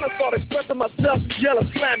good. When I start expressing myself, yellow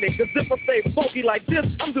slam me. Cause if I stay funky like this,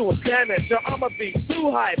 I'm doing damage. Or I'ma be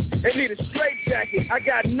too hype and need a straight jacket. I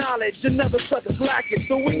got knowledge, and never suckers lack it.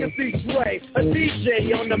 So we can see Dre, a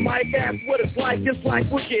DJ on the mic. Ask what it's like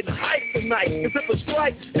we're getting hyped tonight. Cause if a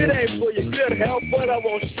strike, it ain't for your good health, but I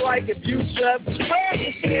won't strike if you just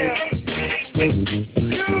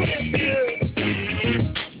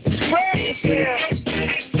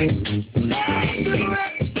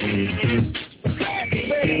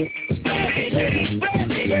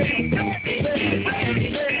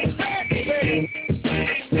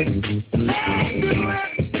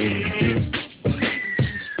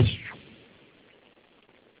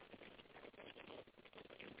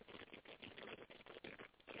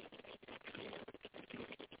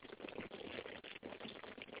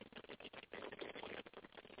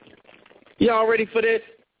Y'all ready for this?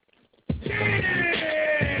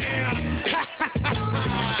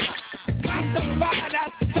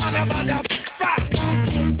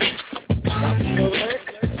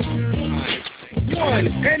 One,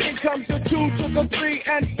 and it comes to 2 to the 3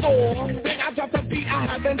 and 4. Then I drop the beat I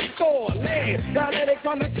have in store. Land, down let it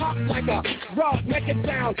on the top like a rock. Make it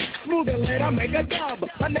sound smooth and let I make a dub.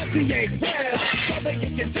 An FTA well, so that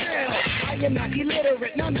you can tell I am not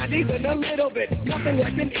illiterate, no, not even a little bit. Nothing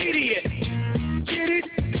like an idiot. Get it?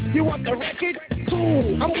 You want the record?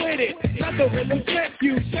 Cool, I'm with it. Let the rhythm set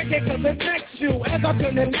you. Check it cause it affects you. As I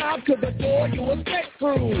turn the knob to the door, you expect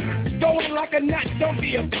through. Going like a nut, don't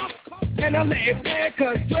be a pop. And I let it play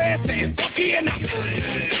cause Dre says funky and I'm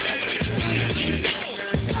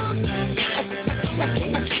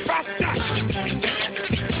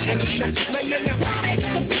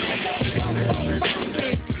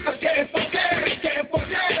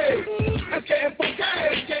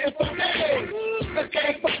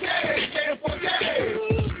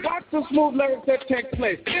smooth lyrics that take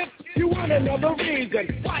place. If you want another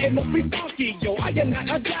reason why it must be funky, yo, I am not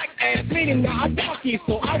a jackass, meaning not a donkey,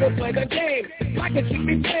 so I will play the game like it should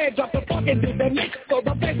be played. Drop the fuck into the mix so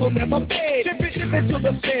the bank will never fade. Ship it to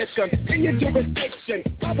the station in your jurisdiction.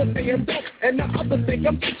 Others say I'm dope and the others think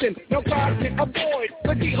I'm bitchin'. No God can avoid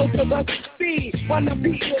the D.O. to the C. Wanna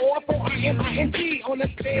be O-R-I-M-I-N-G on the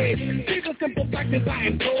stage. See the simple fact is I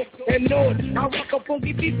am dope and know it. I rock a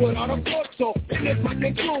funky beat without a fork, so and it's my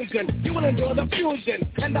conclusion. You will enjoy the fusion,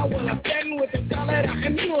 and I will offend with the style that I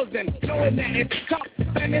am using. Knowing that it's tough,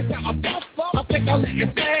 and it's not a buffer. I think I'll let you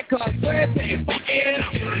say, cause where's it fucking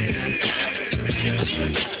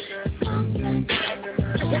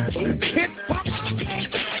hip hop.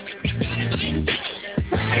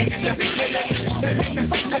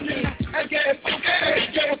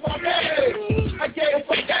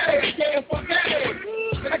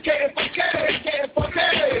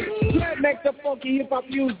 Make the funky hip-hop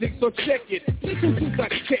music, so check it. Listen to the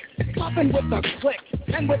kick, popping with a click,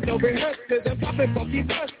 and with no rehearsals, and popping funky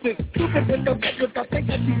verses. Stupid with the records, I think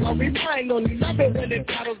that you are relying on. You love it when it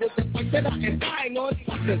battles with the funk that I am dying on.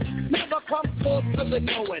 Suckers never come close to the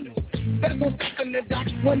knowing. There's no stopping the doc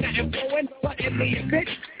when I am going, but in the event,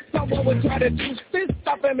 someone would try to do this,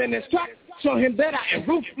 stop him in his track. Show him that I am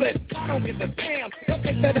ruthless. I don't give a damn. Don't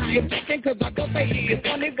think that I am taking, cause I don't think he is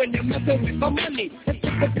funny when you're messing with my money. And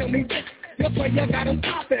people tell me this, that's why you gotta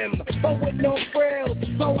stop him. But with no frills,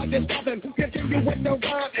 so I just stop him. Continue with no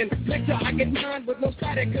rhyme and make sure I get mine with no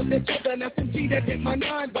static. Cause it's other than SMG that did my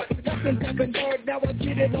nine. But nothing happened there, now I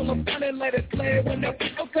get it on the front and let it play. When the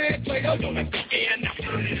people say it, play, oh, don't let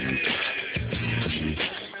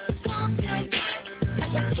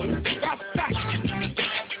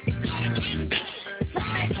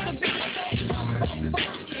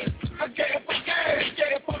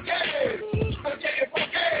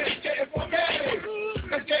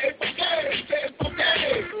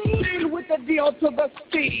D.O. to the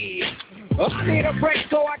C. I need a break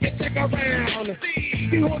so I can check around. See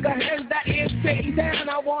who the hell that is sitting down.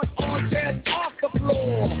 I want all chairs off the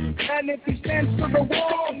floor. And if he stands to the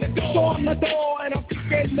wall, storm the door. And I'm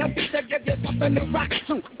getting nothing to give you something to rock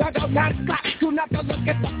to. I don't not stop to not to look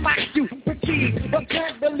at the fact you fatigue. But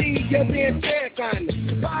can't believe you're being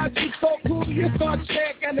taken. Why you so cool you start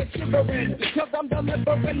shaking and shivering. Cause I'm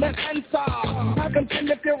delivering the answer. Haven't been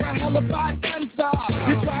if you're a hell of a dancer.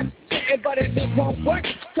 You try it, but it just won't work.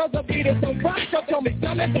 Cause the beat is so rough, so tell me,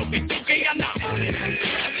 tell it, don't be thinking enough.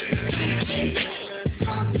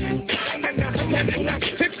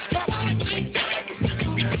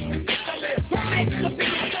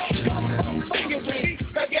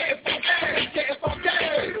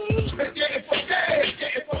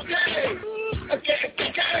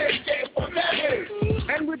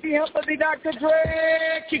 And with the help of the Dr.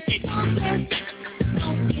 Dre, kick it.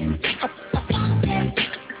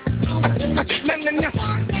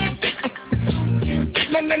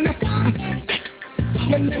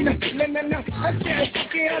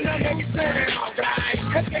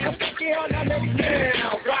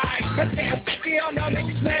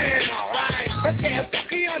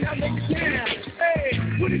 Hey,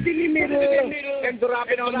 put it in the middle and drop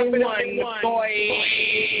it on the one, boy.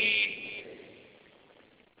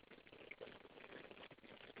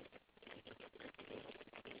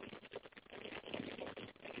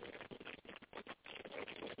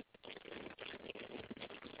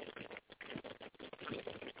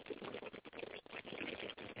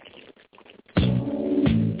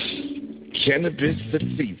 Cannabis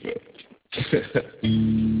sativa,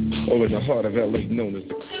 or in the heart of LA known as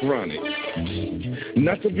the chronic.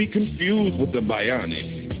 Not to be confused with the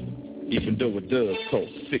bionic, even though it does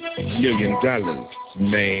cost $60 million,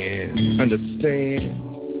 man. Understand?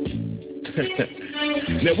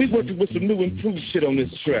 Now we working with some new improved shit on this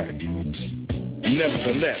track.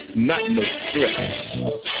 Nevertheless, not no stress.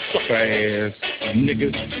 Sucker ass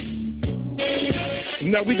niggas.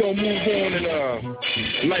 Now we gonna move on and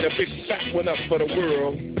light a big fat one up for the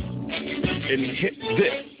world and hit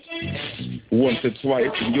this once or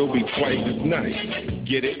twice and you'll be twice as nice.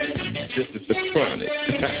 Get it? This is the chronic.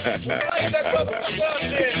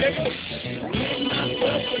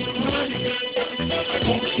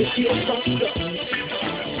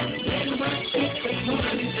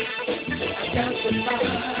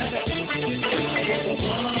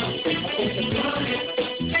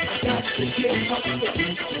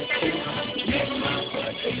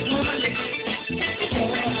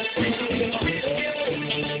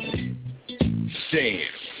 Damn,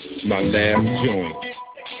 my last joint.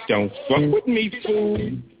 Don't fuck with me, fool.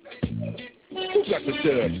 Who got the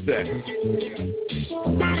dub set?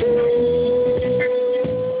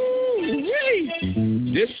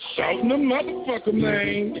 It's shouting the motherfucker,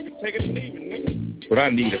 man. Take it even, but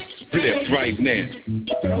I need a split right now.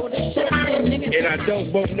 And I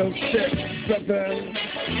don't want no sex, brother.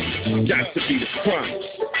 Got to be the crime.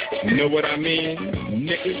 You know what I mean,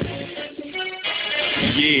 nigga?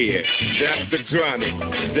 Yeah, that's the chronic.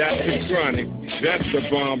 That's the chronic. That's the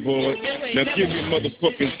bomb boy. Now give me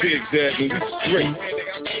motherfucking zigzag and we straight.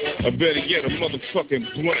 Or better yet, a motherfucking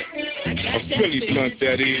blunt. A Philly blunt,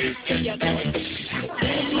 that is. God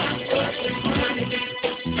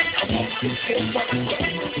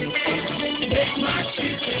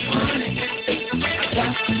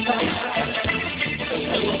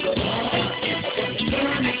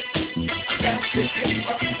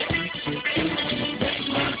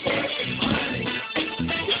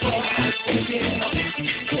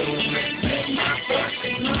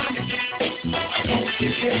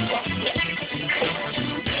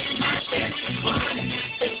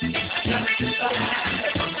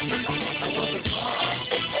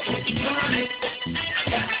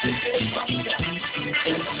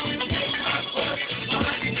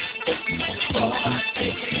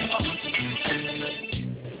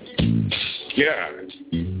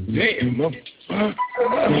damn,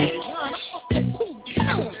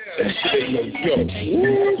 that shit ain't no joke.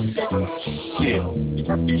 Shit.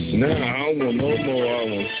 Nah, I don't want no more. I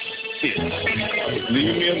want shit.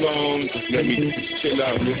 Leave me alone. Let me chill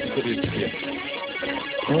out and listen to this shit.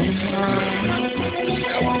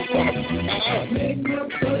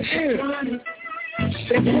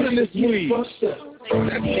 They putting this weed. That's why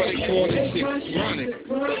they call this shit chronic.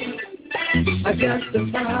 I got the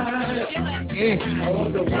fire. I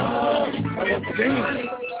want the wall. I want the dance.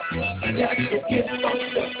 I got to get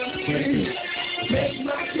fucked up. Make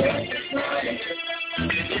my breath chronic.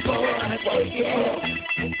 Before I wake up.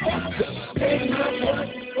 Make my breath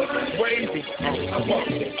crazy. I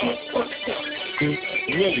want it fucked up.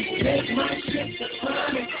 Really? Make my shit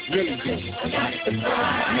chronic. Really good. I got the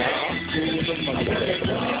fire. Now I'm cool as a motherfucker.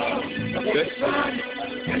 That's right.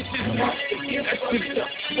 That shit's up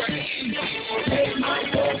crazy. Make my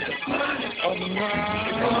breath chronic. Oh, my.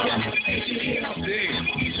 Damn.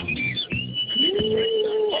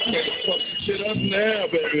 I'm gonna fuck this shit up now,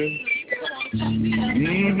 baby.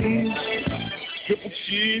 Triple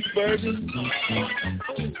cheeseburger.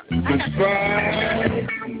 Some fries.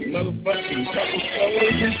 Motherfucking couple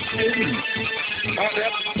sodas and shit. I'd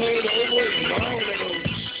have to turn it over and all that old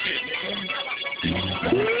shit.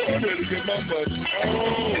 I'm ready to get my butt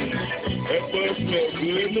on. That butt smells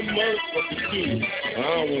good in the motherfucker too. I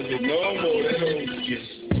don't want to get no more of that old shit.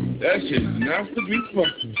 That shit is not to be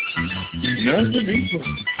fucking. Not to be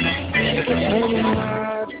fucking.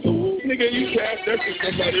 Nigga, you pass that to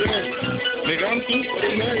somebody else. Nigga, I'm through for the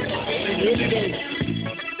night. Really don't.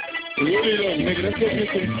 Really don't, nigga. Let's go get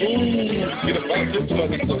some food. Get about this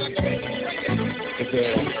motherfucker.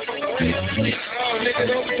 Oh, nigga,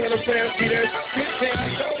 don't try to pass me that shit. I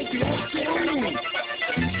told you, I'm through.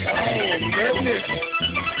 Oh, goodness.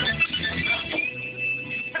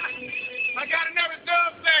 I got another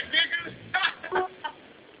dub back, nigga.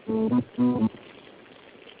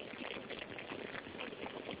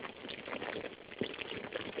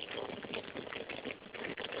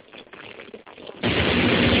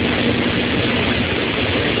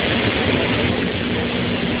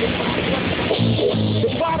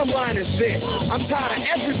 Is this. I'm tired of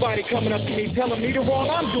everybody coming up to me telling me the wrong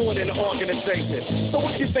I'm doing in the organization. So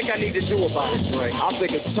what do you think I need to do about it, Dre? I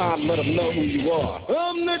think it's time to let them know who you are.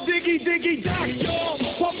 I'm the diggy doc, y'all.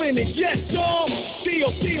 Pumping it, yes, y'all.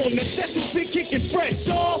 Feel, necessity kicking fresh,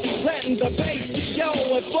 y'all. Letting the bass go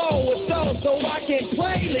and flow with so I can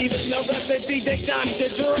play. Leaving the recipe they time to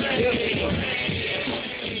Dre.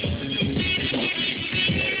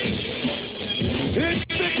 It's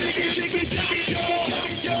the diggy doc, y'all.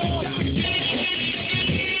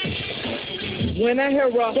 When I hear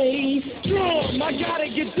a bass drum, I gotta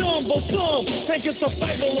get dumb, but some think it's a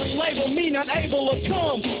fable and label me not able to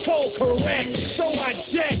come. Cold correct, so I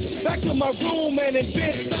jet back to my room and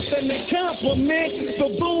invent something to compliment the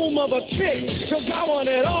boom of a chick. Cause I want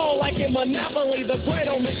it all like in Monopoly, the great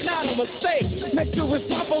old not a mistake. Make sure it's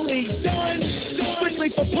properly done, strictly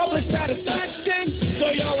for public satisfaction. So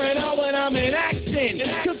y'all already know when I'm in action.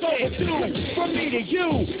 Cause overdue from me to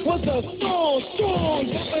you was a strong,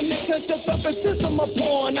 but the just up and system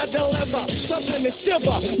upon. I deliver something to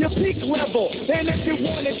shiver your peak level. And if you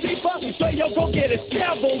want it deeper, so yo, go get a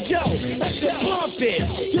shovel, yo. That's the pump it.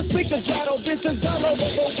 Your speakers rattle business all over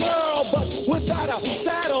the world, but without a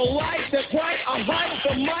satellite that's right, I'm right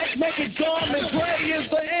the mic, make it dumb and Dre is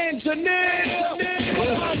the engineer.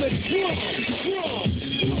 I'm the drum.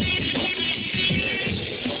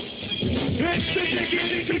 It's the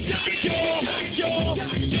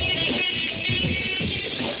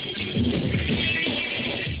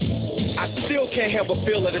I still can't help but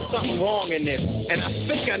feel that there's something wrong in this, and I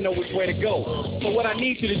think I know which way to go. So what I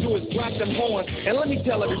need you to do is drop them horns, and let me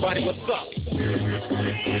tell everybody what's up.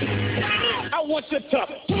 I want you to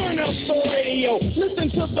turn up the radio,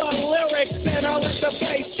 listen to the lyrics, and I'll let the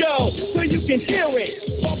bass go, so you can hear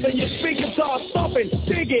it. Bumping your speakers are thumping,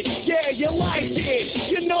 dig it, yeah, you like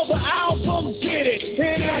it. You know the album did it,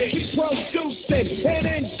 and I keep producing and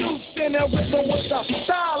inducing a rhythm with a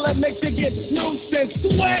style that makes you get loose and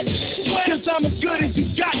sweat. Cause I'm as good as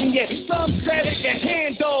you gotten yet. Some said it can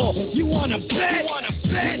handle. You wanna bet?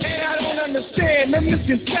 And I don't understand the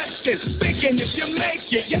misconception. Thinking if you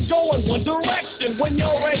make it, you're going one direction. When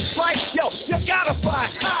you're in flight, yo, you gotta fly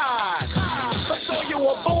high. But so you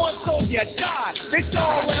were born, so you die. It's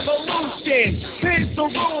all evolution. Here's the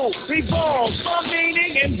rule. Evolve some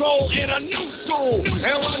meaning and roll in a new school. And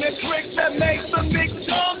run the tricks that makes the mix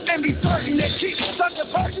dumb. And be certain to keep such a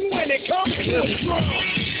person when it comes to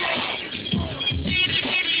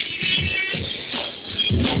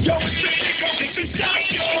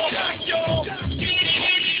yo,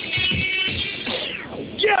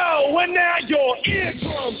 yo, and now your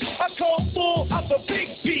eardrums are cold full of the big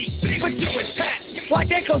beat. But you attack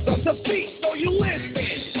like echoes of the beat, so you listen.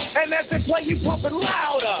 And as they play, you pumping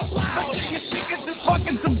louder. But you think it's just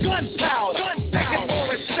fucking some gunpowder. Take it for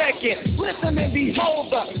a second, listen and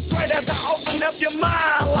behold her. Straight as I open up your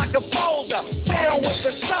mind like a folder. Down with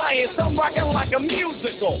the science, I'm rocking like a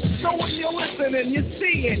musical. So when you're listening, you're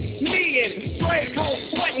seeing me and straight cold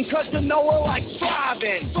sweating, cause you know we're like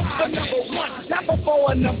striving. The number one, not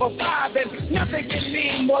before a number five, and nothing can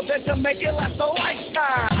mean more than to make it last a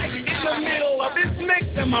lifetime. In the middle of this mix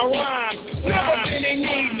in my rhyme, never been in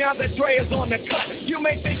need, now that Dre is on the cut. You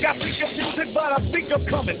may think I think of music, but I think of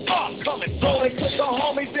coming up. Rolling to the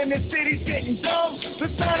homies in the city's getting dumb. The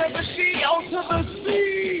sound of the C-O to the C.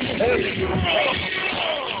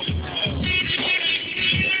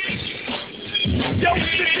 Yo,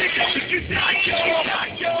 it's the nigga,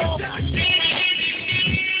 yo.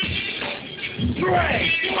 Dre,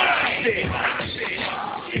 blast it.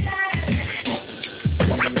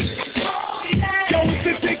 Yo, it's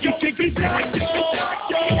the nigga,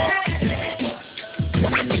 yo.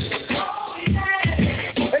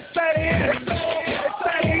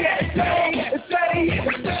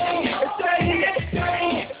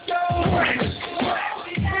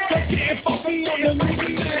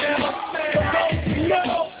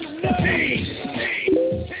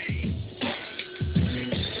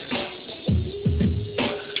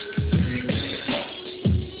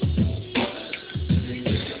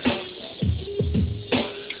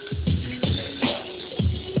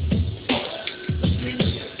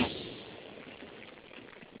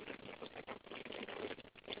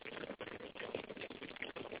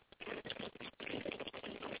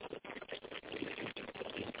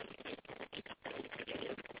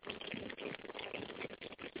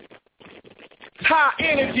 High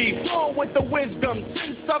energy, flowing with the wisdom,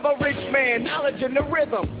 sense of a rich man, knowledge in the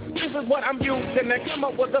rhythm. This is what I'm using to come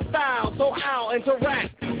up with a style, so I'll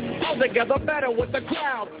interact all together better with the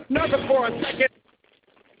crowd. Nervous for a second,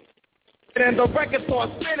 and the record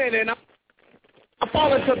starts spinning, and I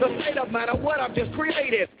fall into the state of matter what I've just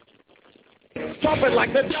created. Trumpet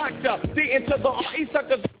like the doctor, the into the R.E.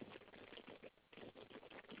 suckers.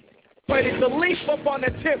 Ready to leap up on the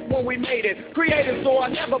tip when we made it. Created so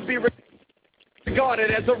I'll never be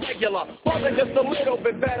regarded as a regular, more than just a little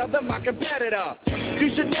bit better than my competitor.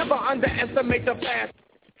 You should never underestimate the fast.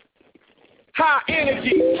 High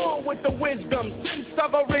energy, flowing with the wisdom, sense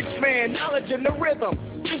of a rich man, knowledge in the rhythm.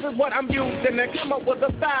 This is what I'm using to come up with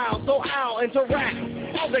a style, so I'll interact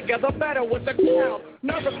all together better with the crowd.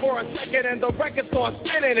 Nervous for a second and the record starts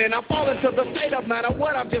spinning, and I fall into the state of matter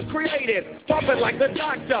what I've just created. Trumpet like the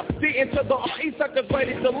doctor, the into the R.E. suckers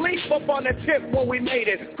ready to leap up on the tip when we made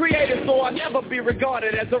it. Created so I'll never be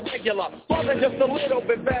regarded as a regular, more than just a little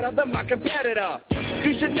bit better than my competitor.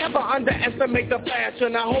 You should never underestimate the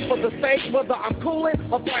fashion. I hope for the stage whether I'm cooling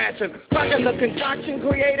or thrashing. Rocking the concoction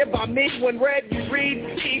created by me when read you read.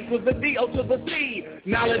 C equals the D-O to the C.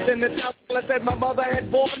 Knowledge in the talent that my mother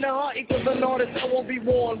had born to her equals an artist that won't be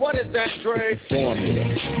worn. What is that, Dre?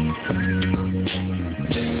 Formula.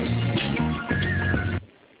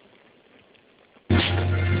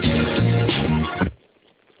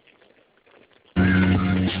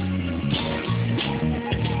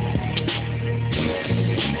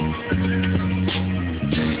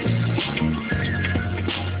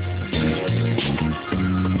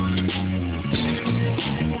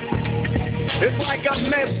 It's like a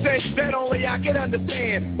message that only I can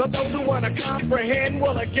understand. But those who want to comprehend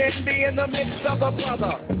will again be in the midst of a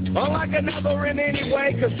brother. Unlike another in any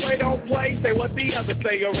way, cause they don't play. Say what the other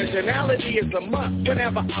say. Originality is a must.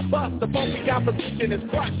 Whenever I bust, the funky composition is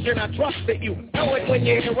crushed. And I trust that you know it when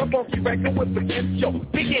you hear a funky record with potential.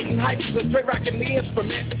 Be getting hyped to straight rocking the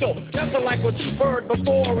instrumental. Nothing like what you've heard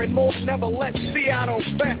before and more. Never let see I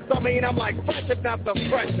don't best. I mean, I'm like fresh if not the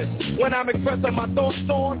freshest. When I'm expressing my thoughts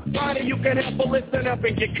on, finding you can help but listen up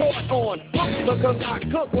and get caught on. Because I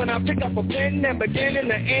cook when I pick up a pen and begin in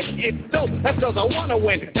the end, it's dope. That's cause I wanna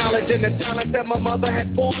win. Knowledge and the talent that my mother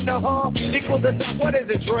had formed to her equal to top. What is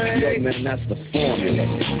it, Dre? Yo, man, that's the formula.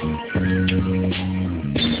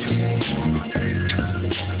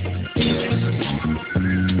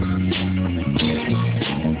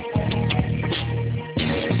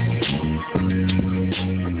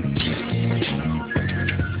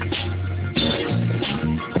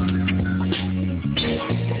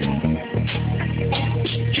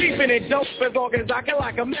 Keeping it dope as long as I can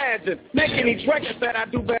like imagine. Making each record that I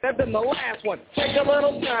do better than the last one. Take a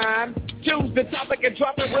little time, choose the topic and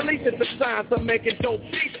drop it, release it to sign. So make it dope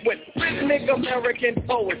beats with rhythmic American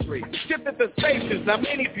poetry. Shifted the spaces, now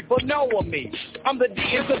many people know of me. I'm the D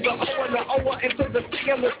into the O and the O into the C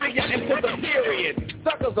and the C into the period.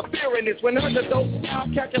 Suckers are fearing this when underdogs are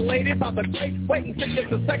calculated by the great. Waiting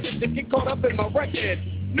seconds and seconds to get caught up in my record.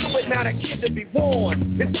 Knew it, not a kid to be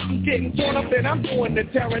born. If I'm getting torn up, then I'm doing the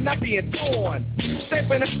terror, not being torn.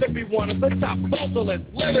 Stepping up to be one of the top vocalists,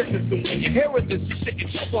 lyricists. And when you hear it, this shit, you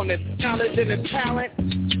choke on this knowledge and this talent.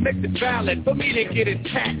 Makes it valid for me to get it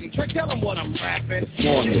tapping. Trick, tell them what I'm rapping.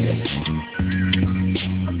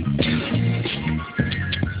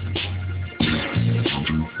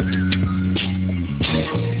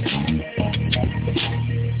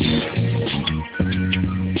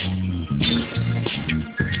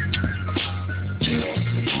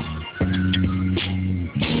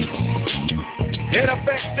 It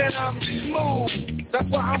affects and I'm smooth. That's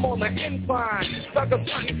why I'm on the incline. Suckers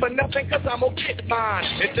hunting for nothing cause I'm gonna get mine.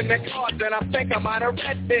 It's in the cards and I think I might have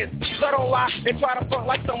read this. So don't lie and try to front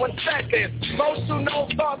like someone said this. Most who know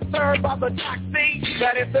thoughts served by the doc see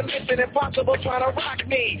that it's a mission impossible trying to rock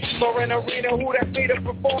me. For an arena who that's me to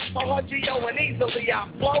perform for her G.O. and easily I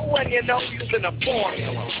flow and you know using a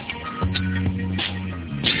formula.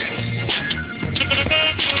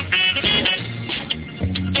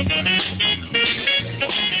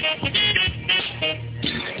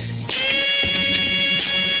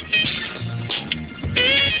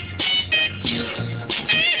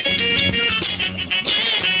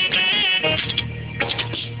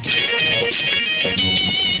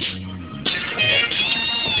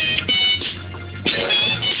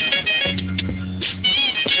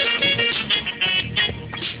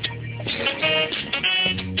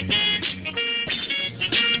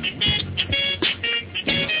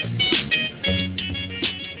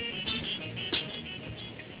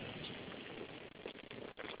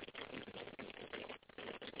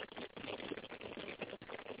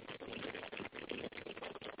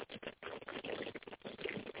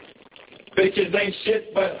 Bitches ain't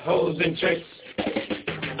shit but hoes and tricks.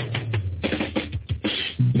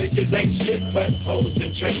 Bitches ain't shit but hoes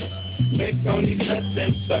and tricks. Make only nuts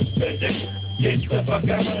and suck the dick. Get the fuck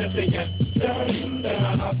out of the thing.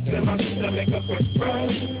 Down, up to my sister, make a quick run.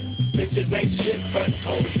 Bitches ain't shit but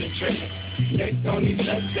hoes and tricks. Make only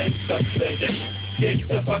nuts and suck the dick. Get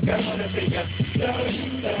the fuck out of the thing.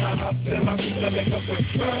 Down, up to my sister, make a quick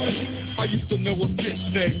run. I used to know a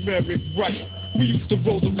bitch named Mary Wright. We used to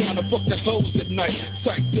roll around and fuck the hoes at night.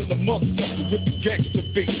 Psyched in the motherfucker with the gangster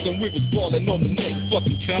beats. And we was ballin' on the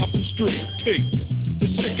motherfucking Compton Street. Peace. The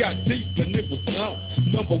shit got deep and it was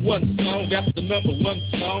on. Number one song after number one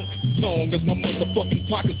song. Long as my motherfucking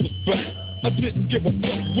pockets was back. I didn't give a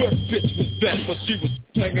fuck where bitch was at, but she was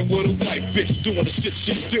hanging with a white bitch doing the shit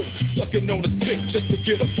she do. Sucking on the dick just to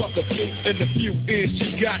get a buck or two. And the few ends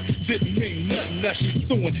she got didn't mean nothing. Now she's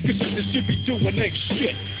suing, cause shit that she be doing ain't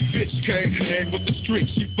shit. Bitch can't hang with the streets,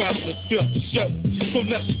 she found herself to show. So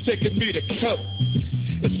now she's taking me to court.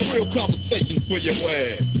 It's real conversation for your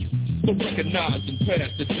ass. So recognize and pass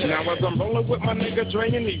the time. Now as I'm rolling with my nigga Dre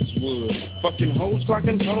in Eastwood, fucking hoes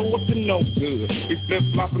clocking toe up to no good. We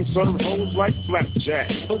flip-flop and serve hoes like flapjack.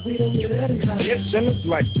 But we don't get that in yes, and it's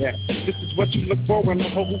like that. This is what you look for in a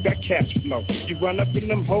hoe who got cash flow. You run up in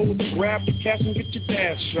them hoes, grab the cash and get your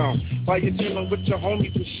dash on. While you're chilling with your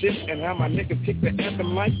homies and shit, and how my niggas kick the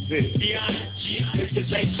anthem like this.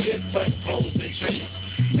 Bitches ain't shit but hoes and tricks.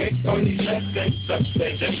 Make only less than such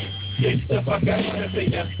things. Get the fuck out of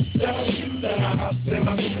here.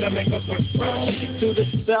 To the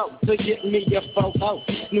south to get me a photo.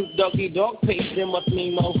 Snoop Doggy Dogg page, there must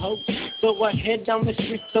mean no hope. So I head down the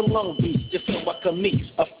street to Long Beach just so I can meet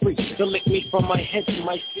a freak to lick me from my head to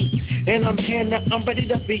my feet. And I'm here now, I'm ready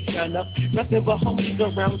to be done up. Nothing but homies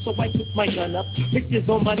around, so I put my gun up. Bitches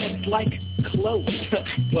on my neck like clothes.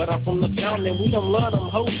 But I'm from the town and we don't love them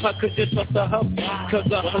hoes. I could just trust a hoe,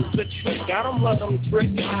 cause a hoe's a trick. I don't love them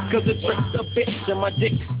tricks, cause the trick's a bitch. And my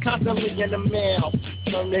dick constantly in the mail.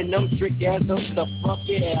 Turning them trick ass hoes the fuck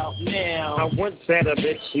out now. I once had a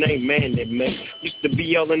bitch named Mandy May. Used to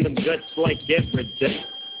be all in the guts like every day.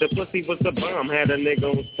 The pussy was the bomb, had a nigga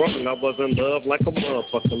on sprung. I was in love like a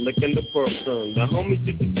motherfucker, licking the person. The homies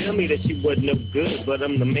used to tell me that she wasn't no good, but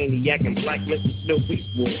I'm the maniac and black Mr. Snoop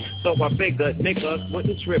Eastwood. So I figured niggas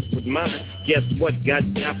wouldn't trip with mine. Guess what, got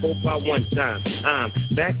dappled by one time. I'm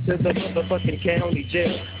back to the motherfucking county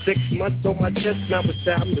jail. 6 months on my chest, now it's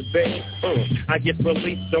time to bail. I get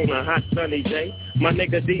released on a hot sunny day. My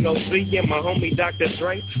nigga D.O.C. and my homie Dr.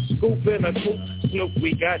 Dre. Scoop in a coupe, Snoop,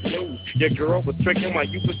 we got news. Your girl was tricking while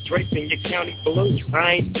you was draping your county blues.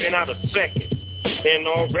 I ain't been out a second. And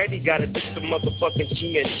already got a dick the motherfucking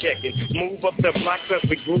chin checking. Move up the block as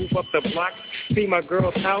we groove up the block. See my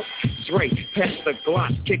girl's house, straight past the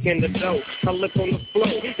Glock, kicking the door. I look on the floor,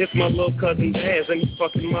 it's my little cousin Daz and he's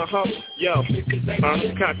fucking my hoe. Yo,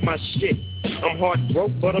 I cock my shit. I'm hard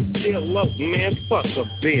broke, but I'm still low, man. Fuck a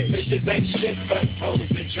bitch. Bitches ain't shit but hoes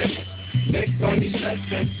and tricks. Next on these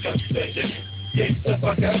nuts and suspicious. Get the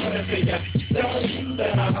fuck out of here. Don't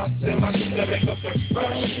let our house in my sister make a first.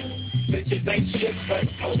 Bitches ain't shit but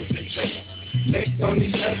hoes and tricks. Next on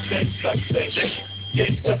these nuts and suspicious.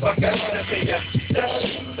 Get the fuck out of here.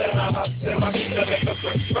 Don't let our house in my sister make a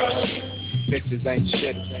first. Bitches ain't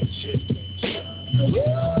shit, ain't shit.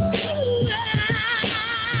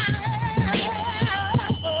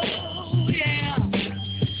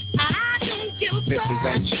 Bitches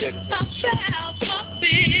ain't shit.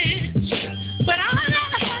 But I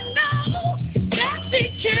know that she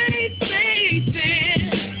can't face it.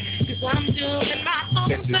 Cause I'm doing my own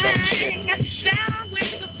thing. Down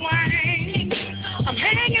with the flame. I'm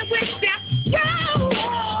hanging with that girl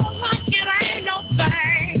like it ain't no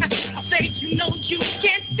thing. I say you know you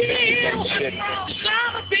can't feel.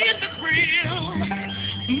 Some of it's real.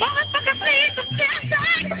 Motherfuckers need to stand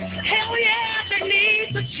back. Hell yeah, they need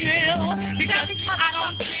to chill. Because I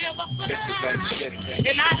don't give a fuck.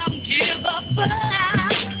 And I don't give a fuck.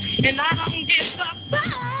 And I don't give a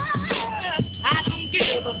fuck. I don't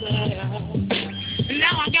give a fuck. And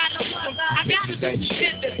now I got to do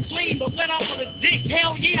shit that's clean, but when I'm on a dick,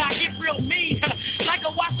 hell yeah, I get real mean. Like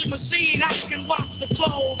a washing machine, I can wash the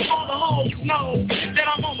clothes. All the hoes know that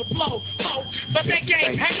I'm on the floor. But they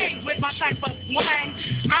can't hang with my type of slang.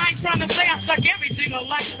 I ain't trying to say I suck everything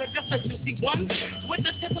alike, but just a juicy one. With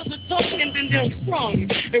the tip of the tongue and then they're sprung.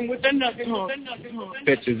 And with the nugget,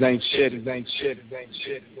 Bitches ain't shit, ain't shit, ain't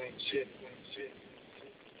shit, ain't shit.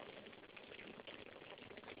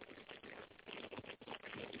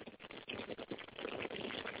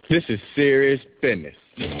 This is serious business.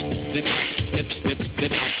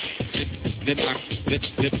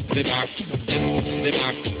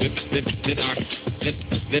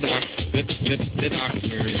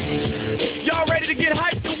 Y'all ready to get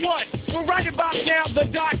hyped or what? We're right about now, the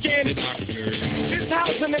dock end. This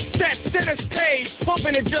housing is set, center stage,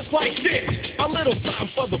 pumping it just like this. A little time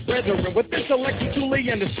for the brethren, with this electric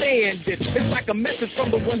truly understand it. It's like a message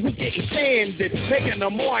from the one who's getting sanded. Taking a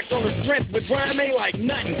mark on the strength, but rhyme ain't like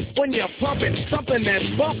nothing. When you're pumping, something that's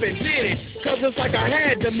bumping, did it. Cause it's like I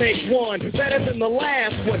had to make one, better than the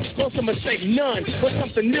last one. Close to mistake none, but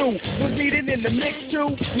something new was needed in the mix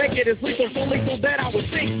too. Make it as lethal, so lethal that I would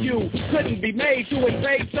think you couldn't be made to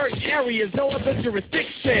invade certain areas, no other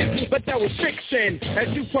jurisdiction. But that was fiction, as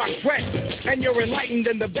you progress, and you're enlightened,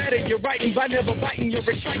 and the better you're writing by never biting, you're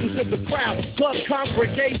exciting to the crowd. Club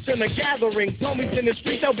congregation, a gathering, homies in the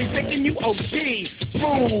street, they'll be thinking you OG.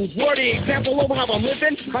 Smooth, wordy example of how I'm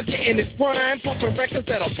living. I get in this prime, pumping records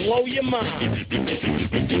that'll blow your mind.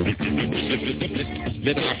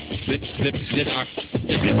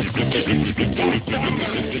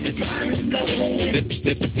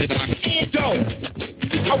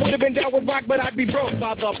 I would have been down with rock, but I'd be broke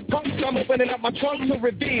by the pumps. I'm opening up my trunk to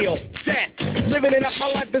reveal that living it up my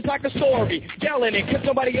life is like a story. Yelling it, cause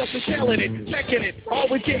somebody else is selling it, checking it,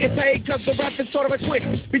 always getting paid, cause the rap is sort of a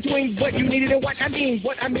twist between what you needed and what I mean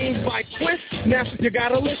by twist. Now you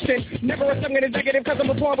gotta listen, never a song in executive, cause I'm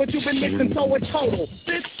a part what you've been missing, so in total,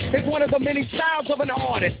 this is one of the many styles of an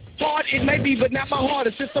artist. Hard it may be, but not my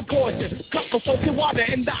hardest, it's a portion. Cup of salty water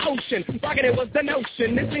in the ocean, rocking it was the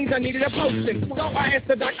notion, this means I needed a potion. So I asked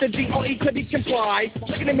the Dr. D.O.E. could he comply,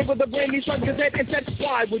 looking at me with a brand new shrugged his head and said,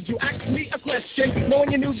 why would you ask me a question,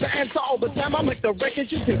 knowing you knew the answer all the time? I make the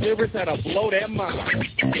records you can lyrics that'll blow their mind.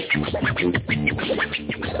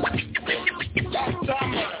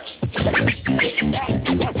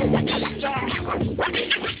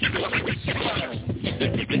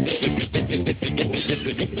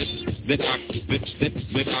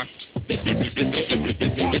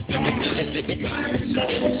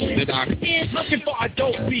 Looking for a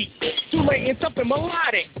dope beat, too late and something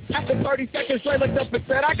melodic. After 30 seconds, Dre looked up and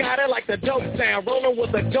said, I got it like the dope sound. Rolling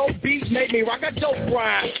with a dope beat made me rock a dope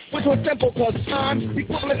rhyme, which was simple cause I'm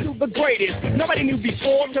equivalent to the greatest. Nobody knew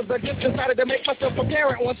before cause I just decided to make myself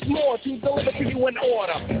apparent once more to deliver to you in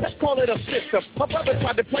order. Let's call it a system. My brother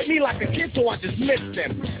tried to play me like a kid, so I just missed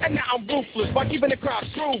him. And now I'm ruthless by keeping the crowd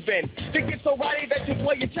grooving. They get so righty that you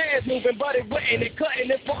play your chairs moving, but it wouldn't, it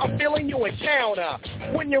couldn't. It's what I'm feeling you encounter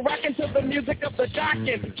when you're rocking to the music of the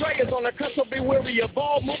docking. Dre is on the cusp, so be wary of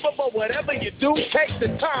all movement, but whatever you do, take the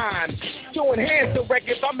time to enhance the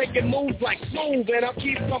record by making moves like smooth, and I'll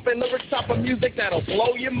keep pumping lyrics top of music that'll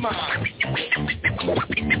blow your mind.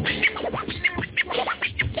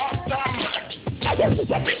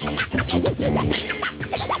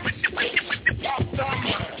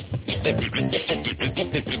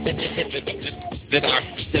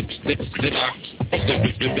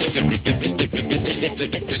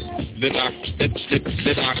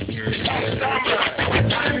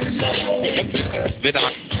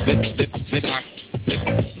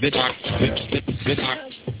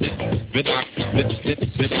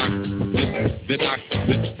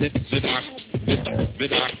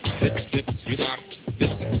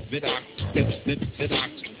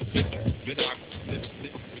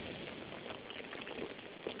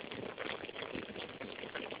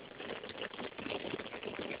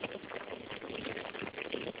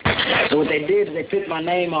 So what they did is they took my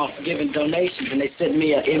name off giving donations, and they sent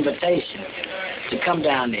me an invitation to come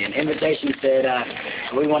down there. An invitation said,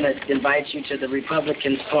 we want to invite you to the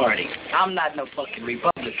Republicans Party. I'm not no fucking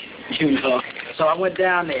Republican, you know. So I went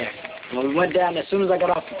down there. When we went down there, as soon as I got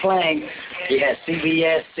off the plane, you had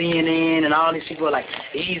CBS, CNN, and all these people were like,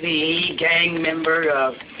 Eazy-E, gang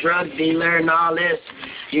member, drug dealer, and all this,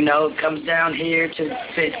 you know, comes down here to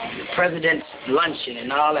the president's luncheon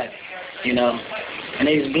and all that, you know. And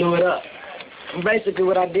they just blew it up. And basically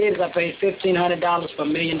what I did is I paid $1,500 for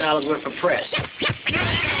 $1 million worth of press.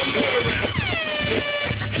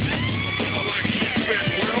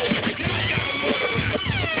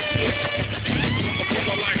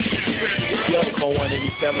 Yo, call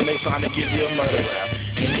 187, they trying to give you a murder rap.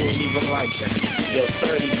 And you ain't even like that. Yo,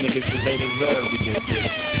 30 niggas cause they deserve to get this.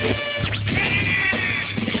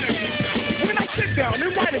 When I sit down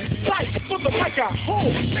and write a fight for the mic I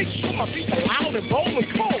hold, make sure my beats are loud and bold and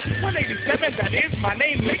cold. 187, that is my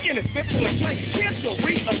name, making it simple and plain. Can't you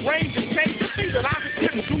rearrange and change the things that I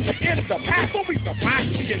couldn't do in the past? Don't be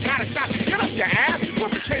surprised when you got a shot. Get up your ass,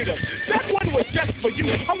 perpetrator. That one was just for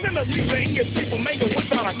you. I'm gonna leave the English people making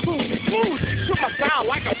without a clue. Smooth to my style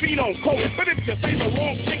like a beat on coke. But if you say the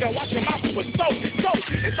wrong thing, I watch your mouth with soap. So,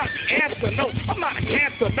 it's not the answer, no. I'm not a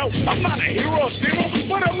cancer, no. I'm not a hero of zero,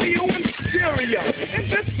 but a Leo inferior.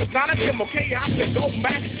 And this is not a demo, okay? I can go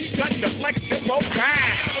back. You got to flex this whole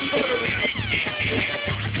time.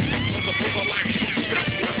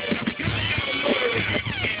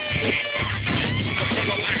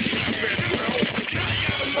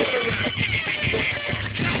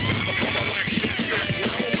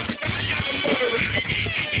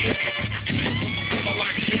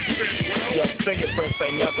 Fingerprints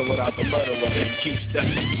ain't nothing without the murder of it. Keep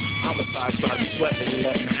stepping. Homicide started sweating and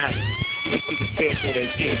letting it happen. They see the spirit for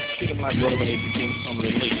their kids. Treat them like roll when they begin some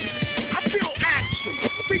relief. I feel action.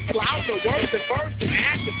 Speak loud the words and verbs and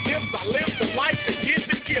adjectives. I live the life that gives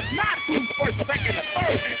and gives. Not who's first, second, or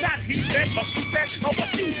third. Not he said, but who said, or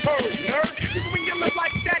what you heard, nerd. Because when you live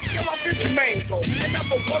like that, kill off his mango. And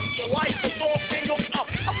never work your life before singles up.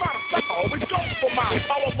 I'm not a sucker. Always go for my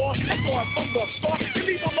power law. That's going from the start. You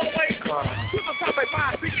leave a low income. To the top of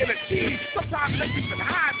my speaking of cheese. Sometimes they can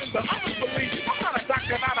hide in the other belief. I'm not a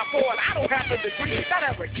doctor, not a poet. I don't don't have a degree, not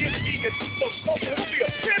ever get me to do so close. It'll be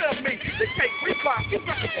a bit of me to take refund. You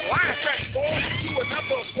got the line track on to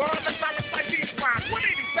another world. That's not like these rhymes.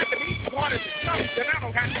 187 each one is the jump that I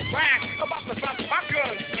don't have to brag about the stuff my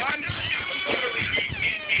guns, son.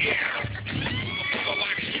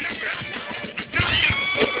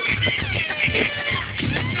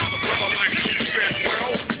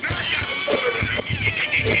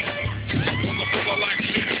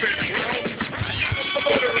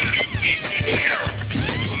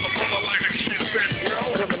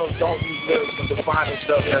 Criminals don't use lyrics to define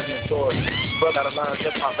themselves as an authority. Brother, gotta learn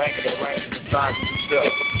hip-hop anchor the range and the size of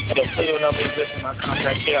himself. The freedom of existing, I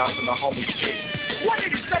contact chaos in the homie street.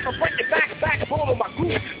 187, break it back, roll on my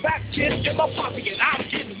groove. Back kids in my pocket and I'm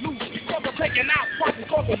getting loose. Cause I'm taking out profits,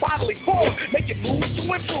 causing bodily form. Making moves to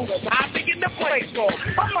improve as I begin to play storm.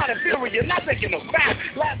 I'm not inferior, not taking no crap.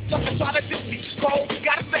 Last sucker try to diss me, cold,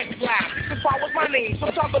 got a sex laugh. This was my name,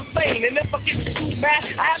 sometimes I'm sane. And if I get too mad,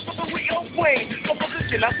 I ask for the real Wayne. No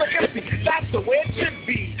position, that's a empty, that's the way it should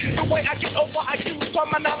be. The way I get over, I use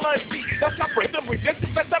terminology. That's not freedom,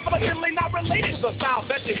 resistance, that's evidently not related to the style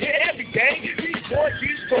that you hear every day. These boys,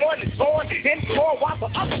 these torn and torn in core, while the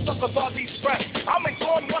other suckers are these stressed. I'm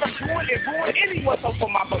ignoring what I'm doing and ruin anyone's up for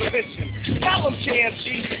my position. Tell them,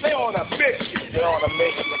 KMG, they on a mission. They're on a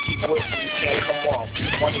mission to keep wishing you can't come off.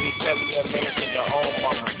 One of these 7 minutes in your own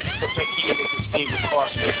mind. Protect you with the Steve with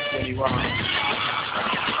caution when you rhyme.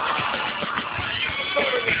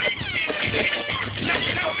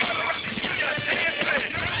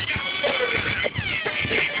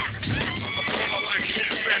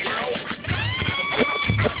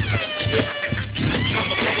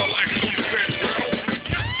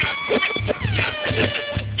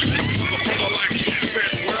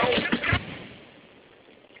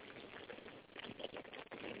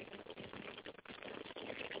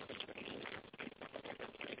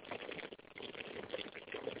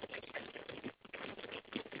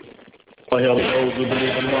 I help those who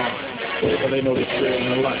believe in law, for they know the spirit in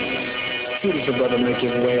the life. Soon as the brother make his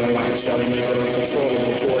way in life, shall he make it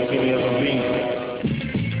uncontrollable before it's any other being.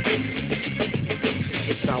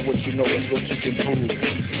 It's not what you know, it's what you can prove.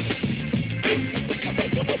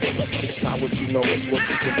 It's not what you know, it's what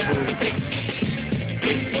you can prove.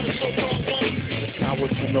 It's not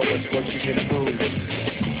what you know, it's what you can prove.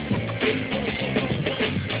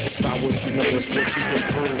 It's not what you know, it's what you can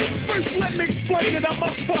prove. First, let me explain that I'm a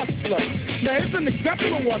hustler. Now, here's an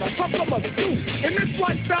example of what I hustle must do. In this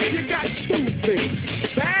lifestyle, you got two things.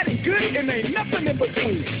 Bad and good, and ain't nothing in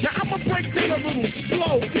between. Now, I'ma break down a little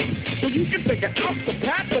slowly, so you can figure out the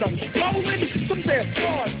path that I'm strolling. Some say it's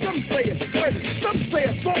fraud, some say it's credit, some say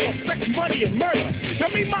it's all sex, money, and murder. Now,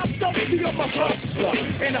 me, myself, see, I'm a hustler.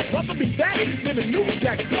 And I'd rather be that than a new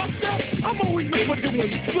jack buster. I'm always looking for doing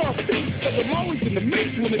something, cause I'm always in the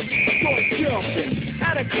mix when it starts jumping.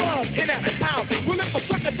 At a club, in a house, well, if a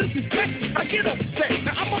sucker disrespect, I get upset.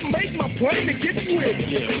 Now, I'ma make my plan to get with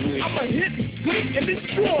it. I'ma hit, split, and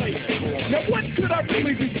destroy it. Now, what could I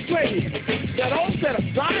really be saying? That all set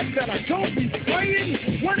aside that I don't be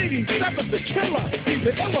playing? 187's the killer. He's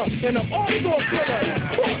the iller, and I'm also a killer.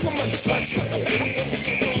 Fuck him and touch him.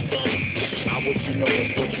 It's not what you know,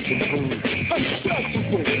 it's what you can prove.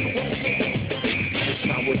 Unstoppable. It's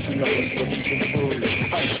not what you know, it's what you can prove.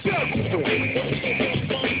 Unstoppable.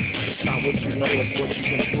 It's not what you know, it's what you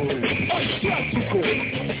can prove. Unstoppable.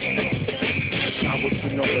 It's not what you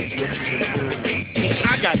know, it's what you can prove.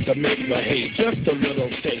 I got to misbehave, just a little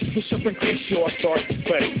taste. Push up and crease your start to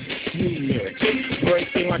face. New lyrics,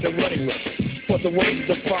 breaking like a running record. But the words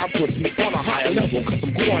of the fire puts me on a higher level, cause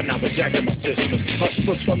I'm going out with Jack in my system.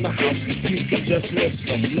 Hustlers from the house, you can just miss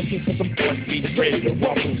them. Looking for some point beats, ready to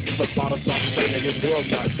rumble. The thought of something in this world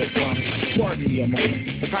got to come. Pardon me a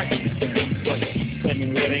moment, I can stand. But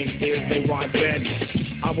claiming what ain't there, they want bad.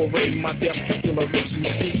 I will raise my death till I reach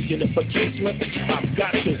my peak. And if I can't slip, I've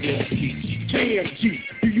got to win peace. KMG,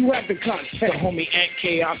 do you have the contact? The homie Ant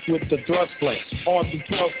Chaos with the thrust play. On the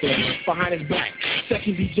 12th thing, behind his back.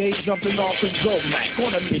 Second DJ jumping off his gold mac.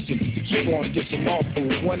 On a mission to keep on dishing all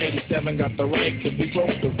food. 187 got the right to be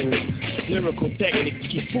broke the rules. Lyrical technique to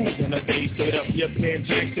keep food on the day. Straight up, yes man,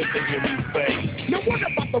 Jack said they hear me say. Now what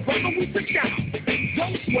about the brother we took out?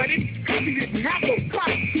 Don't sweat it, cause he didn't have no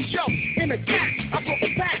clout. He shoved in a cat, I broke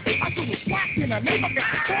it back. I threw a slap and I never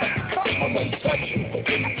got caught. Come on, let's touch you.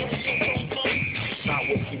 It's not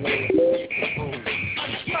what you know, it's what you can prove.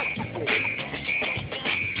 Unstoppable.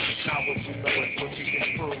 It's not what you know, it's what you can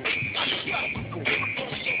prove. Unstoppable.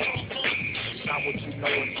 It's not what you know,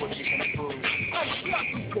 it's what you can prove.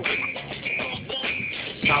 Unstoppable.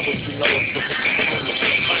 It's not what you know, it's what you can prove.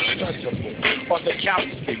 Untouchable. on the couch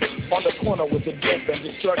seat, on the corner with the dope and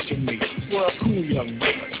destruction me. We're a cool young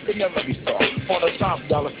man, could never be soft. On the top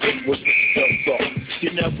dollar stick with the still soft.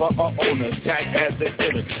 You never are owner, tag as they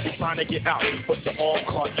did it. You're trying to get out, but you're all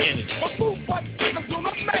caught in it. My food fight niggas will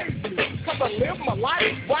amaze you. Cause I live my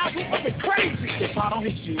life, why we living crazy? If I don't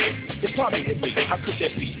hit you, you probably hit me. How could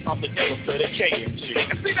that be? I'm the illustrator KMG.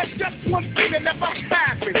 And see, that's just one thing that never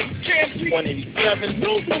happened. KMG 187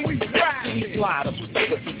 knows when we ride. We slide up with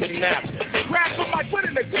the napkin. Grab some my foot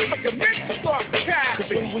in the deep like a minute to start the cash. Cause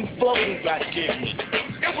when we flow, we got dignity.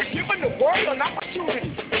 And we're giving the world an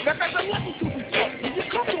opportunity. That there's a lesson to be taught. When you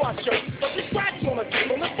come to our show, so we scratch on the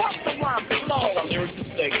table and bust the rhyme below. I'm lyrics to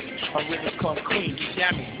stay. I'm really come clean. You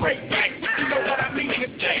damn it, break back. You know what I mean?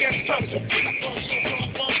 It's damn something.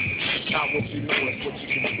 Not what you know is what you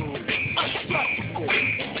can prove. Unstoppable.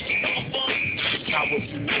 Not what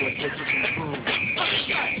you know is what you can prove.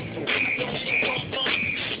 Unstoppable.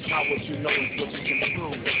 Not what you know is what you can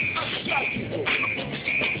prove. Unstoppable.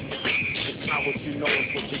 It's not what you know is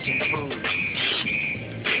what you can prove.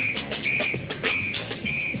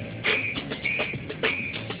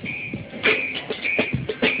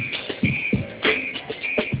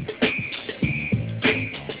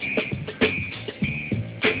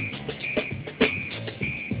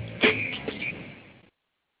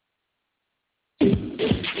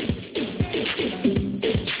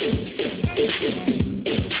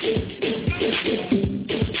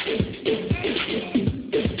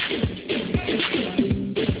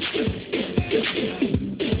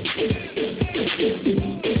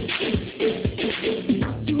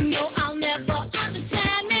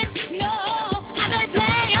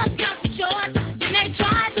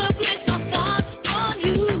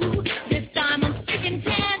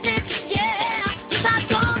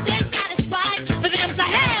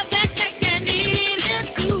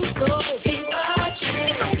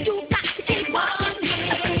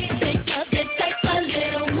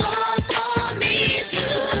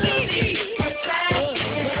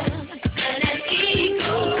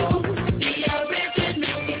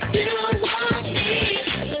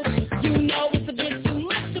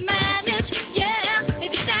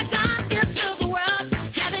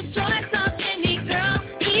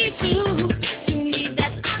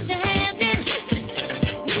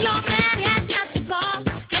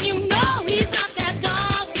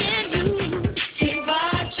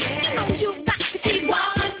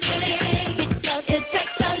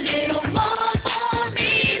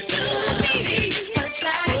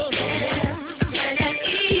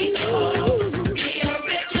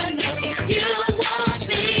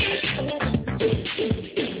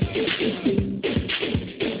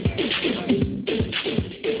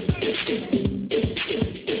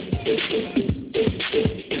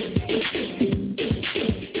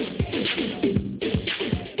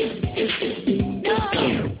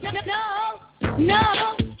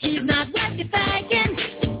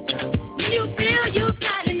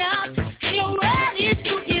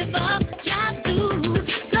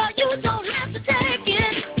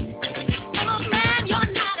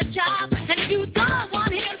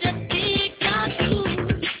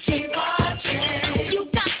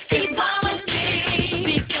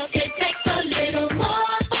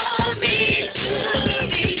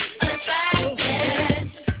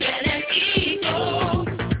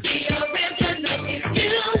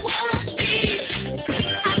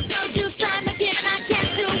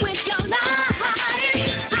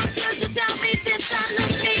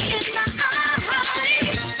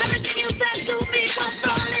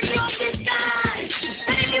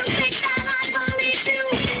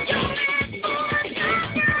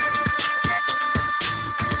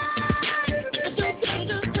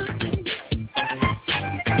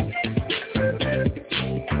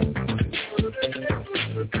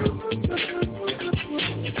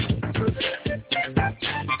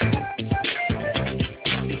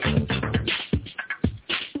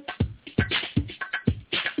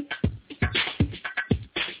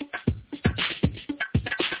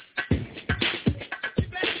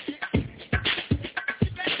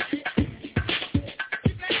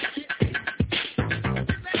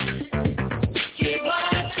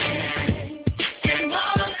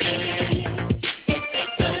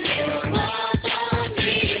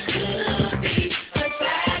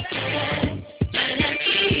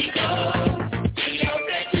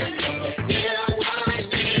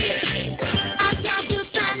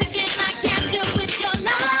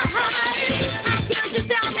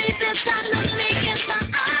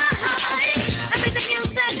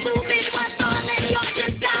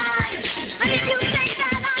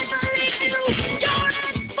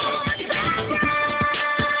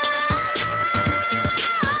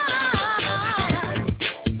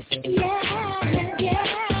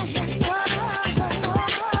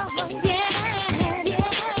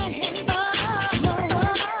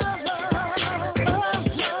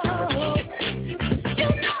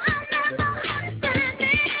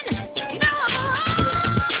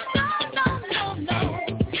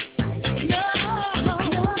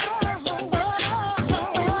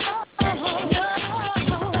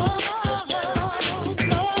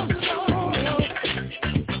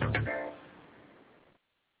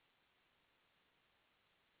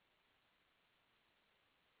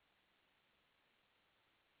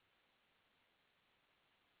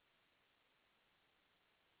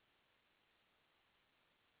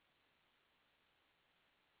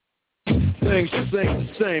 things just ain't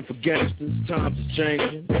the same for gangsters. Times is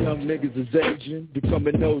changing, young niggas is aging,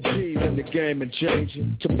 becoming OGs in the game and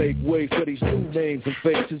changing to make way for these new names and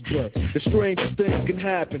faces. But the strangest things can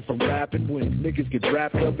happen from rapping when niggas get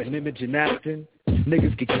wrapped up in image and acting.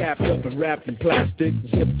 Niggas get capped up and wrapped in plastic,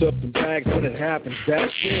 zipped up in bags when it happens,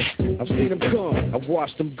 that's it. I've seen them come, I've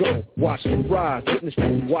watched them go, watched them rise, witnessed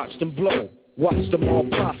them, watched them blow. Watch them all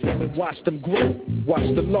blossom and watch them grow. Watch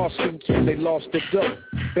the lawsuits when they lost their dough.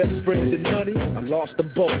 Best friends and money, I lost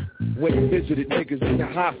them both. Went and visited niggas in the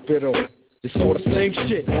hospital. It's all the same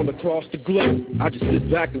shit all across the globe. I just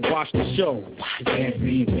sit back and watch the show.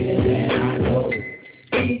 Everywhere that I go,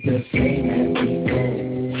 ain't the same as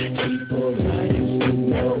before. People I used to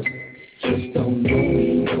know just don't know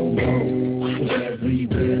me no more.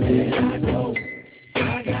 Everywhere that I go,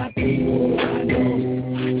 I got people I know.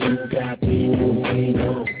 You got people they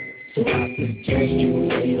know, so I suggest you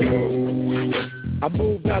lay low. I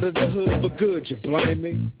moved out of the hood for good, you blame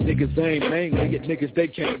me? Niggas ain't mainly yet niggas they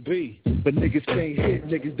can't be. But niggas can't hit,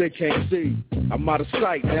 niggas they can't see. I'm out of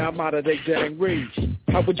sight, now I'm out of they dang reach.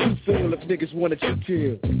 How would you feel if niggas wanted you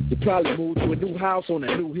killed? You'd probably move to a new house on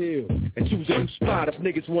a new hill and choose a new spot if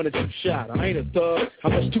niggas wanted you shot. I ain't a thug, how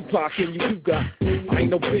much Tupac in you got? I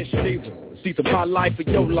ain't no bitch neither. It's either my life or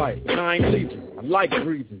your life, and I ain't leaving. I like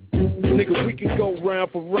breathing. Nigga, we can go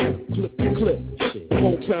round for round, clip for clip, shit,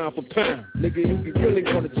 whole pound for pound. Nigga, if you really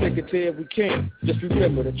wanna take it there, we can. Just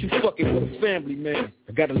remember that you fucking with a family, man.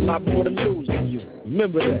 I got a lot more to lose than you.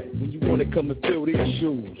 Remember that when you wanna come and fill these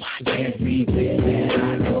shoes. Everywhere that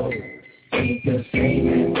I go, ain't the same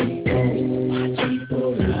as before.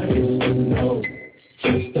 People I used to know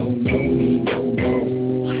just don't know me no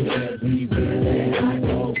more. Everywhere that I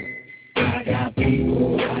go, I got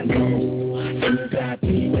people I know. You got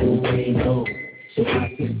people they know, so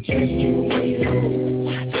I suggest you lay low.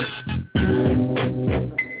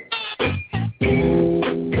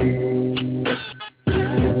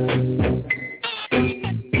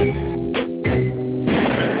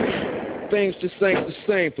 Things just ain't the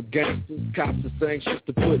same for gangsters. Cops are anxious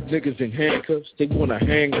to put niggas in handcuffs. They wanna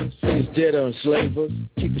hang us, see us dead or enslave us.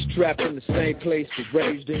 Keep us trapped in the same place we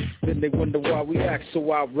raised in. Then they wonder why we act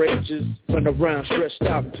so outrageous. Run around stretched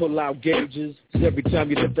out and pull out gauges. Every time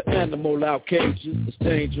you lift the animal out cages, it's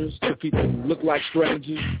dangerous to people who look like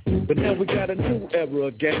strangers. But now we got a new era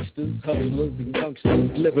of gangsters, hustlers and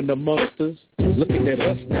youngsters living amongst us. Looking at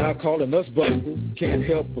us now, calling us busters. Can't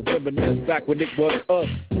help but reminisce back when it was us.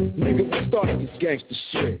 Nigga, we started this gangster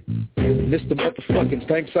shit. And this the motherfucking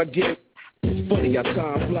thanks I get. It's funny how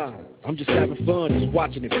time flies. I'm just having fun, just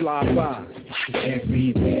watching it fly by.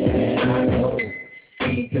 Everywhere that I go,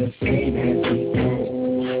 ain't the same as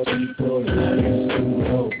before. People I used to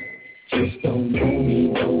know just don't know me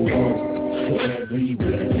no more.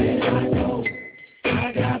 Everywhere that I go,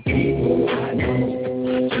 I got people I know.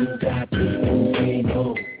 You got people they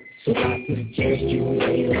know, so I suggest you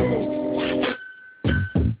lay low.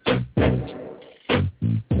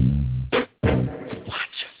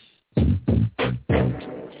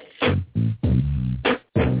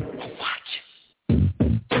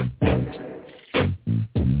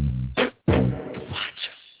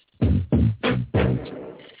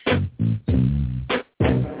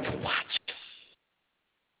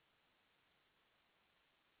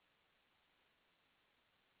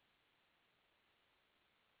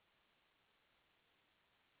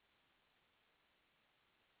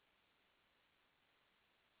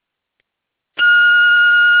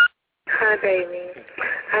 Hi, baby.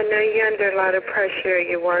 I know you're under a lot of pressure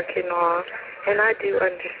you're working on, and I do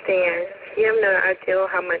understand. You have no idea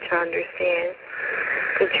how much I understand.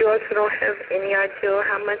 But you also don't have any idea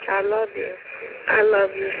how much I love you. I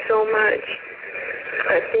love you so much.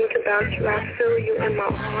 I think about you. I feel you in my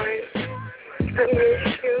heart. I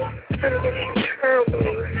miss you. I miss you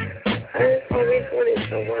terribly. I just always wanted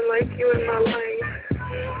someone like you in my life.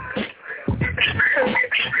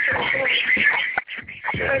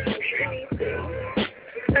 I do anything.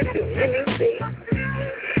 I do anything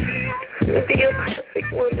to be a perfect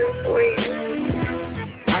woman for you.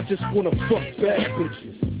 I just wanna fuck bad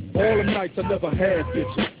bitches. All the nights I never had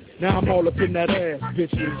bitches. Now I'm all up in that ass,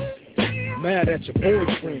 bitches. Mad at your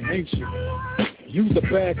boyfriend, ain't you? You's a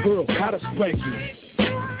bad girl, gotta spank you.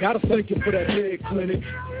 Gotta thank you for that leg clinic.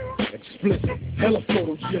 Explicit, hella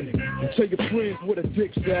photogenic. And tell your friends where the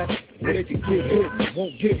dick's at, where they can get hit,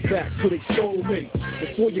 won't get back to their soulmate.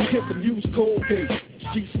 Before you kiss them, use Colgate.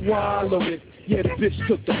 She swallowed it, yeah, the bitch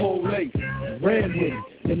took the whole eight. Ran with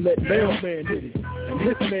it, and let mailman hit it, and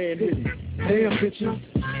hitman hit it. Damn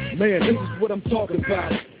bitches, man, this is what I'm talking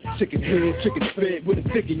about. Chicken head, chicken fed with a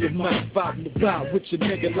dick in your mouth. Out and about with your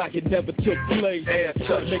nigga like it never took place. Ass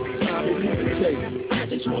up, nigga, time to imitate. I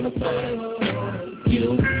just wanna fuck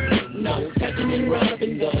you. No touching and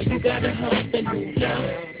rubbing, though. You got a husband who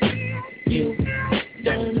loves you.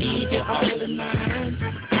 Don't need your all of mine.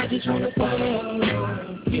 I just wanna fuck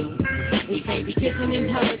you. We can't be kissing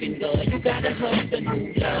and hugging, though. You got a husband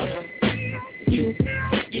who loves you.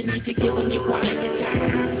 You need to give him your quality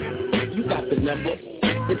time. You got the number.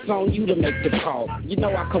 It's on you to make the call. You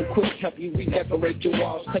know I come quick, help you redecorate your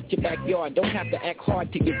walls, cut your backyard. Don't have to act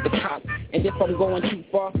hard to get the cop. And if I'm going too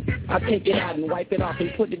far, I'll take it out and wipe it off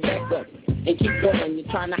and put it back up. And keep going. You're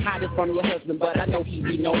trying to hide it from your husband, but I know he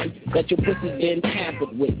be knowing that your pussy's been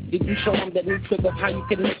tampered with. Did you show him that new trick of how you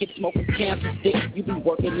can make it smoke a cancer stick? You be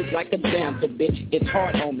working it like a dancer, bitch. It's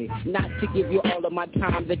hard on me not to give you all of my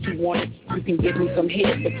time that you wanted. You can give me some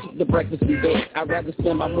head, but keep the breakfast in bed. I'd rather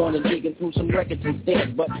spend my morning digging through some records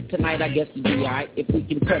instead. But tonight I guess it'd be alright if we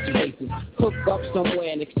can touch bases. Hook up somewhere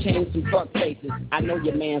and exchange some fuck faces. I know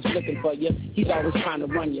your man's looking for you. He's always trying to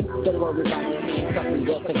run you. Don't worry about me being something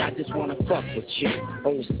else, cause I just wanna fuck with you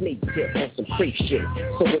on the sneak tip on some freak shit.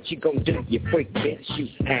 So what you gonna do, you freak bitch? You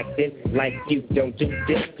acting like you don't do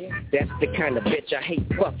this. That's the kind of bitch I hate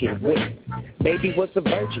fucking with. Baby was a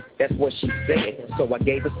virgin, that's what she said. So I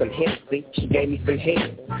gave her some Hennessy, she gave me some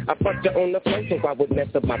head. I fucked her on the floor so I would mess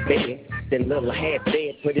up my bed. Then little half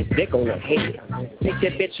dead put his dick on her head. Take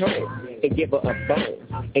that bitch home and give her a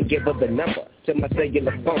bone and give her the number to my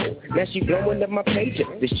cellular phone. Now she blowing up my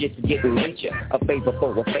pager. This shit's getting major. A favor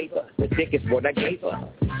for a favor. The dick is what I gave her.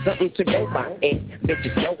 Something to go by, and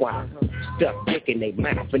bitches know why. Stuff dick in they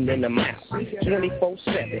mouth and in the mouth.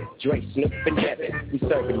 24/7. Dre, Snoop, and Devin. We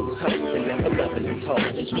serving these hoes and never loving these hoes.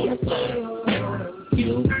 Just wanna fuck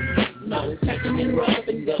you. No touching and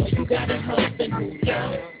rubbing, though. You got a husband who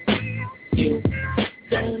loves you.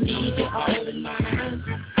 Don't need it all in mine.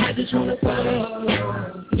 I just wanna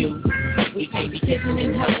fuck you. We can't be kissing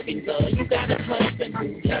and hugging, though. You got a husband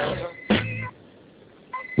who loves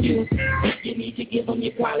you. You need to give him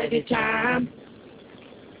your quality time.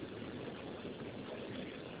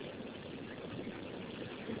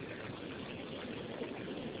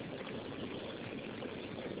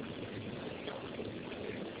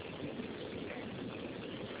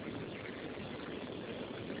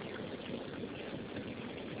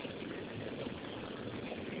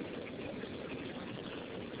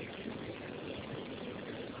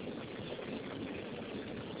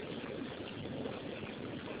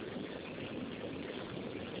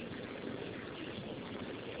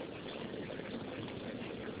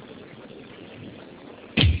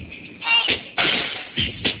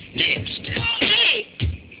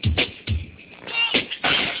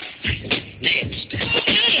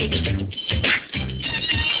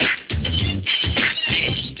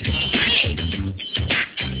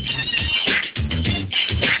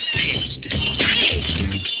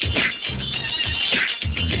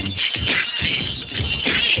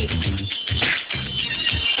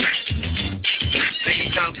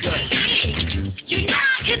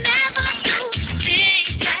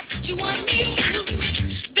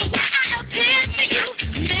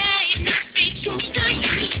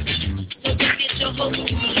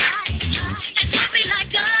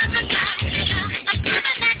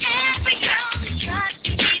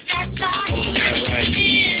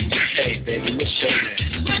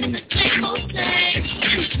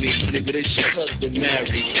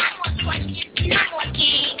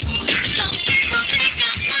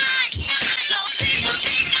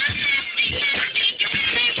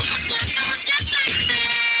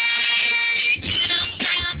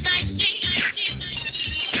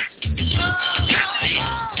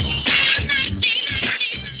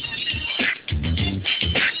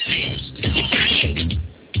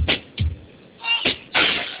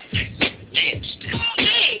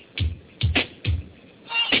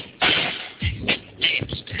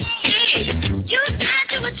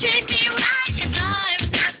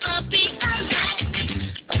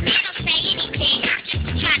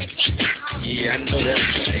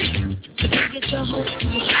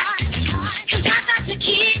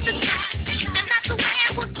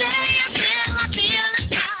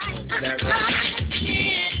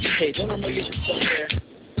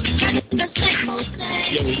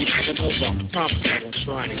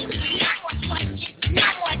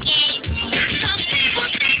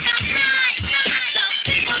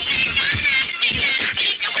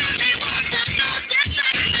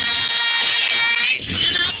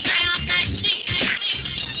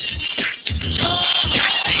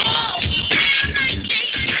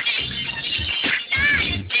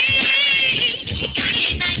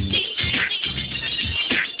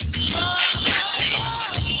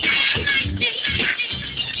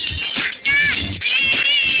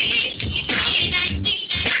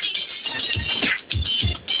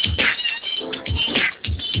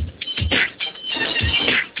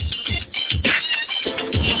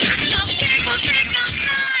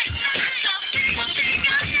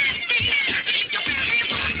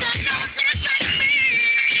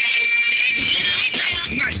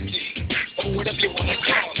 whatever you want to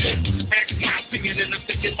call it. Ask my opinion and I'm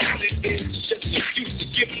thinking all it is just an excuse to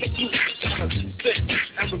give me the blues to sit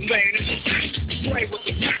and remain in the street. Pray with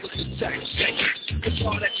the ruthless attack. It's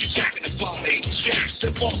all that you're talking about ain't shit.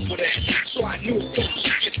 Step off with that. So I knew it don't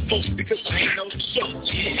get smoked because I ain't no show.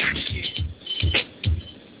 Yeah.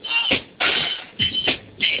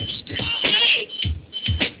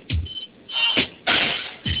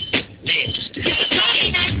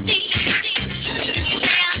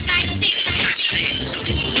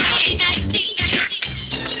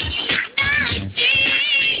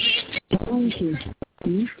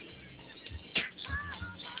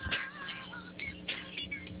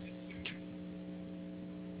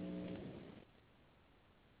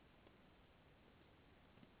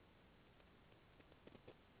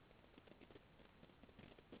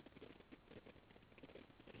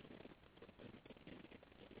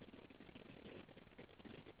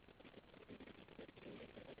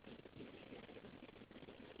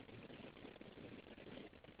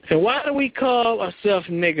 And why do we call ourselves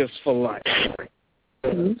niggas for life?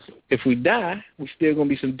 If we die, we still gonna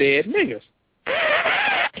be some dead niggas.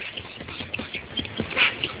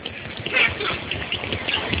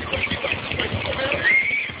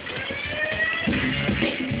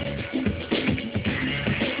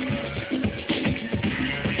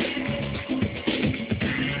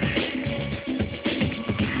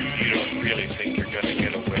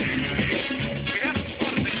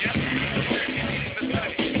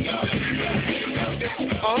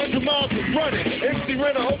 MC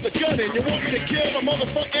Renner, hope the gunning. You want me to kill my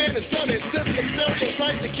motherfucker and his son. It's system sells the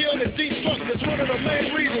sight to kill and destruct. It's one of the main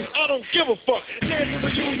reasons I don't give a fuck. Chances are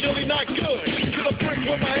usually not good. To the brick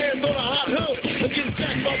with my hands on a hot hood. Against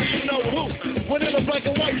Jack Bubba, you know who. When in a black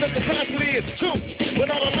and white, the capacity is two. When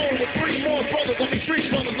I'm alone with three more brothers, I be street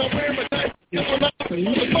brothers. I'm wearing my type. They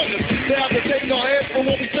have to take our heads for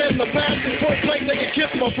what we said in the past. Point blank, they can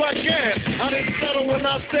kiss my black ass. I didn't settle when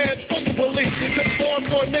I said, fuck the police. It took more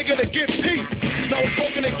for a nigga to get peace. No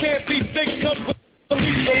smoking it can't be fixed up with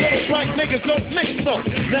police. The little black niggas don't mix up.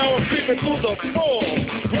 Now I'm creeping through the floor.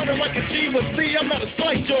 Running like a G with C, I'm not a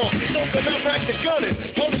slight jaw. Smoking up back to gunning.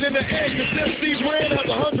 Hold it in the air, cause MC Ren has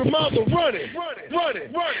 100 miles of running.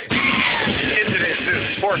 Incident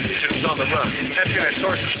 2, sports teachers on the run. FBI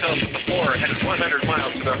sources tell us that the four headed 100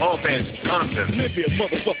 miles to their home base, Compton. Maybe a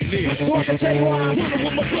motherfucking nigga. So I can tell you why I'm running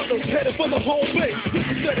with my brothers, headed for the home base. With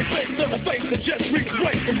a steady face on the face that just reeks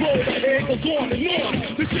right. The road ahead goes on and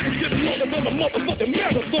on. This shit is getting longer than a motherfucking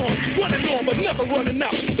marathon. Running on, but never running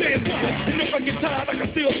out. Staying wild. And if I get tired, I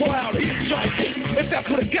can still pull out. He's trying. If that's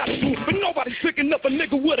what I gotta do. But nobody's picking up a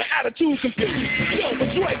nigga with an attitude confused. Yo,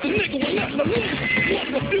 but Dre, the nigga with nothing to lose. What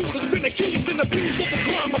the dude has been accused and abused of the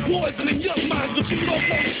crime of poisoning young minds. But you don't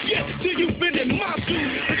know shit till you've been in my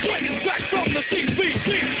shoes. The Dre is back from the CBC.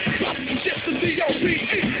 Drop some shit to DOPE.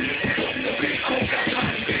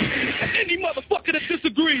 And any motherfucker that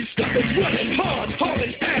disagrees is running hard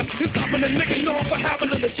and ass. It's stopping a nigga known for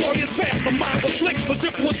having a notorious past. My mind was slick, but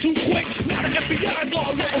it was too quick. Now the FBI's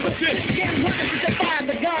all over the shit. Again, running since they fired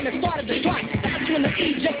the gun and started the clock. Got you in the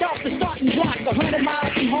E, just off the starting block. 100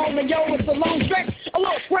 miles from home, and yo, it's a long stretch. A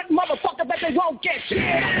little sprint motherfucker, bet they won't get shit.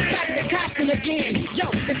 Back to Compton again. Yo,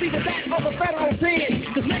 it's either that or the federal pen.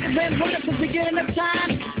 Cause niggas been running since beginning of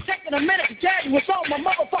time. Taking a minute to tell you what's on my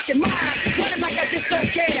motherfucking mind. Running like I just don't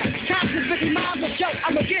care. Compton 50 miles a joke,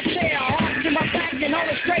 I'ma get there. Arms in my back and all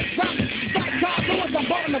the straight drop. Like Carl Lewis, I'm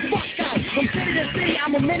balling the fuck out. From city to city,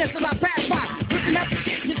 I'm a menace till I pass by. Ripping up the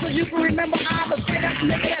shit just so you can remember I'm a straight up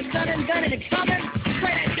nigga that's done and done and it's coming.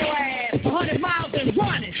 Straight at your ass, 100 miles and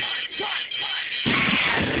running.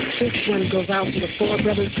 This one goes out to the four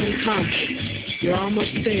brothers from Compton. You're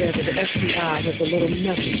almost there, but the FBI has a little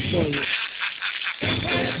message for you.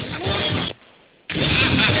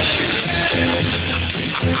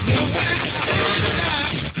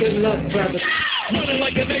 Good luck, brother. Running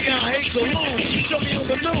like a nigga I hate so long. Show me on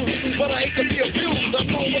the news, but I hate to be abused. I'm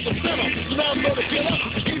known with the center, so now I'm gonna kill up.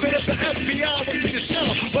 Even if the FBI was me to shut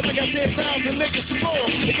up. But I got 10,000 niggas to more.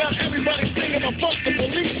 They got everybody singing my fuck the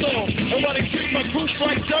police song. And while they treat my groups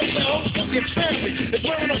like drugs, their whole fucking family is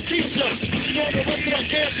wearing a t-shirt. You know the rest that I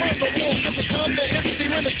can't run no more. Cause the time that empty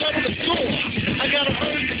in the time of the store. I got a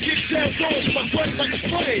urge to kick down doors with my breath like a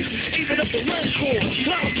slave. Even if the rent's full.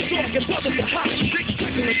 Clowns are talking, brothers are hot. Big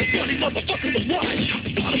chicken like a funny motherfucker to watch.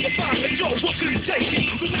 Started to find the Joe, what couldn't take it.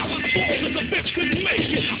 So now it's full and the bitch couldn't make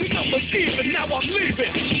it. The numbers even, now I'm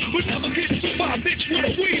leaving. But never getting to my bitch with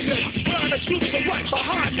a weaving. Trying to shoot the right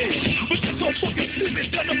behind me. But you're so fucking stupid,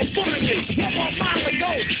 they'll never find me. One more mile to go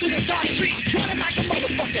through the dark streets. Running like a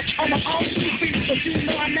motherfucker on my own 2 feet. But you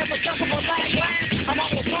know I never suffer for last glass. I'm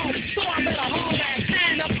almost home, so I better hold and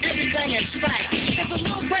stand up everything in sight.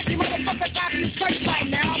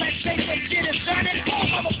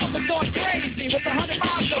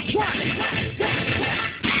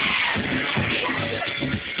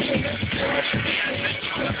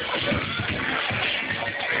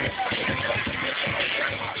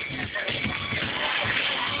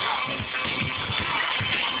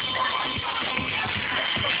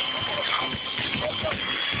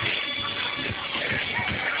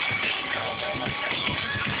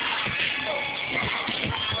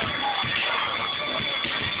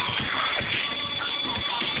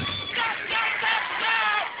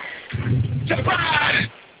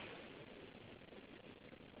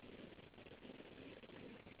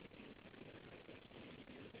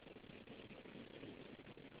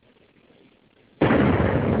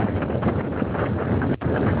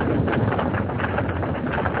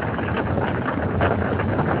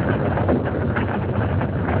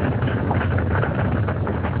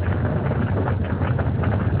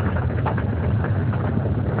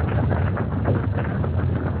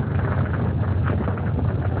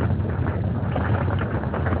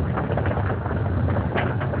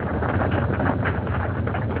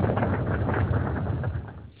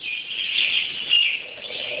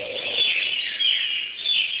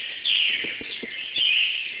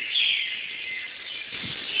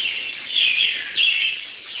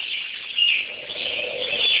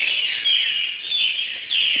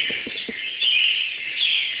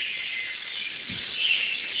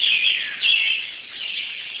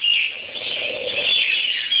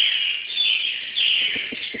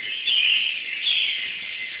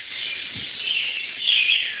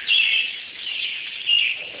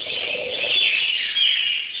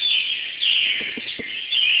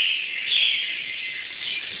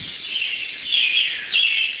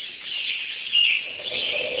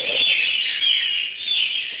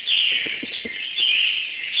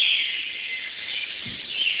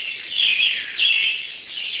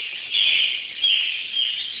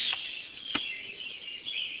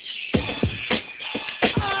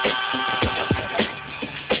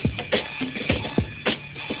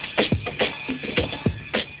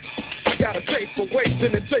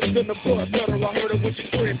 In the taste in the blood gutter, I heard it when she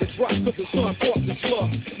screamed and dropped to the sun, fought the slug.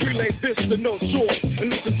 Relay this to no choice, and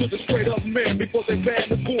listen to the straight up man before they ban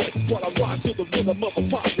the voice. While I rock to the rhythm of a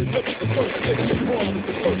pop, remember the first thing that's wrong is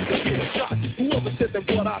the first to get shot. Whoever said that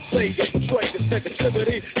what I say is betray this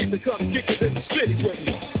negativity, needs to come kick it in the city with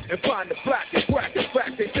me. And find the black and crack the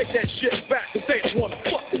fact, they take that shit back, cause they don't wanna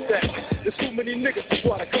fuck with that. There's too many niggas who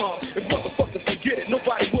try to come, if motherfuckers forget it,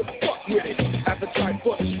 nobody would fuck with it. Appetite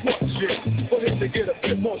for the structure. To get a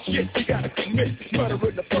bit more shit, you gotta commit murder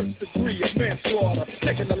in the first degree of manslaughter,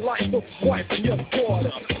 taking the life of his wife and your daughter.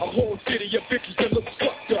 A whole city of bitches that look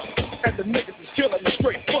fucked up, and the niggas is killing me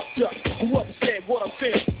straight fucked up. Whoever said what I'm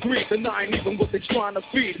saying, agree, denying even what they trying to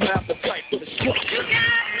feed. My appetite for the structure. You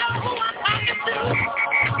guys know who I'm talking to.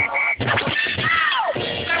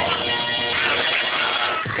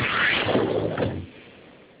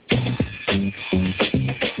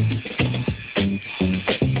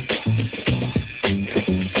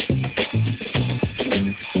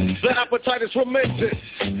 Appetite is tremendous,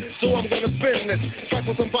 so I'm gonna spin this. Fight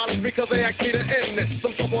for some violence because they asked me to end this.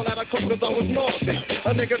 Some trouble out of coke cause I was naughty.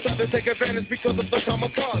 A nigga tried to take advantage because of the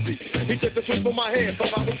kamikaze. He took the switch from my hand,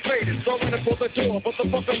 thought I was faded. So I ran for the door, but the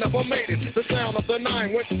fucker never made it. The sound of the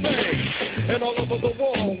 9 went bang, and all over the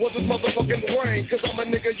wall was his motherfucking brain. Cause I'm a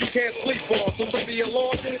nigga you can't sleep on. So leave me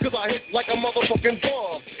alone, cause I hit like a motherfucking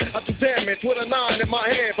bomb. I do damage with a 9 in my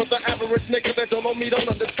hand, but the average nigga that don't know me don't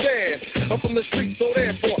understand. I'm from the streets, so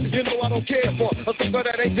therefore, you know I don't care for a sucker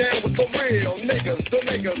that ain't down with the real niggas, the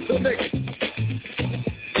niggas, the niggas.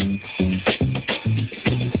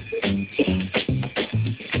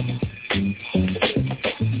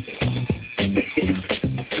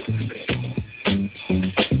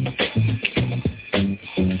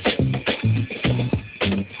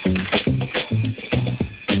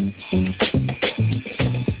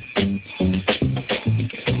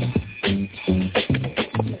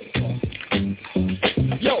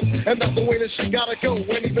 And that's the way this shit gotta go.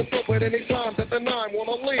 Ain't even throw it any time that the 9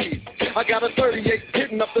 wanna leave. I got a 38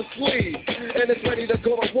 hitting up the sleeve, and it's ready to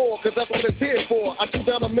go to war, cause that's what it's here for. I took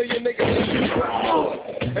down 1 million niggas and shoot more.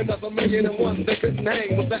 And that's 1,000,001 they couldn't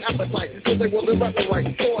hang with the appetite, cause they wasn't rapping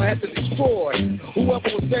right, so I had to destroy whoever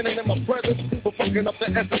was standing in my presence for fucking up the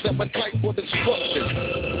essence appetite for destruction.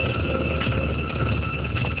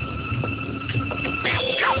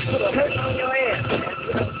 Put a hurt on your ass.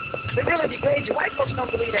 They really degrade you. White folks don't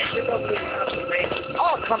believe that shit. Don't believe that.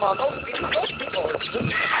 Oh, come on. Those people.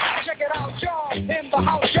 Check it out, y'all. In the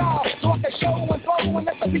house, y'all. So I can show and flow and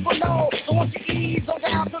let the people know. So once you ease on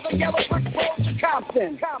down to the yellow brick road to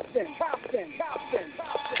Compton.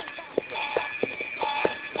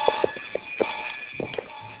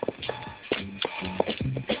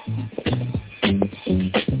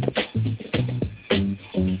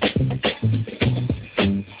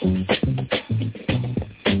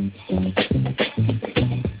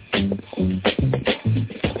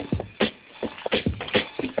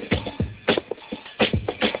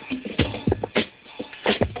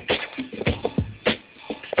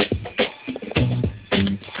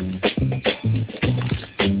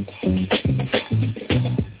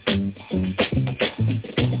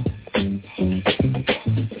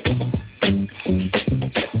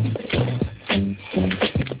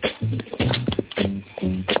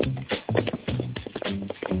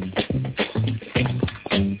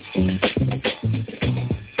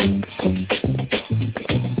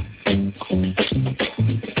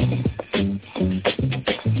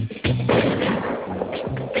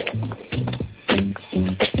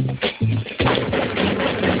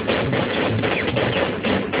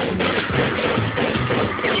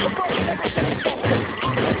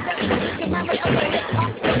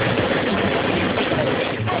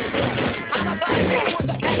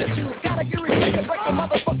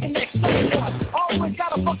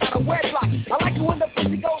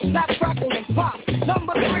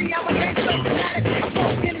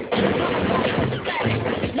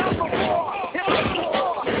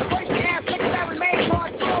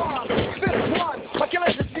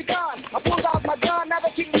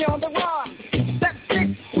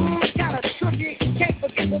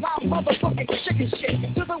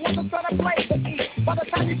 want to start a play to eat. By the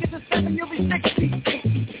time you get to 7, you'll be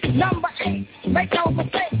 60. Number 8, make no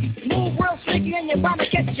mistake. Move real sneaky and you're bound to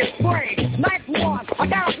catch your prey. Ninth one, I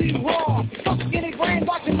gotta be raw. So skinny brain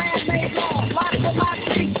watching man-made law. Line for my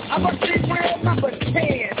feet, I must be real number 10.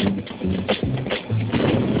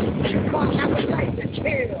 My appetite to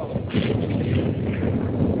kill.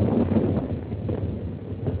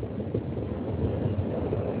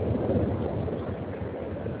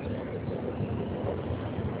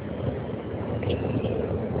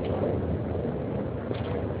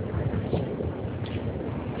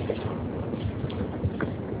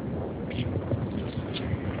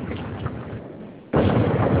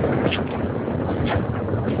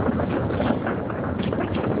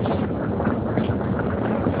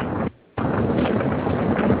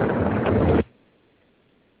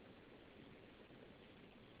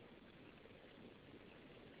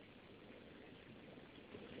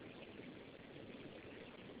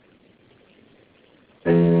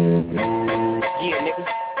 Yeah, nigga,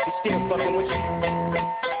 we still fucking with you.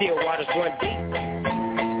 Still waters run deep.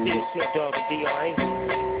 Still Snoop Dogg and D.R.E.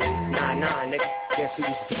 Nah, nigga, guess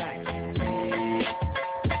who's back?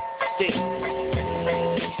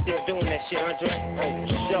 Still doing that shit, Andre? Oh,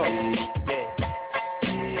 sure, yeah.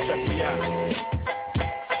 Check me out.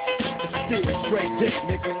 Still straight dick,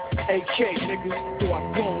 nigga. AK, nigga. Though I've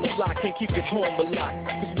grown a lot, can't keep it home a lot.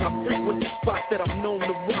 Cause when I frequent the spot that I'm known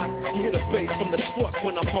to rock, you hear the bass from the truck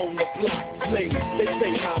when I'm on the block. Ladies, they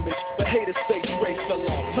say homage, but haters say Dre fell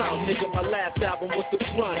off. Pound, nigga, my last album was The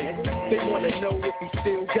Chronic. They wanna know if he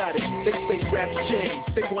still got it. They say rap's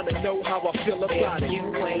changed. They wanna know how I feel about it. You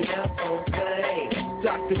ain't up on things.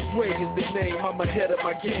 Dr. Dre is the name, I'm ahead of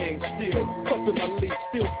my game. Still puffin' my leaf,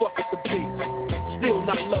 still fuck with the beat. Still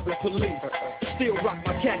not loving police. Still rock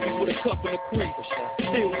my khakis with a cuff and a crease.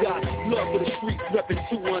 Still got love for the streets, reppin'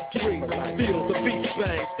 213. Still the beat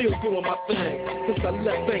bang, still doing my thing. Since I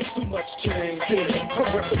left, ain't too much change.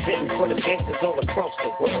 I'm representing for the gangsters all across the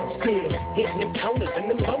world. Still hitting them counters and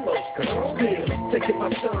them lolos, girl. Still taking my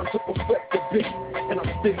time to perfect the beat. And I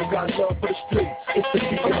still got love for the streets. It's the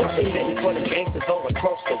beat. I'm representing for the gangsters all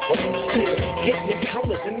across the world. Still hitting them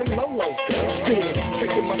counters and them lolos, girl. Still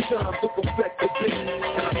taking my time to perfect the beat.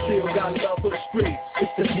 And I still got love for the streets.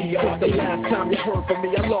 It's the D.R.E. The last time you heard from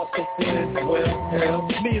me, I lost some friends. Well, hell,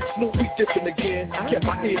 me and Snoop, we dipping again. Kept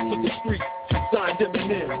my ears to the streets. Signed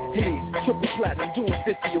Eminem. He's triple platinum, doing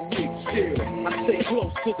 50 a week. Still, I stay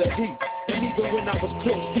close to the heat. And even when I was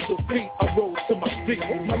close to the beat, I rose to my feet.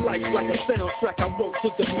 My life's like a soundtrack, I wrote to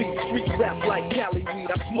the beat. Street rap like Cali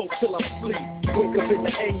weed, I smoke till I'm asleep. Wake up in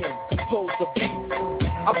the AM, compose a beat.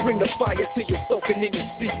 I bring the fire till you're soaking in your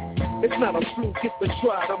seat. It's not a fluke, it's the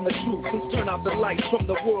tried, I'm the truth. Let's turn out the lights from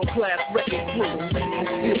the world-class wrecking crew. I'm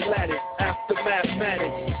still at it, after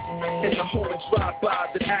mathematics. In the home and drive-bys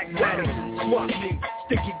and acmatics. Swap me,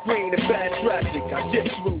 sticky green and bad traffic. I dip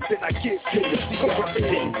through, then I get to the I'm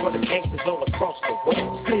representing for the gangsters all across the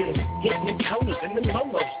world. Still hitting them counters and them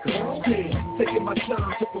lolos, girl. Still taking my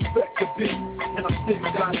time to perfect the beat. And I still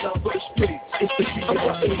got love for the streets. It's the I'm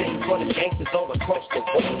representing for the gangsters all across the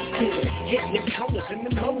world. Still hitting them counters and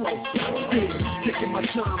them lolos, girl. Still taking my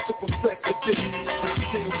time to perfect the beat. And I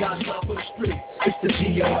still got love for the streets. It's the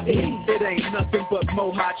D.R.E. It ain't nothing but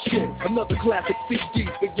mo hot shit. Another classic CD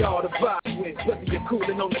for y'all to vibe with. Whether you're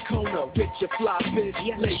coolin' on the corner with your fly bitch,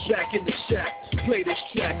 lay back in the shack, play this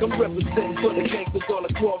track. I'm representing for the gangsters all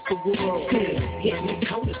across the world. Hitting them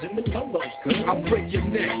counters and them lolos, girl. I'll break your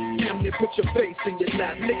neck, damn near put your face in your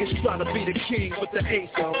lap. Niggas tryna be the king, but the ace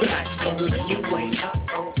is back. You ain't up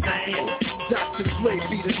on things. Dr. Dre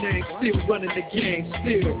be the name, still running the game,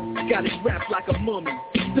 still got it wrapped like a mummy.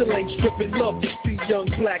 Still ain't stripping, love to see young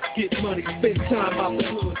blacks get money. Spend time out the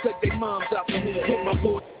hood, take their moms out the hood, hit my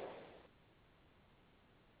boy.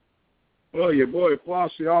 Well, your boy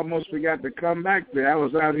Flossie almost forgot to come back there. I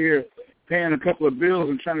was out here paying a couple of bills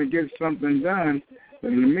and trying to get something done.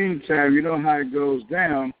 But in the meantime, you know how it goes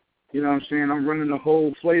down. You know what I'm saying? I'm running the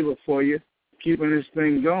whole flavor for you, keeping this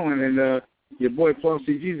thing going. And your boy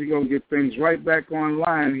Flossie G's going to get things right back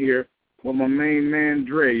online here with my main man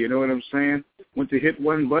Dre. You know what I'm saying? Went to hit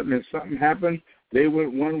one button and something happened. They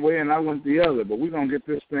went one way and I went the other. But we're going to get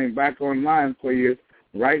this thing back online for you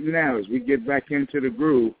right now as we get back into the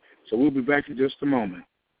groove. So we'll be back in just a moment.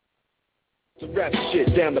 To rap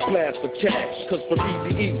shit down the blast for cash. Cause from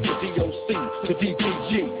EBE to DOC to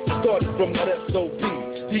DPG, started from that SOB,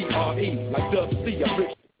 DRE, like Dub C, I'm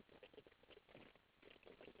rich.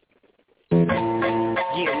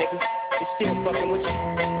 Yeah, nigga, they still fucking with you.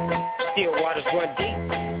 Still waters run deep.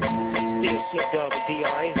 Still Snoop Dogg and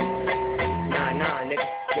D.R.E. Nah, nigga,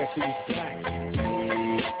 guess who's back?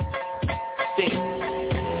 Still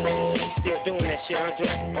shit, Andre?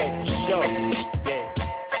 Oh, for sure. Yeah.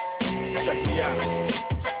 Check me out.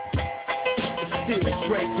 Still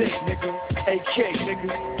Dre Day, nigga, AK, nigga.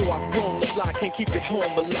 Though I've grown a lot, can't keep it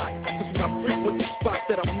home a lot. Cause when I frequent the spots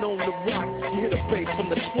that I'm known to rock, you hear the bass from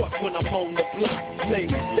the truck when I'm on the block.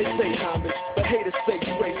 Ladies, they say homage, but haters say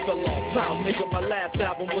Dre fell off. Wow, nigga, my last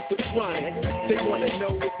album was The Chronic. They wanna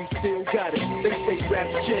know if he still got it. They say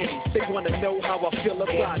rap's changed. They wanna know how I feel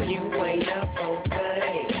about it. You ain't up on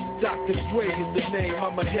things. Dr. Dre is the name,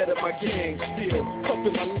 I'm ahead of my game. Still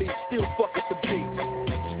puffin' my leaf, still fuck with the beat.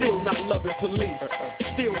 Still not loving police.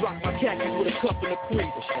 Still rock my khakis with a cup and a crease.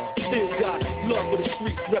 Still got love for the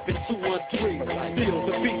streets, reppin' 213. Still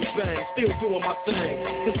the beat bang, still doing my thing.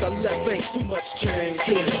 Since I left, ain't too much change.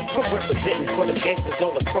 I'm representing for the gangsters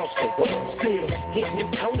all across the world. Still hitting them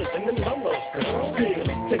corners and them lolos. Still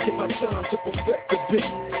taking my time to perfect the beat.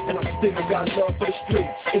 And I still got love for the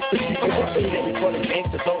streets. It's the beat. I'm representing for the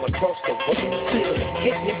gangsters all across the world. Still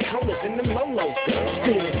hitting them corners and them lolos.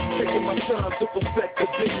 Still taking my time to perfect the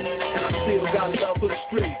beat. And I still got love for the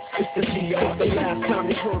streets. It's the DR. The last time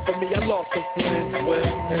you heard from me, I lost some friends. Well,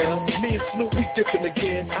 me and Snoop, we dipping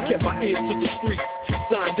again. I kept my ear to the streets.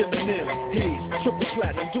 Signed Eminem. He's triple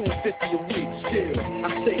platinum, doing 50 a week. Still,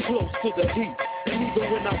 I stay close to the heat. And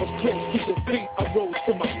even when I was close to the beat, I rose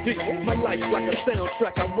to my feet. My life's like a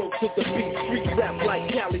soundtrack, I wrote to the beat. Street rap like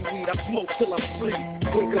Cali weed, I smoke till I'm asleep.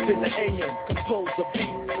 Wake up in the AM, compose a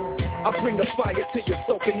beat. I bring the fire till you're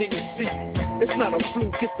soaking in your seat. It's not a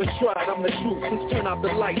fluke, it's been tried, I'm the truth. Since turn out the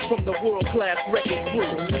lights from the world-class record crew.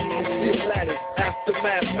 I'm still at it, after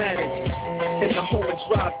mathematics. In the home and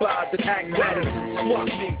drive-bys and acmatics. Swap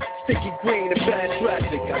me, sticky green and bad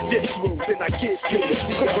traffic. I diss through, then I kiss you.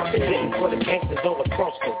 I'm representing for the gangsters all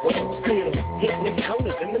across the world. Still hitting them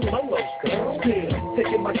corners and them lolos. Still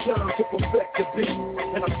taking my time to perfect the beat.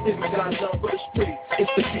 And I still got love for the streets.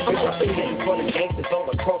 It's the beat. I'm representing for the gangsters all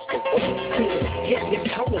across the world. Still hitting them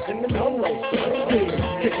corners and them lolos. Still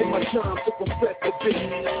taking my time to perfect the beat.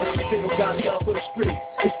 And I still got love for the streets.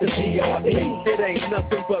 It's the GRE. It ain't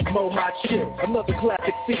nothing but more hot shit. Another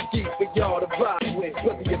classic CD for y'all to vibe with.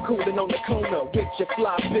 Whether you're cooling on the corner with your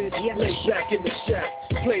fly bitch, lay back in the shack,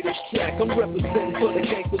 play this track. I'm representing for the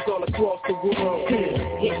gangsters all across the world. Still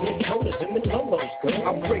hitting them corners and them lolos.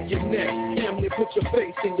 I'll break your neck, family, put your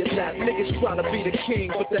face in your lap. Niggas try to be the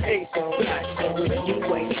king, but the ace is back. So if you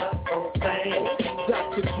ain't up on things,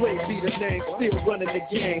 Dr. Dre be the name, still running the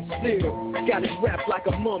game, still got it wrapped like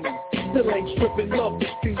a mummy. Still ain't tripping, love to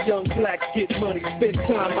see young blacks get money. Spend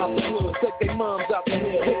time out the hood, take their moms out the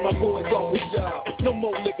hood. Hit my boys off with job, no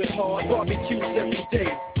more living hard. Barbecues every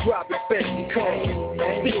day, driving fancy cars.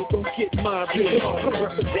 Still gon' get mine real hard. I'm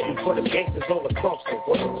representing for the gangsters all across the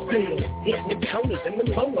world. Still hitting them corners and them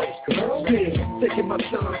lolos. Still taking my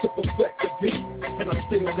time to perfect the beat. And I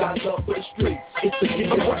still got love for the streets. It's the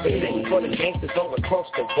beat. I'm representing for the gangsters all across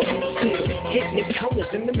the world. Still hitting them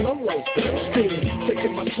corners and them lolos. Still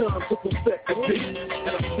taking my time to perfect the beat.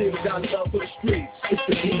 And I still got love for the streets. It's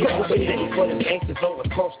the beat. I'm representing for the gangsters all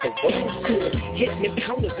across the world. Still hitting them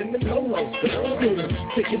corners and them lolos. Still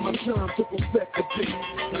taking my time to perfect the beat.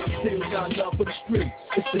 And I still got love for the streets.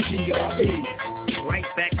 It's the GRE. Right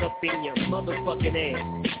back up in your motherfucking ass.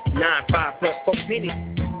 9-5 plus 4 pennies.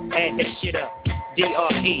 Add that shit up.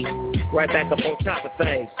 DRE. Right back up on top of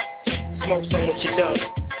things. Smoke some with your dog.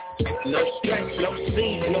 No stress, no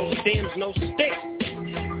seeds, no stems, no sticks.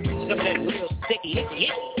 Some of that real sticky, icky.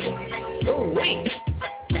 Ooh, wait.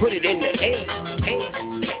 Put it in the air.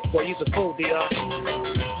 Boy, you's a fool, DR.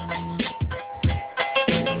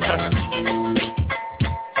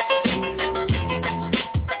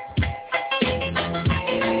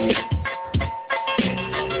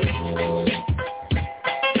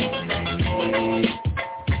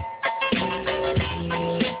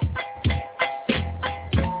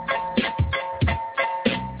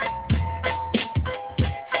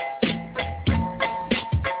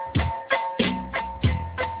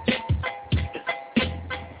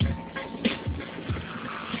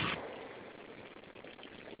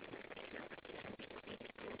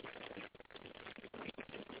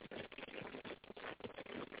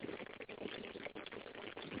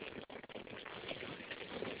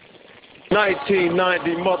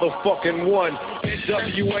 motherfucking one.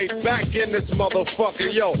 NWA back in this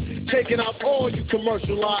motherfucker, yo. Taking out all you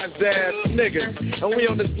commercialized ass niggas. And we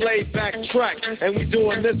on this laid back track. And we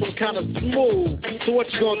doing this one kind of smooth. So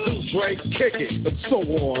what you gonna do, Dre? Kick it. And so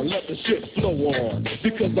on. Let the shit flow on.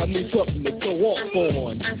 Because I need something to go off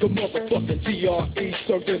on. The motherfucking DRE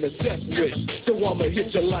serving a death wish. So I'ma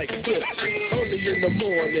hit you like this. Early in the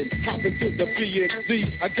morning, hop into the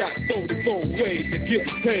BNC. I got 44 ways to get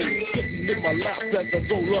paid. Getting in my lap as I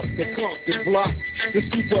roll up the Compton block. The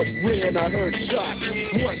scoop up ran, I heard shots.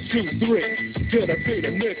 1, 2, 3. Then I seen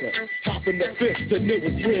a nigga hop in the fist and it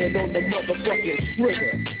was ran on the motherfucking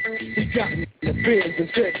trigger. He got me in the Benz and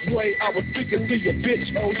said, "Way, I was speaking to your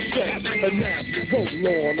bitch, oh shit." And now you roll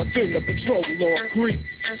on, I seen the patrol on creep.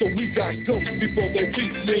 So we got ghosts before they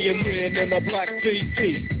beat me and then in a black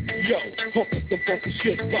TV. Yo, pumping some funky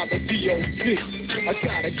shit by the DOC. I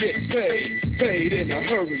gotta get paid in a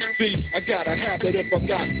hurry. See, I gotta have it if I'm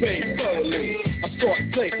not paid thoroughly. I start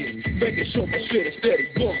thinking, making sure my shit is steady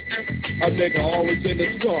bumping. A nigga always in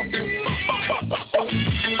the car.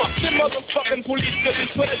 Fuck them motherfucking police, cause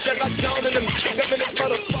it's when they got down and them kick them in the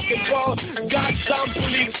motherfucking ball. Goddamn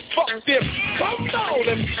police, fuck them. Come down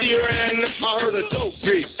and steering. I heard a dope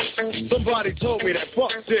beat. Somebody told me that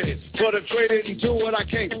fuck did it. But if Dre didn't do it, I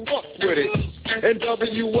can't fuck with it.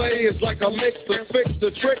 NWA is like a mix to fix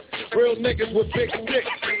the trick. Real niggas with big sticks.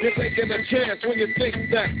 You're taking a chance when you think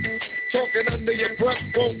that talking under your breath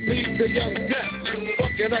won't lead to young death.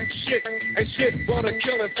 Fucking up shit and shit but a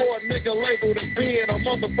killing for a nigga labeled as being a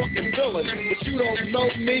motherfucking villain. But you don't know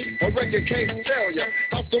me, a record can't tell ya.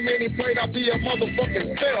 How so many played I'll be a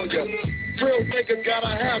motherfucking failure. Real niggas gotta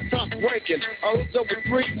have top ranking. I hooked up with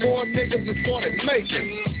 3 more niggas and started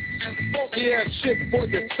making funky ass shit for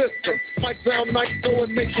your system. Might sound nice though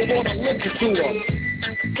and make you wanna listen to them.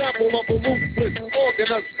 Sample of a ruthless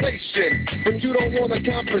organization, but you don't want a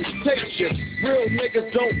confrontation. Real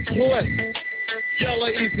niggas don't play. Yella,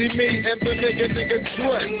 Easy Me, and the nigga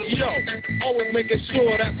Dre. Yo, always making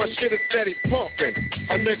sure that my shit is steady pumping.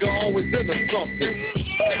 A nigga always into something.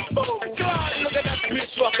 Oh God, look at that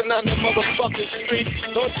bitch walking on the motherfucking street.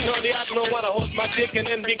 Don't you know the I don't wanna hold my dick and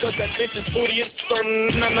then because that bitch is booty is so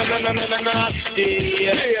nasty.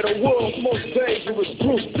 Yeah, the world's most dangerous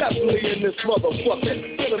group definitely in this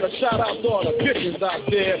motherfucker. Feeling a shout out to all the bitches out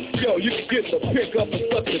there. Yo, you can get the pick up and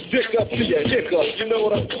suck the dick up to your hiccup. You know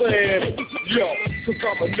what I'm saying? Yo, cause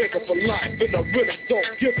I'm a nigga for life and I really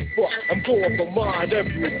don't give a fuck. I'm going for mine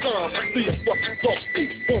every time I see a fucking softy,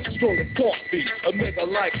 one strong and coffee. A nigga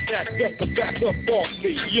like that just to back up off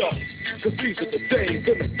me, yo. Cause these are the days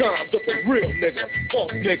and the times of the real nigga,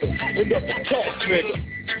 fuck nigga, and of the talk nigga.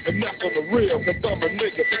 And that's on the real, cause I'm a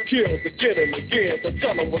nigga that kills again and again. So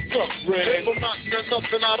tell them what's up, Red. If I'm not doing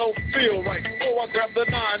nothing I don't feel right, so I grab the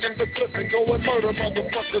 9 and the clip and go and murder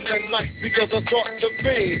motherfuckers at night. Because I thought to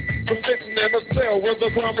be from sitting in a cell where the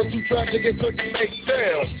crime was too tragic and couldn't make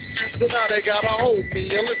bail. So now they gotta hold me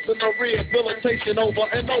and listen to rehabilitation over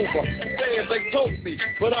and over. Saying they told me,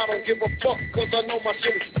 but I don't give a fuck cause I know my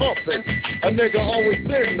shit is pumping. A nigga always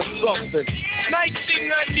into something.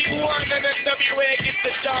 1991 and NWA gets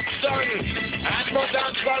the job done. I know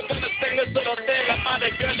dancehall gonna sing this little thing about a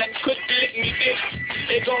girl that could lick me dick.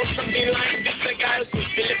 It goes something like this, the guy could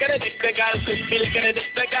be looking at it, the guy could be looking at it,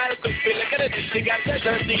 the guy could be looking at it, the guy said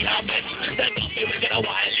dirty of it. The coffee we get a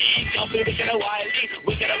wily, coffee we get a wily,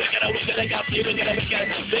 we get a coffee, we get a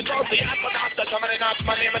they go the after coming in off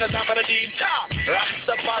my name and the top of the deep top.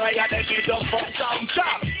 Rastafari and the beat up for some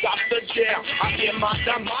chop. Stop the jail, I hear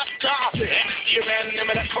master. X-T-Man, name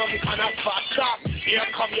of the come kind of fast up. Here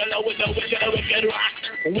come your low with the wicked rock.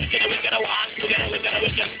 Wicked rock,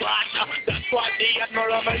 wicked spot. That's why the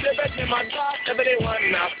Admiral and the best in my top,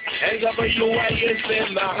 everyone up. NWA is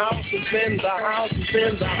in the house, is in the house, is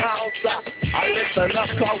in the house. I listen up,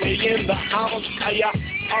 call we in the house.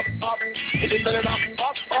 Up, listen up,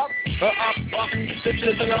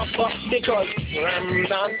 listen up, because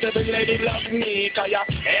dance every lady love me, kaya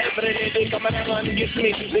every lady come around and kiss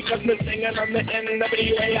me, because me singing on the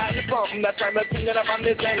NWA album, that's why I'm singing up on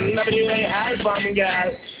this NWA album,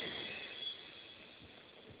 girl.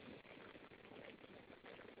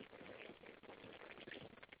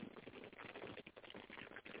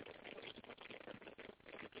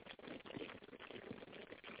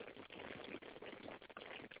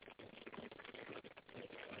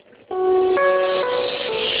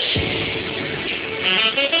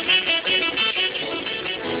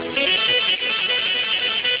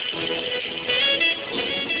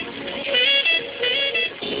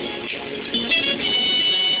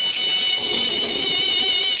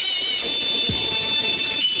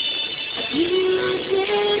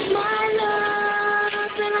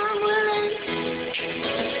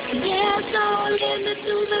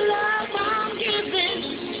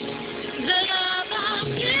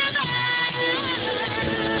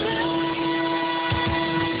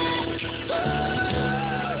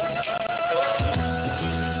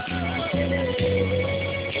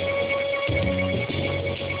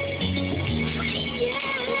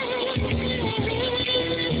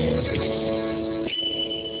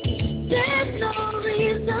 There's no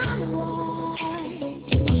reason why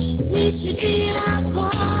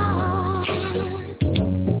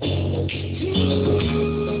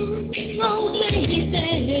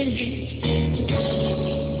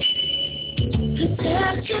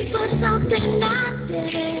Something out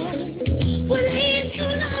there will lead to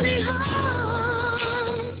lonely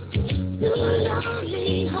heart, to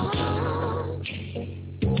lonely heart.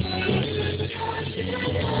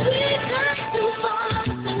 We come too far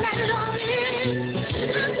to let it all in.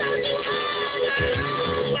 I'm going to all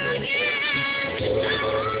alone again.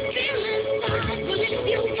 I'm feeling fine, but if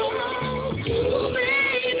you go, oh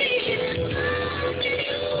baby, it's time to use it.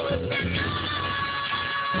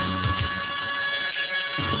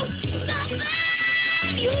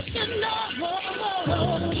 You should know.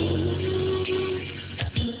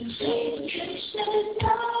 You should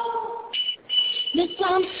know. There's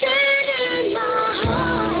something in my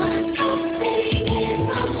heart. Something in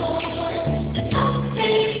my heart.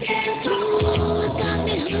 Something in my heart. Got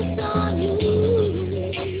me hooked on you.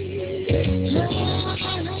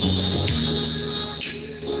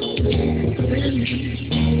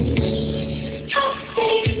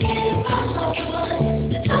 Something in my heart.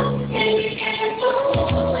 Something in my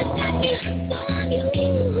heart. Got me hooked on you.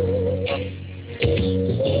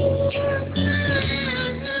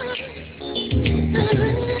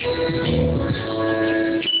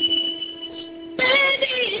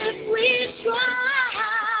 Baby, if we try,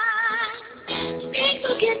 things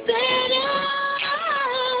will get better.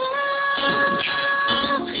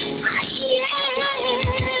 Yeah.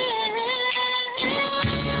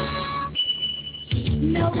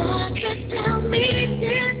 No one can tell me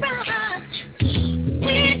different.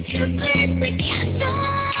 We're too good together.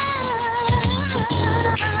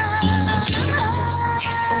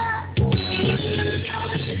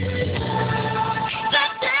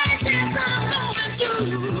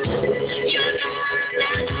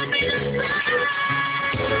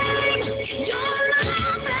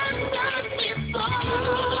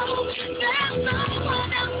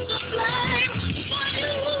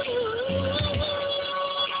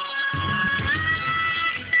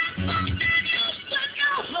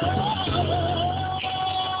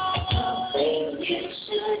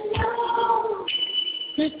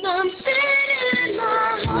 There's something in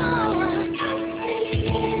my heart.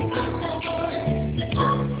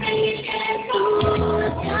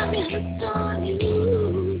 Got me hooked on you.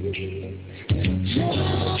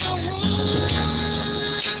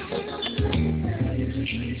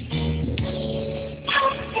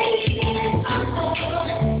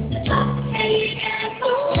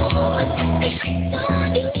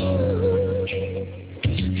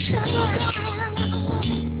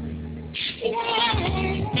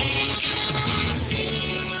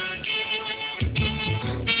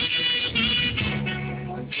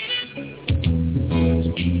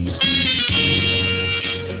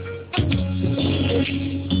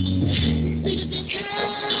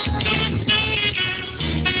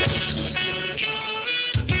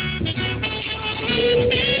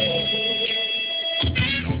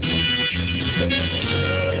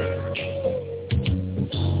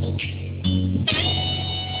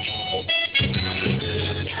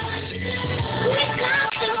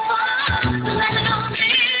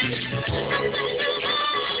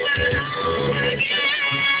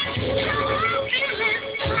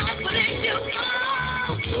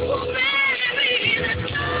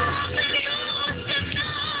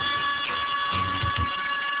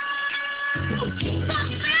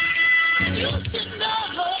 There's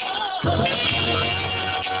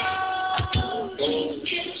something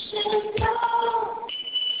in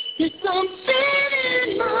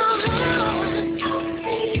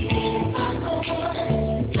my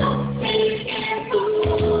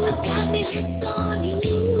heart. Got me hooked on you.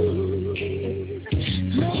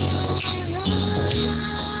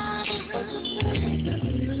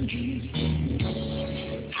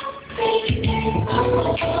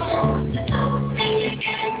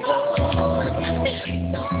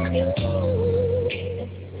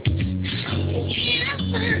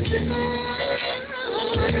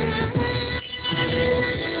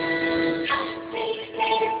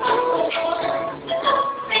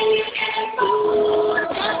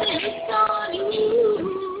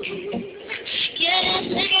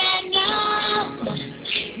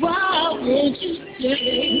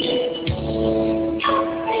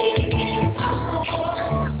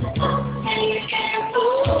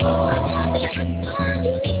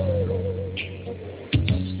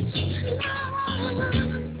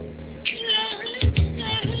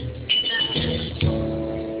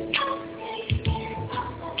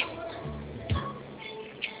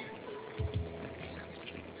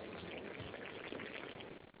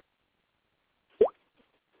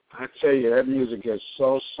 I tell you, that music is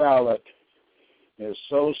so solid. It's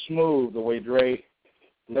so smooth the way Dre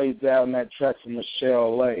laid down that track for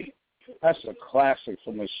Michelle Lay. That's a classic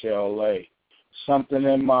for Michelle Lay. Something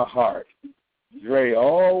in My Heart. Dre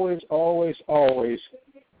always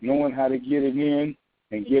knowing how to get it in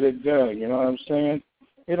and get it done. You know what I'm saying?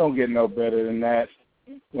 It don't get no better than that.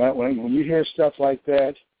 When you hear stuff like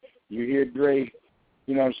that, you hear Dre,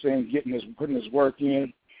 you know what I'm saying, putting his work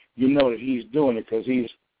in, you know that he's doing it because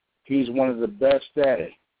he's one of the best at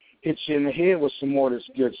it. Hit you in the head with some more of this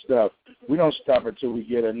good stuff. We don't stop until we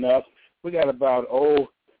get enough. We got about,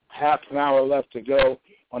 half an hour left to go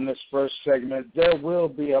on this first segment. There will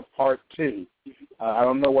be a part 2. I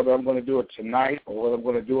don't know whether I'm going to do it tonight or whether I'm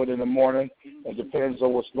going to do it in the morning. It depends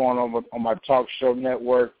on what's going on my talk show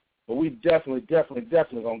network. But we definitely going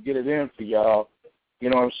to get it in for y'all, you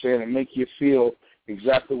know what I'm saying, and make you feel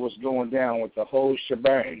exactly what's going down with the whole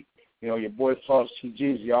shebang. You know, your boy Floss T.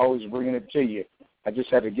 Jeezy always bringing it to you. I just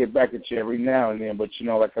have to get back at you every now and then. But, you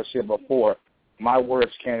know, like I said before, my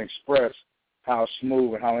words can't express how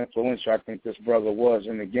smooth and how influential I think this brother was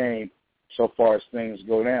in the game so far as things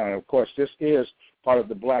go down. And, of course, this is part of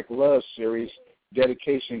the Black Love Series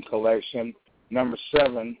dedication collection, number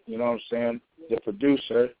 7, you know what I'm saying, the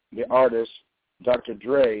producer, the artist, Dr.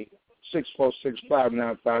 Dre,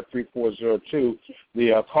 646-595-3402.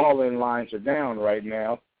 The call-in lines are down right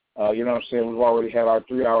now. You know what I'm saying? We've already had our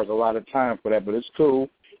 3 hours, a lot of time for that, but it's cool.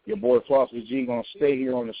 Your boy Flossy G going to stay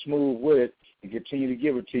here on the smooth with it and continue to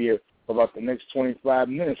give it to you for about the next 25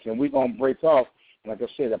 minutes. And we're going to break off. Like I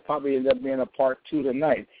said, it'll probably end up being a part 2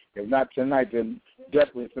 tonight. If not tonight, then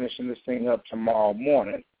definitely finishing this thing up tomorrow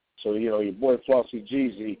morning. So, you know, your boy Flossy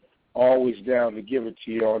Jeezy always down to give it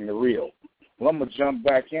to you on the real. Well, I'm going to jump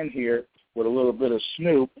back in here with a little bit of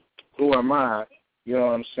Snoop, Who Am I, you know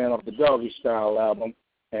what I'm saying, off the Doggy Style album.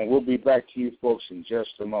 And we'll be back to you folks in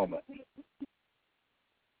just a moment.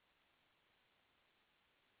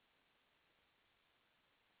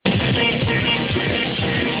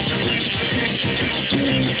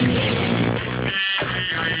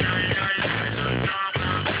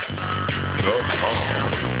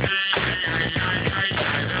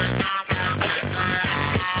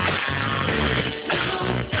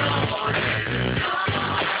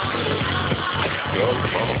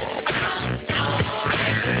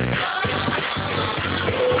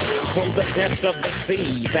 From the depths of the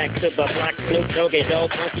sea, back to the Black Snoop Doggy Dogg,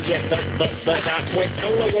 funky yes, the doc went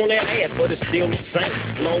solo on that ass, but it's still the same.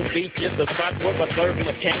 Long Beach is the spot where I serve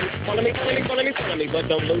my cane. Follow me, but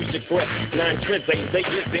don't lose your grip. 9 trips ain't they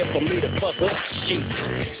just there for me to fuck up shit.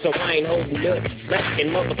 So I ain't holding nothing back,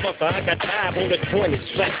 and motherfucker, I got 5 on the 20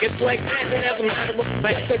 track. It's like that, it doesn't matter what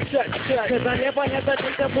fact. Cause I never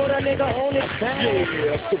hesitate to put a nigga on his back.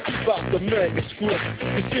 Yeah, so keep out the manuscript.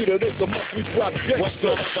 You see that it's a monthly drop dead. What's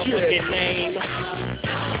the fucking name?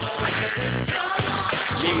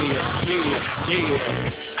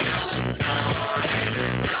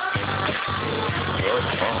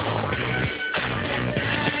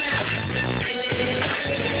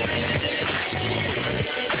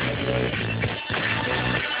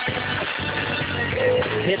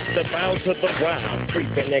 Hits the bounce of the wild,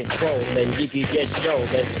 creeping and crawling, you can get shown,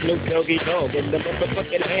 and Snoop Doggy Dogg in the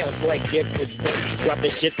motherfucking house like it was built.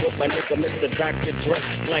 Dropping shit with my nigga Mr. Dr. Dre.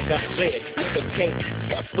 Like I said, nigga can't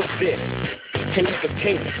fuck with this. And nigga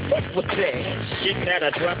can't fuck with that. Shit that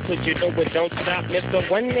I drop, cause you know it don't stop. Mr.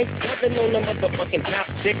 187 on the motherfucking top.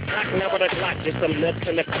 TikTok, now with a Glock, just some nuts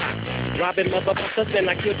in the clock. Robbing motherfuckers, and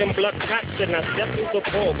I kill them blood cops. And I step through the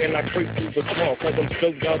fog, and I creep through the small. Cause I'm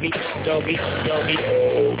so doggy.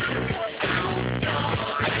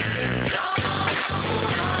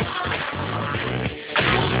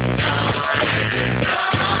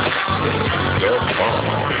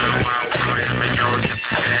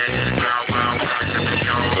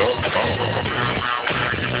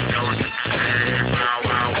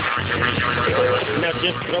 Now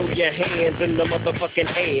just throw your hands in the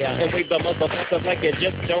motherfucking air and wave the motherfucker like you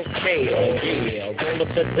just don't care. Yeah, roll up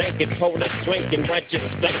the dank and pour the drink and watch it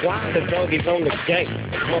stink. The doggy's on the gang,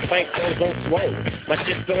 my bank goes on swole. My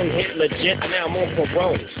shit's on hit legit, now I'm on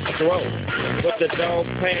parole. Throw with the dog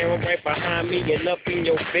pound right behind me and up in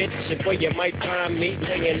your bitch. And where you might find me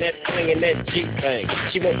playing that G thing.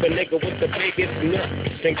 She want the nigga with the biggest nuts.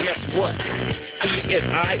 Then guess what? He is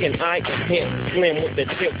I and I am him. Slim with the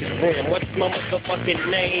tilted brim. What's my motherfucking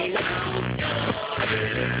name?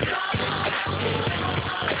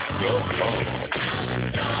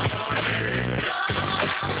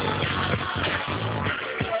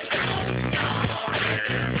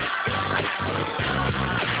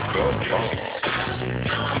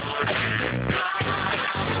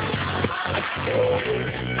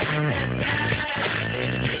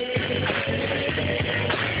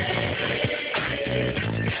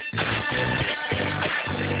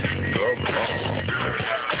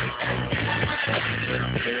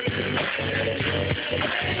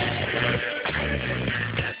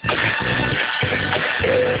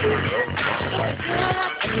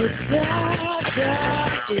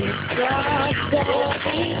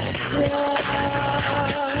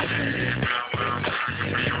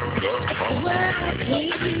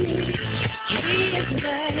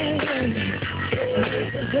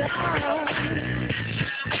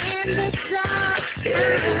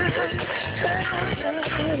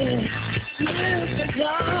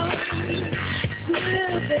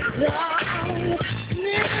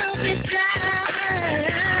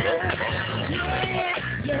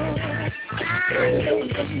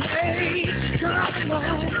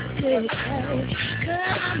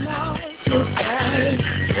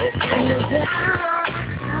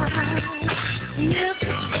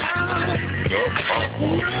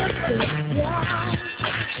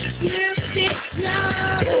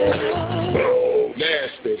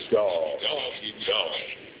 Nasty dog.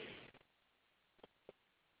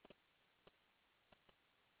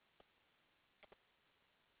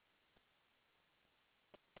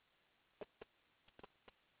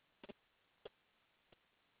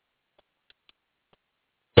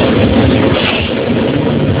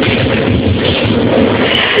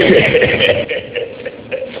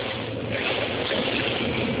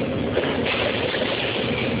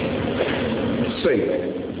 Say,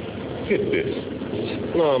 hit this.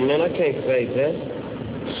 No, man, I can't say that.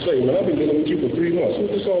 Say, man, I've been dealing with you for 3 months.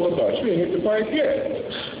 What's this all about? You ain't hit the pipe yet.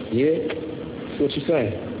 Yeah? What you say?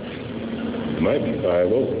 Might be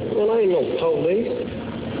 5-0. Well, I ain't no police.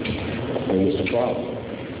 And what's the problem?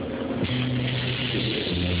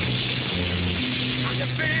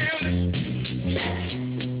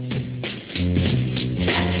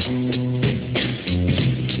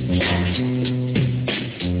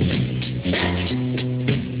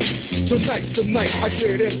 Tonight, I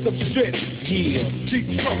get in some shit. Yeah.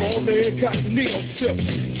 Deep trouble on the incognito tip.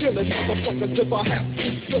 Killing motherfuckers if I have to.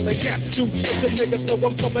 Filling gaps to the niggas know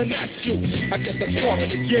I'm coming at you. I get the start of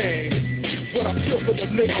the game. But I feel for the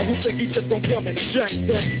nigga who think he just gon' come and jack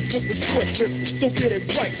that with the swiftness. So get it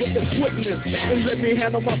right with the quickness and let me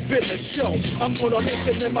handle my business. Show I'm on a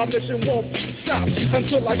mission and my mission won't stop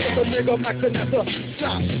until I get the nigga maxing at the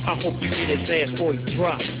top. I hope you get his ass before he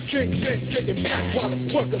drops. Kicking back while the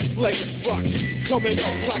workers play his rock. Coming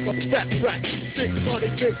up like a fat rat. Big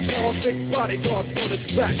money, big car, big bodyguards on his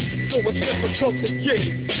back. So it's difficult to get.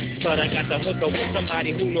 But I got the hooker with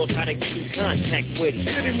somebody who knows how to get in contact with him.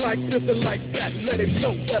 Hit him like this and like that. Let him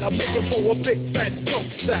know that I'm looking for a big fat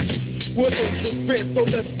dope sack. We're in suspense, so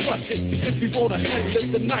let's bust it. If you wanna handle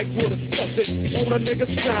it tonight, we'll discuss it. On a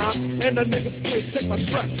nigga's time and a nigga's place. Take my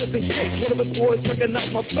strap just in case one of his boys looking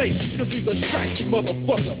out my face. Cause he's a trashy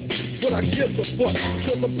motherfucker. But I give a fuck,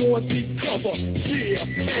 cause I'm going deep cover. Yeah,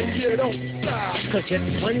 and you don't stop. Cause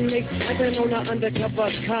it's 187 on an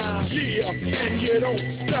undercover car. Yeah, and you don't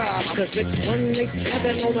stop. Cause it's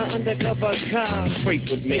 187 on an undercover car. Freak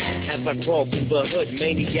with me as I crawl through the hood.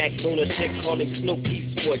 Maniac lunatic calling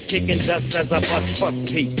Snoopy for kicking dust as I bust fuck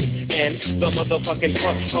Pete. And the motherfucking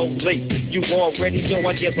fuck police. You already know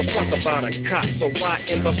I give a fuck about a cop. So why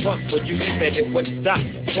in the fuck would you think that it would stop?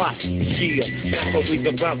 Plot. Yeah, that's what we's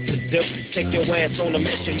about to do. Take your ass on a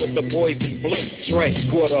mission with the boys in blue. Dre,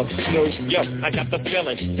 what up, Snoop? Yo, I got the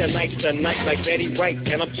feeling. Tonight's the night like Betty Wright.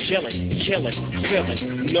 And I'm chilling,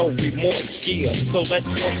 feeling. No remorse, yeah. So let's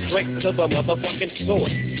go straight to the motherfucking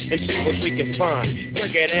source and see what we can find.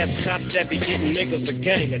 Wicked ass cops that be getting niggas a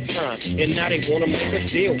gang of time. And now they wanna make a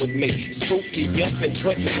deal with me. Scoop me up and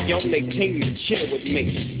put me on their team and chill with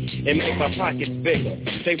me. And make my pockets bigger.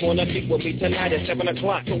 They wanna meet with me tonight at 7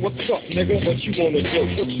 o'clock. So what's up, nigga? What you wanna do?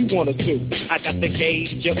 What you wanna do? I got the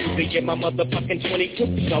gauge, just to get my motherfucking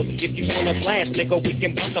 22. So if you wanna blast, nigga, we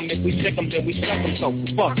can bust them. If we sick them, then we suck them. So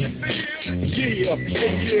fuck it. Yeah,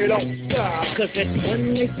 and you don't stop. Cause it's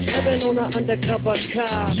 187 on an undercover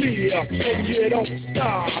car. Yeah, and you don't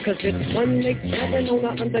stop. Cause it's 187 on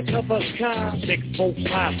an undercover car.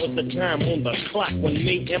 6:45 was the time on the clock when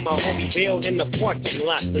me and my homie bailed in the parking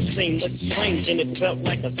lot. The scene looked strange and it felt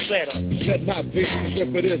like a setup. Let not be,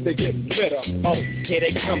 if it is, they get better. Oh, here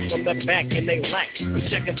they come from the back and they lack. We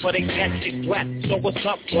checking for they gadget rap. So what's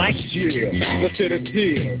up, Black? Yeah, let's hit a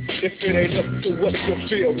deal. If it ain't up to what you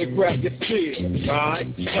feel, then grab your steel. Right,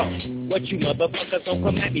 so what you motherfuckers don't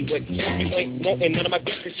come at me with? If you ain't wanting none of my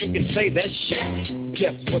business, you can say that shit.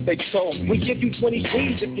 Guess what they told me? We give you 20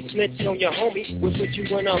 G's if you snitch on your homie. We'll put you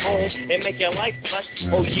in a home and make your life plush.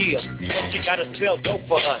 Oh yeah, but you gotta sell dope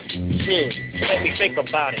for us. Let me think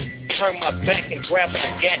about it. Turn my back and grab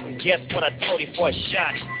my gat and guess what I told you for a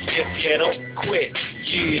shot. If you don't quit,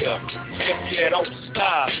 yeah. If you don't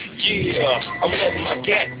stop, yeah. I'm letting my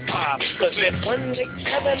gat pop. Cause it's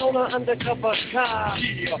 187 on an undercover car.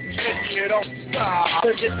 Yeah. If you don't stop.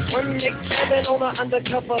 Cause it's 187 on an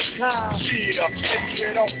undercover car. Yeah. If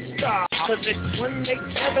you don't stop. Cause it's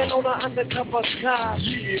 187 on an undercover car.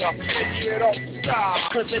 Yeah. If you don't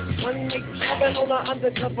stop. Cause it's 187 on an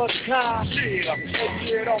undercover car. Yeah. If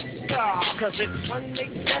you don't stop. Cause it's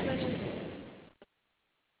 187.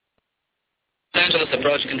 Los Angeles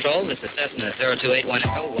approach control. This is Cessna 0281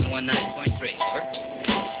 Echo 119.3. Over.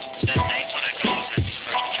 Cessna 81 Echo. This is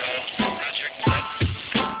approach control. Roger.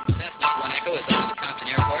 Cessna 1 Echo is over the Compton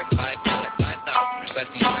Airport. 5000.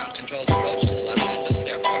 Requesting ground control approach to the Los Angeles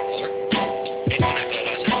Airport. Over. 81 Echo.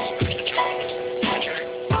 Los Angeles approach control. Roger.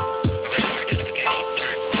 November identification.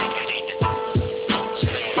 Third flight unit.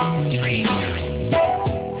 730.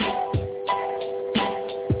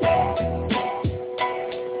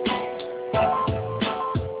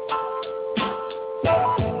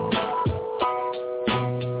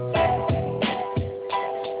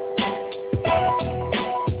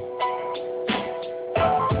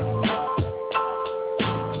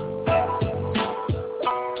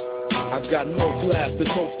 Got no class than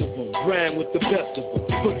most of them, ran with the best of them,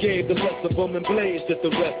 forgave the less of them and blazed at the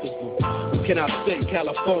rest of them. What can I say,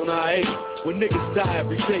 California, I ain't. When niggas die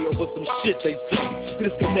every day over some shit they say,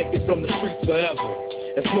 disconnected from the streets forever.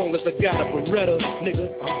 As long as I got a Beretta, nigga,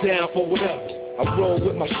 I'm down for whatever. I roll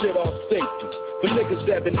with my shit off safety. For niggas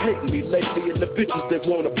that been hating me lately and the bitches that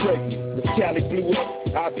wanna break me. If Cali blew up,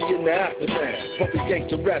 I'll be in the aftermath. Bumping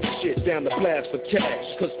gangsta rap shit down the blast for cash.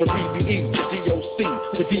 Cause from EBE to DOC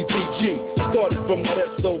to DPG, started from that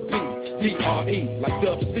SOB, DRE, like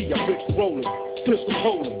Dub C, I'm Rich Rollin', pistol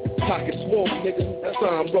holding, pockets swollen, nigga, that's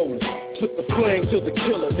how I'm rolling. Put the flame to the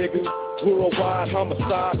killer, nigga. Worldwide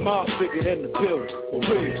homicide, mob figure in the building. For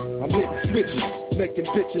real, I'm hitting switches, making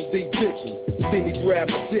bitches eat bitches. See me grab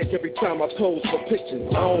my dick every time I pose for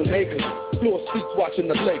pictures. I own acres, floor seats watching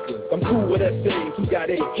the Lakers. I'm cool with SAs who got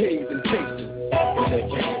AKs and cases.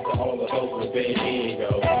 Dedicated to all of those with big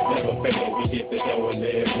ego. Never fail, we get the dough and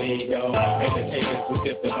live legal. Entertainers who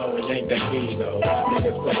dip the hoe and ain't that ego.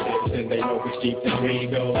 Niggas play this and they know we keep the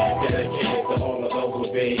Rigo. Dedicated to all of those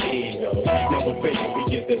with big ego. Never fail, we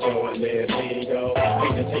get the dough and live legal.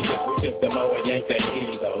 Entertainers who dip the hoe and ain't that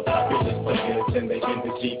ego. Bitches play this and they get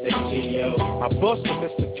the Jeep and Geo. I bust a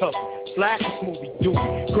Mr. Tuffy. Slash this movie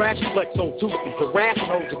doobie, crash flex on Tuesday, harassing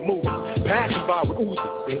hoes and movies, passion by with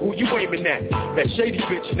Uzi, and who you aiming at? That shady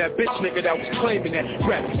bitch and that bitch nigga that was claiming that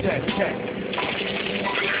rap tat tat.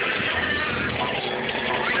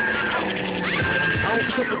 I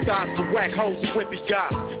don't sympathize with whack hoes and wimpy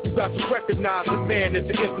guys. You got to recognize a man at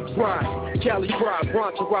the end of grind. Cali pride,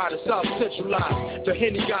 Bronco riders, South centralized. The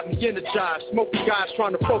Henny got me energized. Smoking guys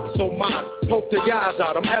trying to focus on mine. Poke their eyes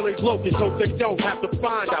out. I'm LA locusts, hope they don't have to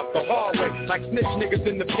find out the hard way. Like snitch niggas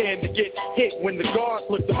in the pen to get hit when the guards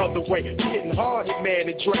look the other way. You hitting hard, hit man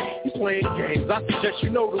and Dre. You playing games. I suggest you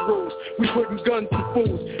know the rules. We putting guns to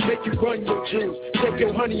fools. Make you run your jewels. Take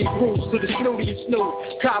your honey and cruise to the snooty and snooze.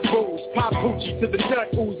 Cop rules, pop Gucci to the nut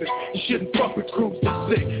oozing. You shouldn't fuck with crews that's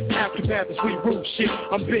sick. Aftermath is we rule shit.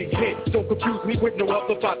 I'm big hit. Don't confuse me with no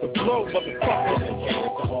other about to blow, motherfucker. Dedicated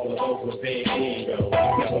to all of those with big ego.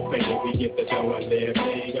 Never fail, we get the dough and live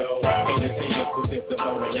legal. Entertainers who dip the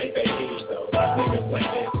hoe and ain't that ego. Niggas play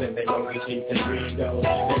this and they know we keep the Rigo.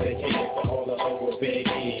 Dedicated to all of those with big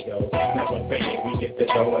ego. Never fail, we get the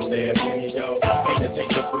dough and live legal.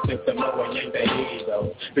 Entertainers who dip the hoe and ain't that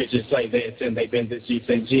ego. Bitches play this and they bend the Jeeps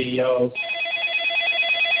and Geos.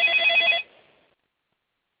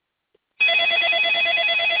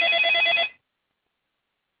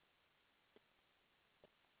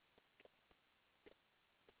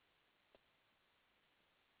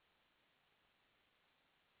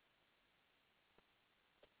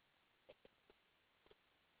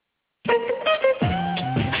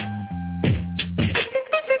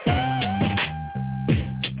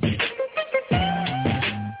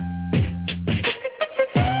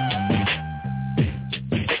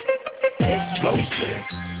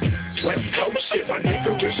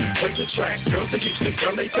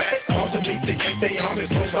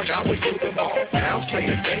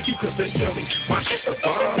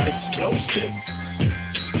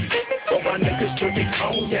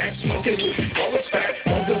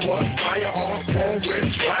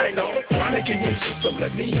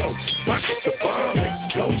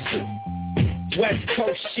 West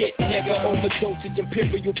Coast shit, nigga. Overdosage,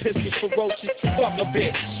 imperial pistols, ferocious. Fuck a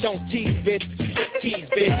bitch. Don't tease, bitch. Tease,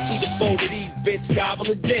 bitch. Eat a bowl of these, bitch.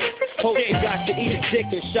 Gobble a dick. Hope you got to eat a dick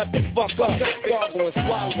and shut the fuck up. Gargle and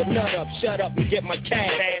swallow the nut up. Shut up and get my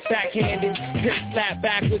cash. Backhanded. Pimp slap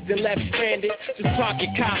backwards and left-handed. Just talk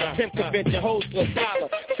your collar. Pimp convention hoes for $1.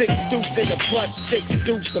 6 deuce in the clutch. 6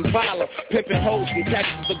 deuce and baller. Pimpin' hoes from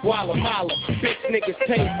Texas to Guatemala. Bitch niggas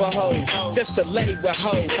pay for hoes. Just to lay with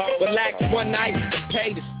hoes. Relax one night and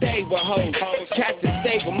pay to stay with hoes. Cats to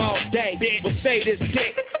save them all day. But say this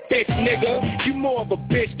dick, bitch nigga. You more of a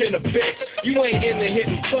bitch than a bitch. You ain't into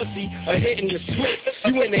hitting pussy or hitting the switch.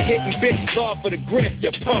 You into hitting bitches off of the grip,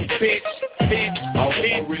 you punk bitch. All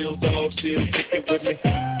my real dogs still kicking with me.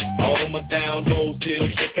 All my down lows still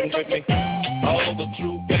kicking with me. All the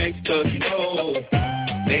true gangsters know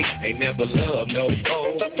they ain't never loved no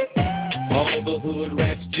foe. All the hood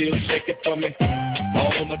rats still checking for me.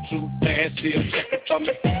 All my true fans still checking for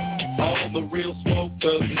me. All the real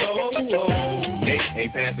smokers know they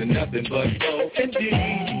ain't passing nothing but smoke and D.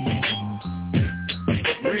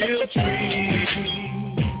 Real trees,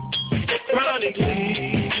 chronic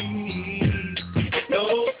leaves,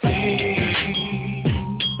 no sleep.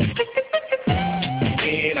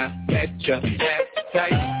 And I bet you that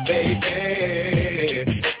tight,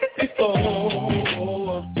 baby,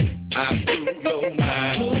 before I blew your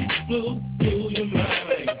mind, blew your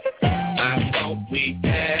mind. I thought we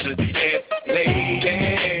had a chance,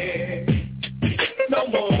 lady. No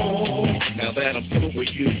more. Now that I'm through with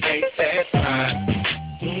you, ain't that fine?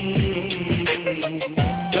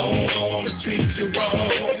 Don't wanna treat you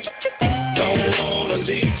wrong. Don't wanna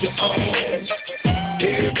leave you on.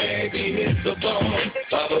 Here, baby, hit the bone.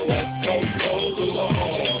 While the West Coast rolls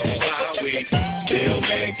along. While we still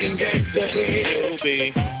making gangsta hits,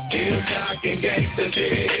 still talking gangsta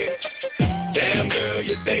shit. Damn girl,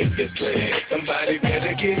 you think it's slick. Somebody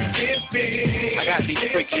better get this big. I got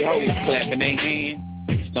these freaky hoes clapping their hands,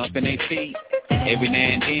 stomping their feet. Every now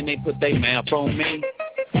and then they put their mouth on me.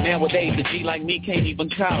 Nowadays a G like me can't even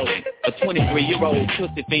call it. A 23-year-old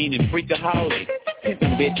pussy fiend and freakaholic.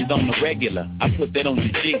 Pimpin' bitches on the regular, I put that on the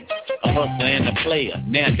G. A hustler and a player,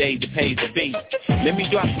 nowadays it pays the fee. Let me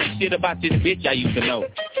drop some shit about this bitch I used to know.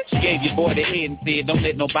 She gave your boy the head and said don't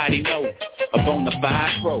let nobody know. Up on the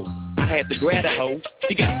 5 Pro, I had to grab a hoe.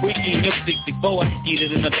 She got freaky in them 64, I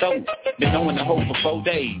skeeted in the throat. Been knowing the hoe for 4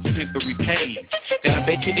 days, pimpery paid. And I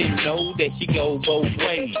bet you didn't know that she go both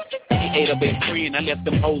ways. She ate her best friend, I left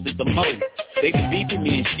them hoes at the mo. They been beefing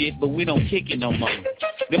me and shit, but we don't kick it no more.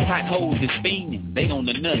 Them hot hoes is fiending, they on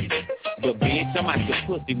the nut. But bitch, I'm out the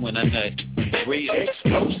pussy when I nut. Real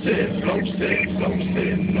explosive, explosive, explosive,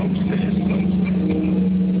 explosive.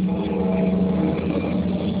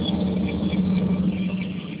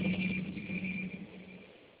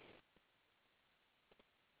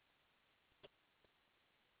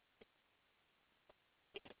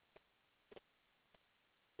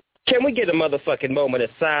 Can we get a motherfucking moment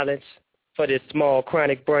of silence for this small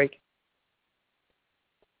chronic break?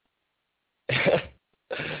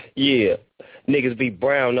 Yeah, niggas be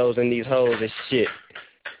brown-nosing these hoes and shit,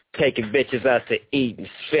 taking bitches out to eat and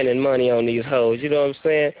spending money on these hoes, you know what I'm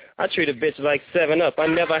saying? I treat a bitch like 7-Up. I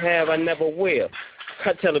never have, I never will.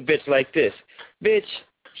 I tell a bitch like this, bitch,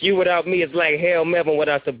 you without me is like Harold Melvin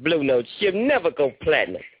without the blue note. She'll never go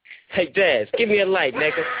platinum. Hey, Daz, give me a light,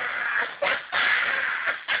 nigga.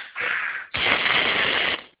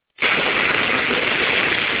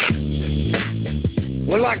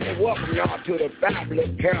 We'd like to welcome y'all to the fabulous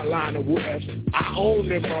Carolina West. I own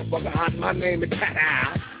this motherfucker. My name is Cat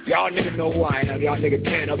Owl. Y'all niggas know who I am. Y'all niggas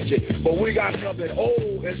can't up shit. But we got something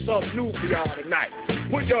old and something new for y'all tonight.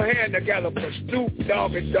 Put your hand together for Snoop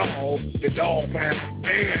Dogg and Dogg, the Dog Family,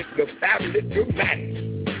 and the fabulous Dramatic.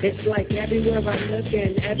 It's like everywhere I look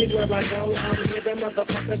and everywhere I go, I'm with a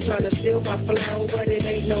motherfucker trying to steal my flow, but it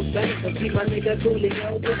ain't no thing. So keep my nigga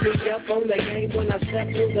Coolio with me up on the game when I step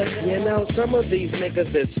through the door. You know, some of these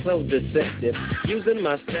niggas is so deceptive, using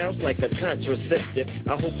my styles like a contraceptive.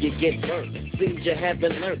 I hope you get burnt. Seems you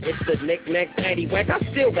haven't learned. It's the knick-knack, paddywhack. I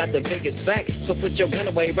still got the biggest back, so put your gun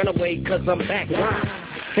away, run away, cause I'm back.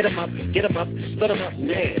 Hit 'em up, get 'em up, split 'em up,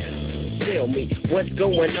 man. Tell me what's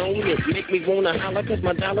going on. It make me wanna holler cause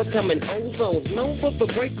my dollar's coming ozones. Known for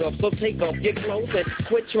breakup, so take off your clothes and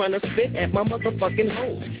quit trying to spit at my motherfucking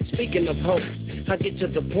hoes. Speaking of hoes, I get to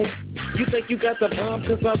the point. You think you got the bomb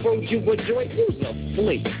cause I wrote you a joint? Who's a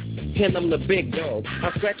flea? And I'm the big dog.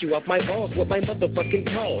 I scratch you off my balls with my motherfucking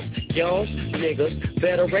paws. Y'all niggas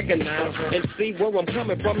better recognize and see where I'm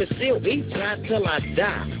coming from. It's still east side till I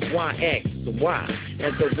die. Why X? Why?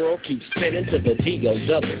 As the world keeps spinning to the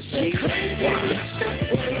D-O-double-G. Why?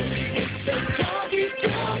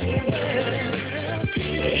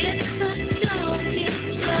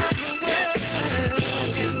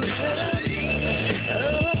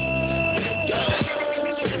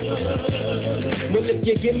 Well, if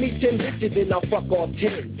you give me 10 bitches, then I'll fuck all 10.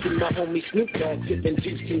 See my homie Snoop Dogg sipping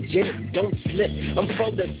juice and gin. Don't slip, I'm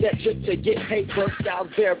for the set just to get paper. Styles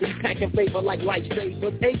vary, packing flavor like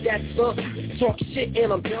lifesavers. Ain't that something? Talk shit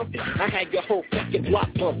and I'm dumping. I had your whole fucking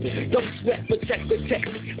block bumping. Don't sweat, protect the tech.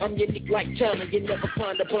 I'm unique like China. You never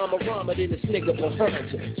find a bomber rhymer than this nigga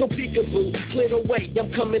behind you. So peekaboo, clear the way.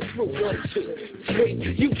 I'm coming through. 1, 2,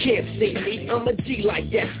 3. You can't see me. I'm a G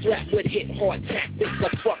like that. Strapped with hit hard tactics.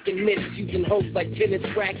 Like fucking minutes using hoes like tennis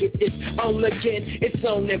rackets. It's on again. It's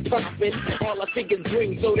on and popping. All I think is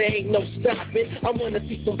green, so there ain't no stopping. I wanna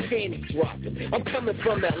see some panties dropping. I'm coming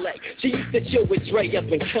from LA. She used to chill with Dre up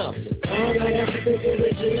in Compton.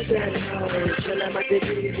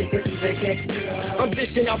 I'm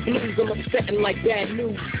dishing out blues, I'm upsetting like bad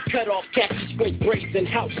news. Cut off khaki straight braids and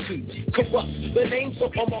house shoes. Corrupt the name,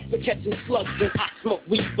 so I'm off to catching slugs. And I smoke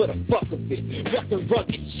weed for the fuck of it. Rough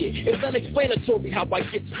rugged shit. It's unexplanatory how I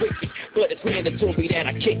get wicked, but it's mandatory that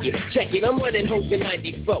I kick it. Check it, I'm running home in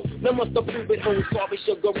 94. Now must approve it, home. Sorry,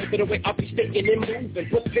 sugar, rip it away. I'll be sticking and moving.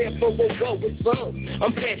 Prepare for a woe, it's on.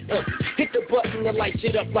 I'm head up. Hit the button and light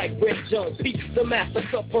shit up like Red Jones. Beat the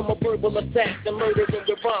massacre from a verbal assassin. Murdering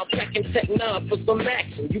with rhyme, packing Tech 9 for some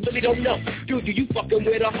action. You really don't know. Dude, you fucking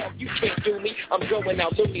with a hawk. You can't do me. I'm going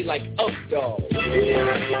out loony like up, dog.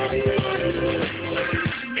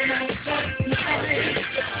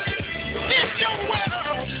 It's your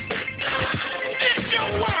world. It's your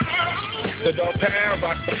world. So don't care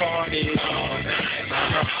about the party all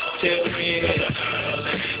night. Till we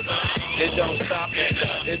it don't stop,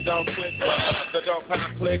 it don't quit. So don't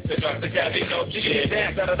conflict, it don't gotta be no shit.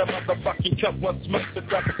 Dance out of the motherfucking cup, one smoke, the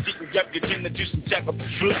drop a seat, and yup, your gin, the juice, and jack up the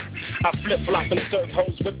flip. I flip-flop and serve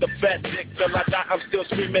hoes with the fat dick. Till I die, I'm still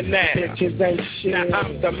screaming that. Bitches ain't shit. Now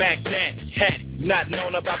I'm the Mac Daddy, hat. Not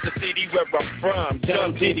known about the city where I'm from.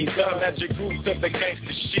 Dumb Diddy, dumb as your group of the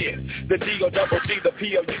gangster shit. The D-O-double-G, the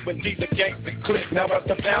P-O-U, and D, the gangster click. Now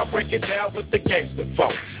I'm down, break it down with the gangster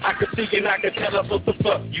funk. I can see and I can tell us what the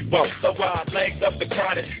fuck you want. So I legged up the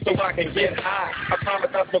chronic so I can get high. I promise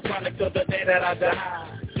I'll smoke chronic till the day that I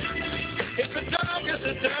die. It's a dog, it's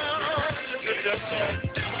a dog, it's a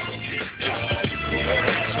dog.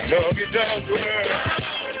 Doggy dog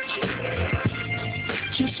world.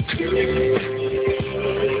 Just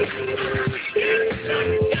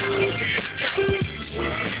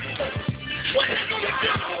what you gonna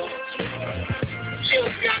do? You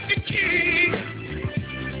got the key.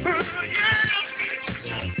 Yeah.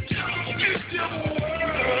 It's your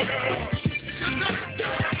world.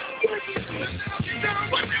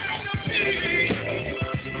 What you gonna be?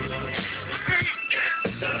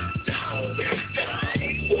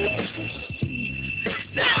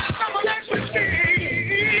 Now, come on, let's proceed.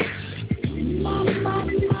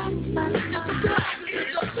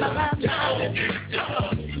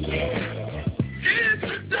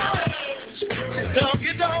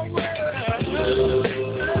 Doggy dog world.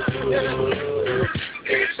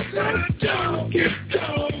 It's the doggy dog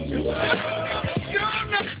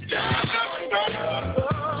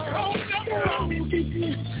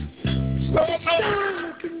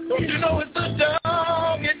Don't you know it's the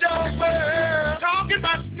doggy dog world? Talking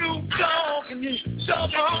about Snoop Dogg and you so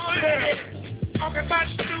hard. Talking about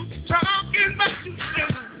Snoop, talking about Snoop.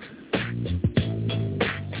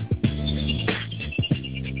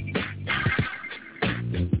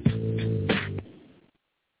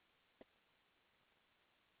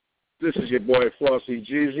 This is your boy, Flossy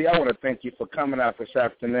Jeezy. I want to thank you for coming out this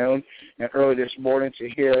afternoon and early this morning to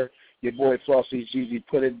hear your boy, Flossy Jeezy,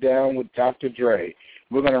 put it down with Dr. Dre.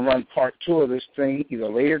 We're going to run part 2 of this thing either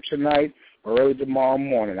later tonight or early tomorrow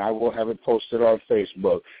morning. I will have it posted on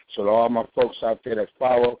Facebook. So to all my folks out there that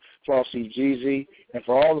follow Flossy Jeezy, and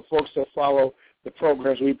for all the folks that follow the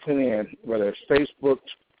programs we put in, whether it's Facebook,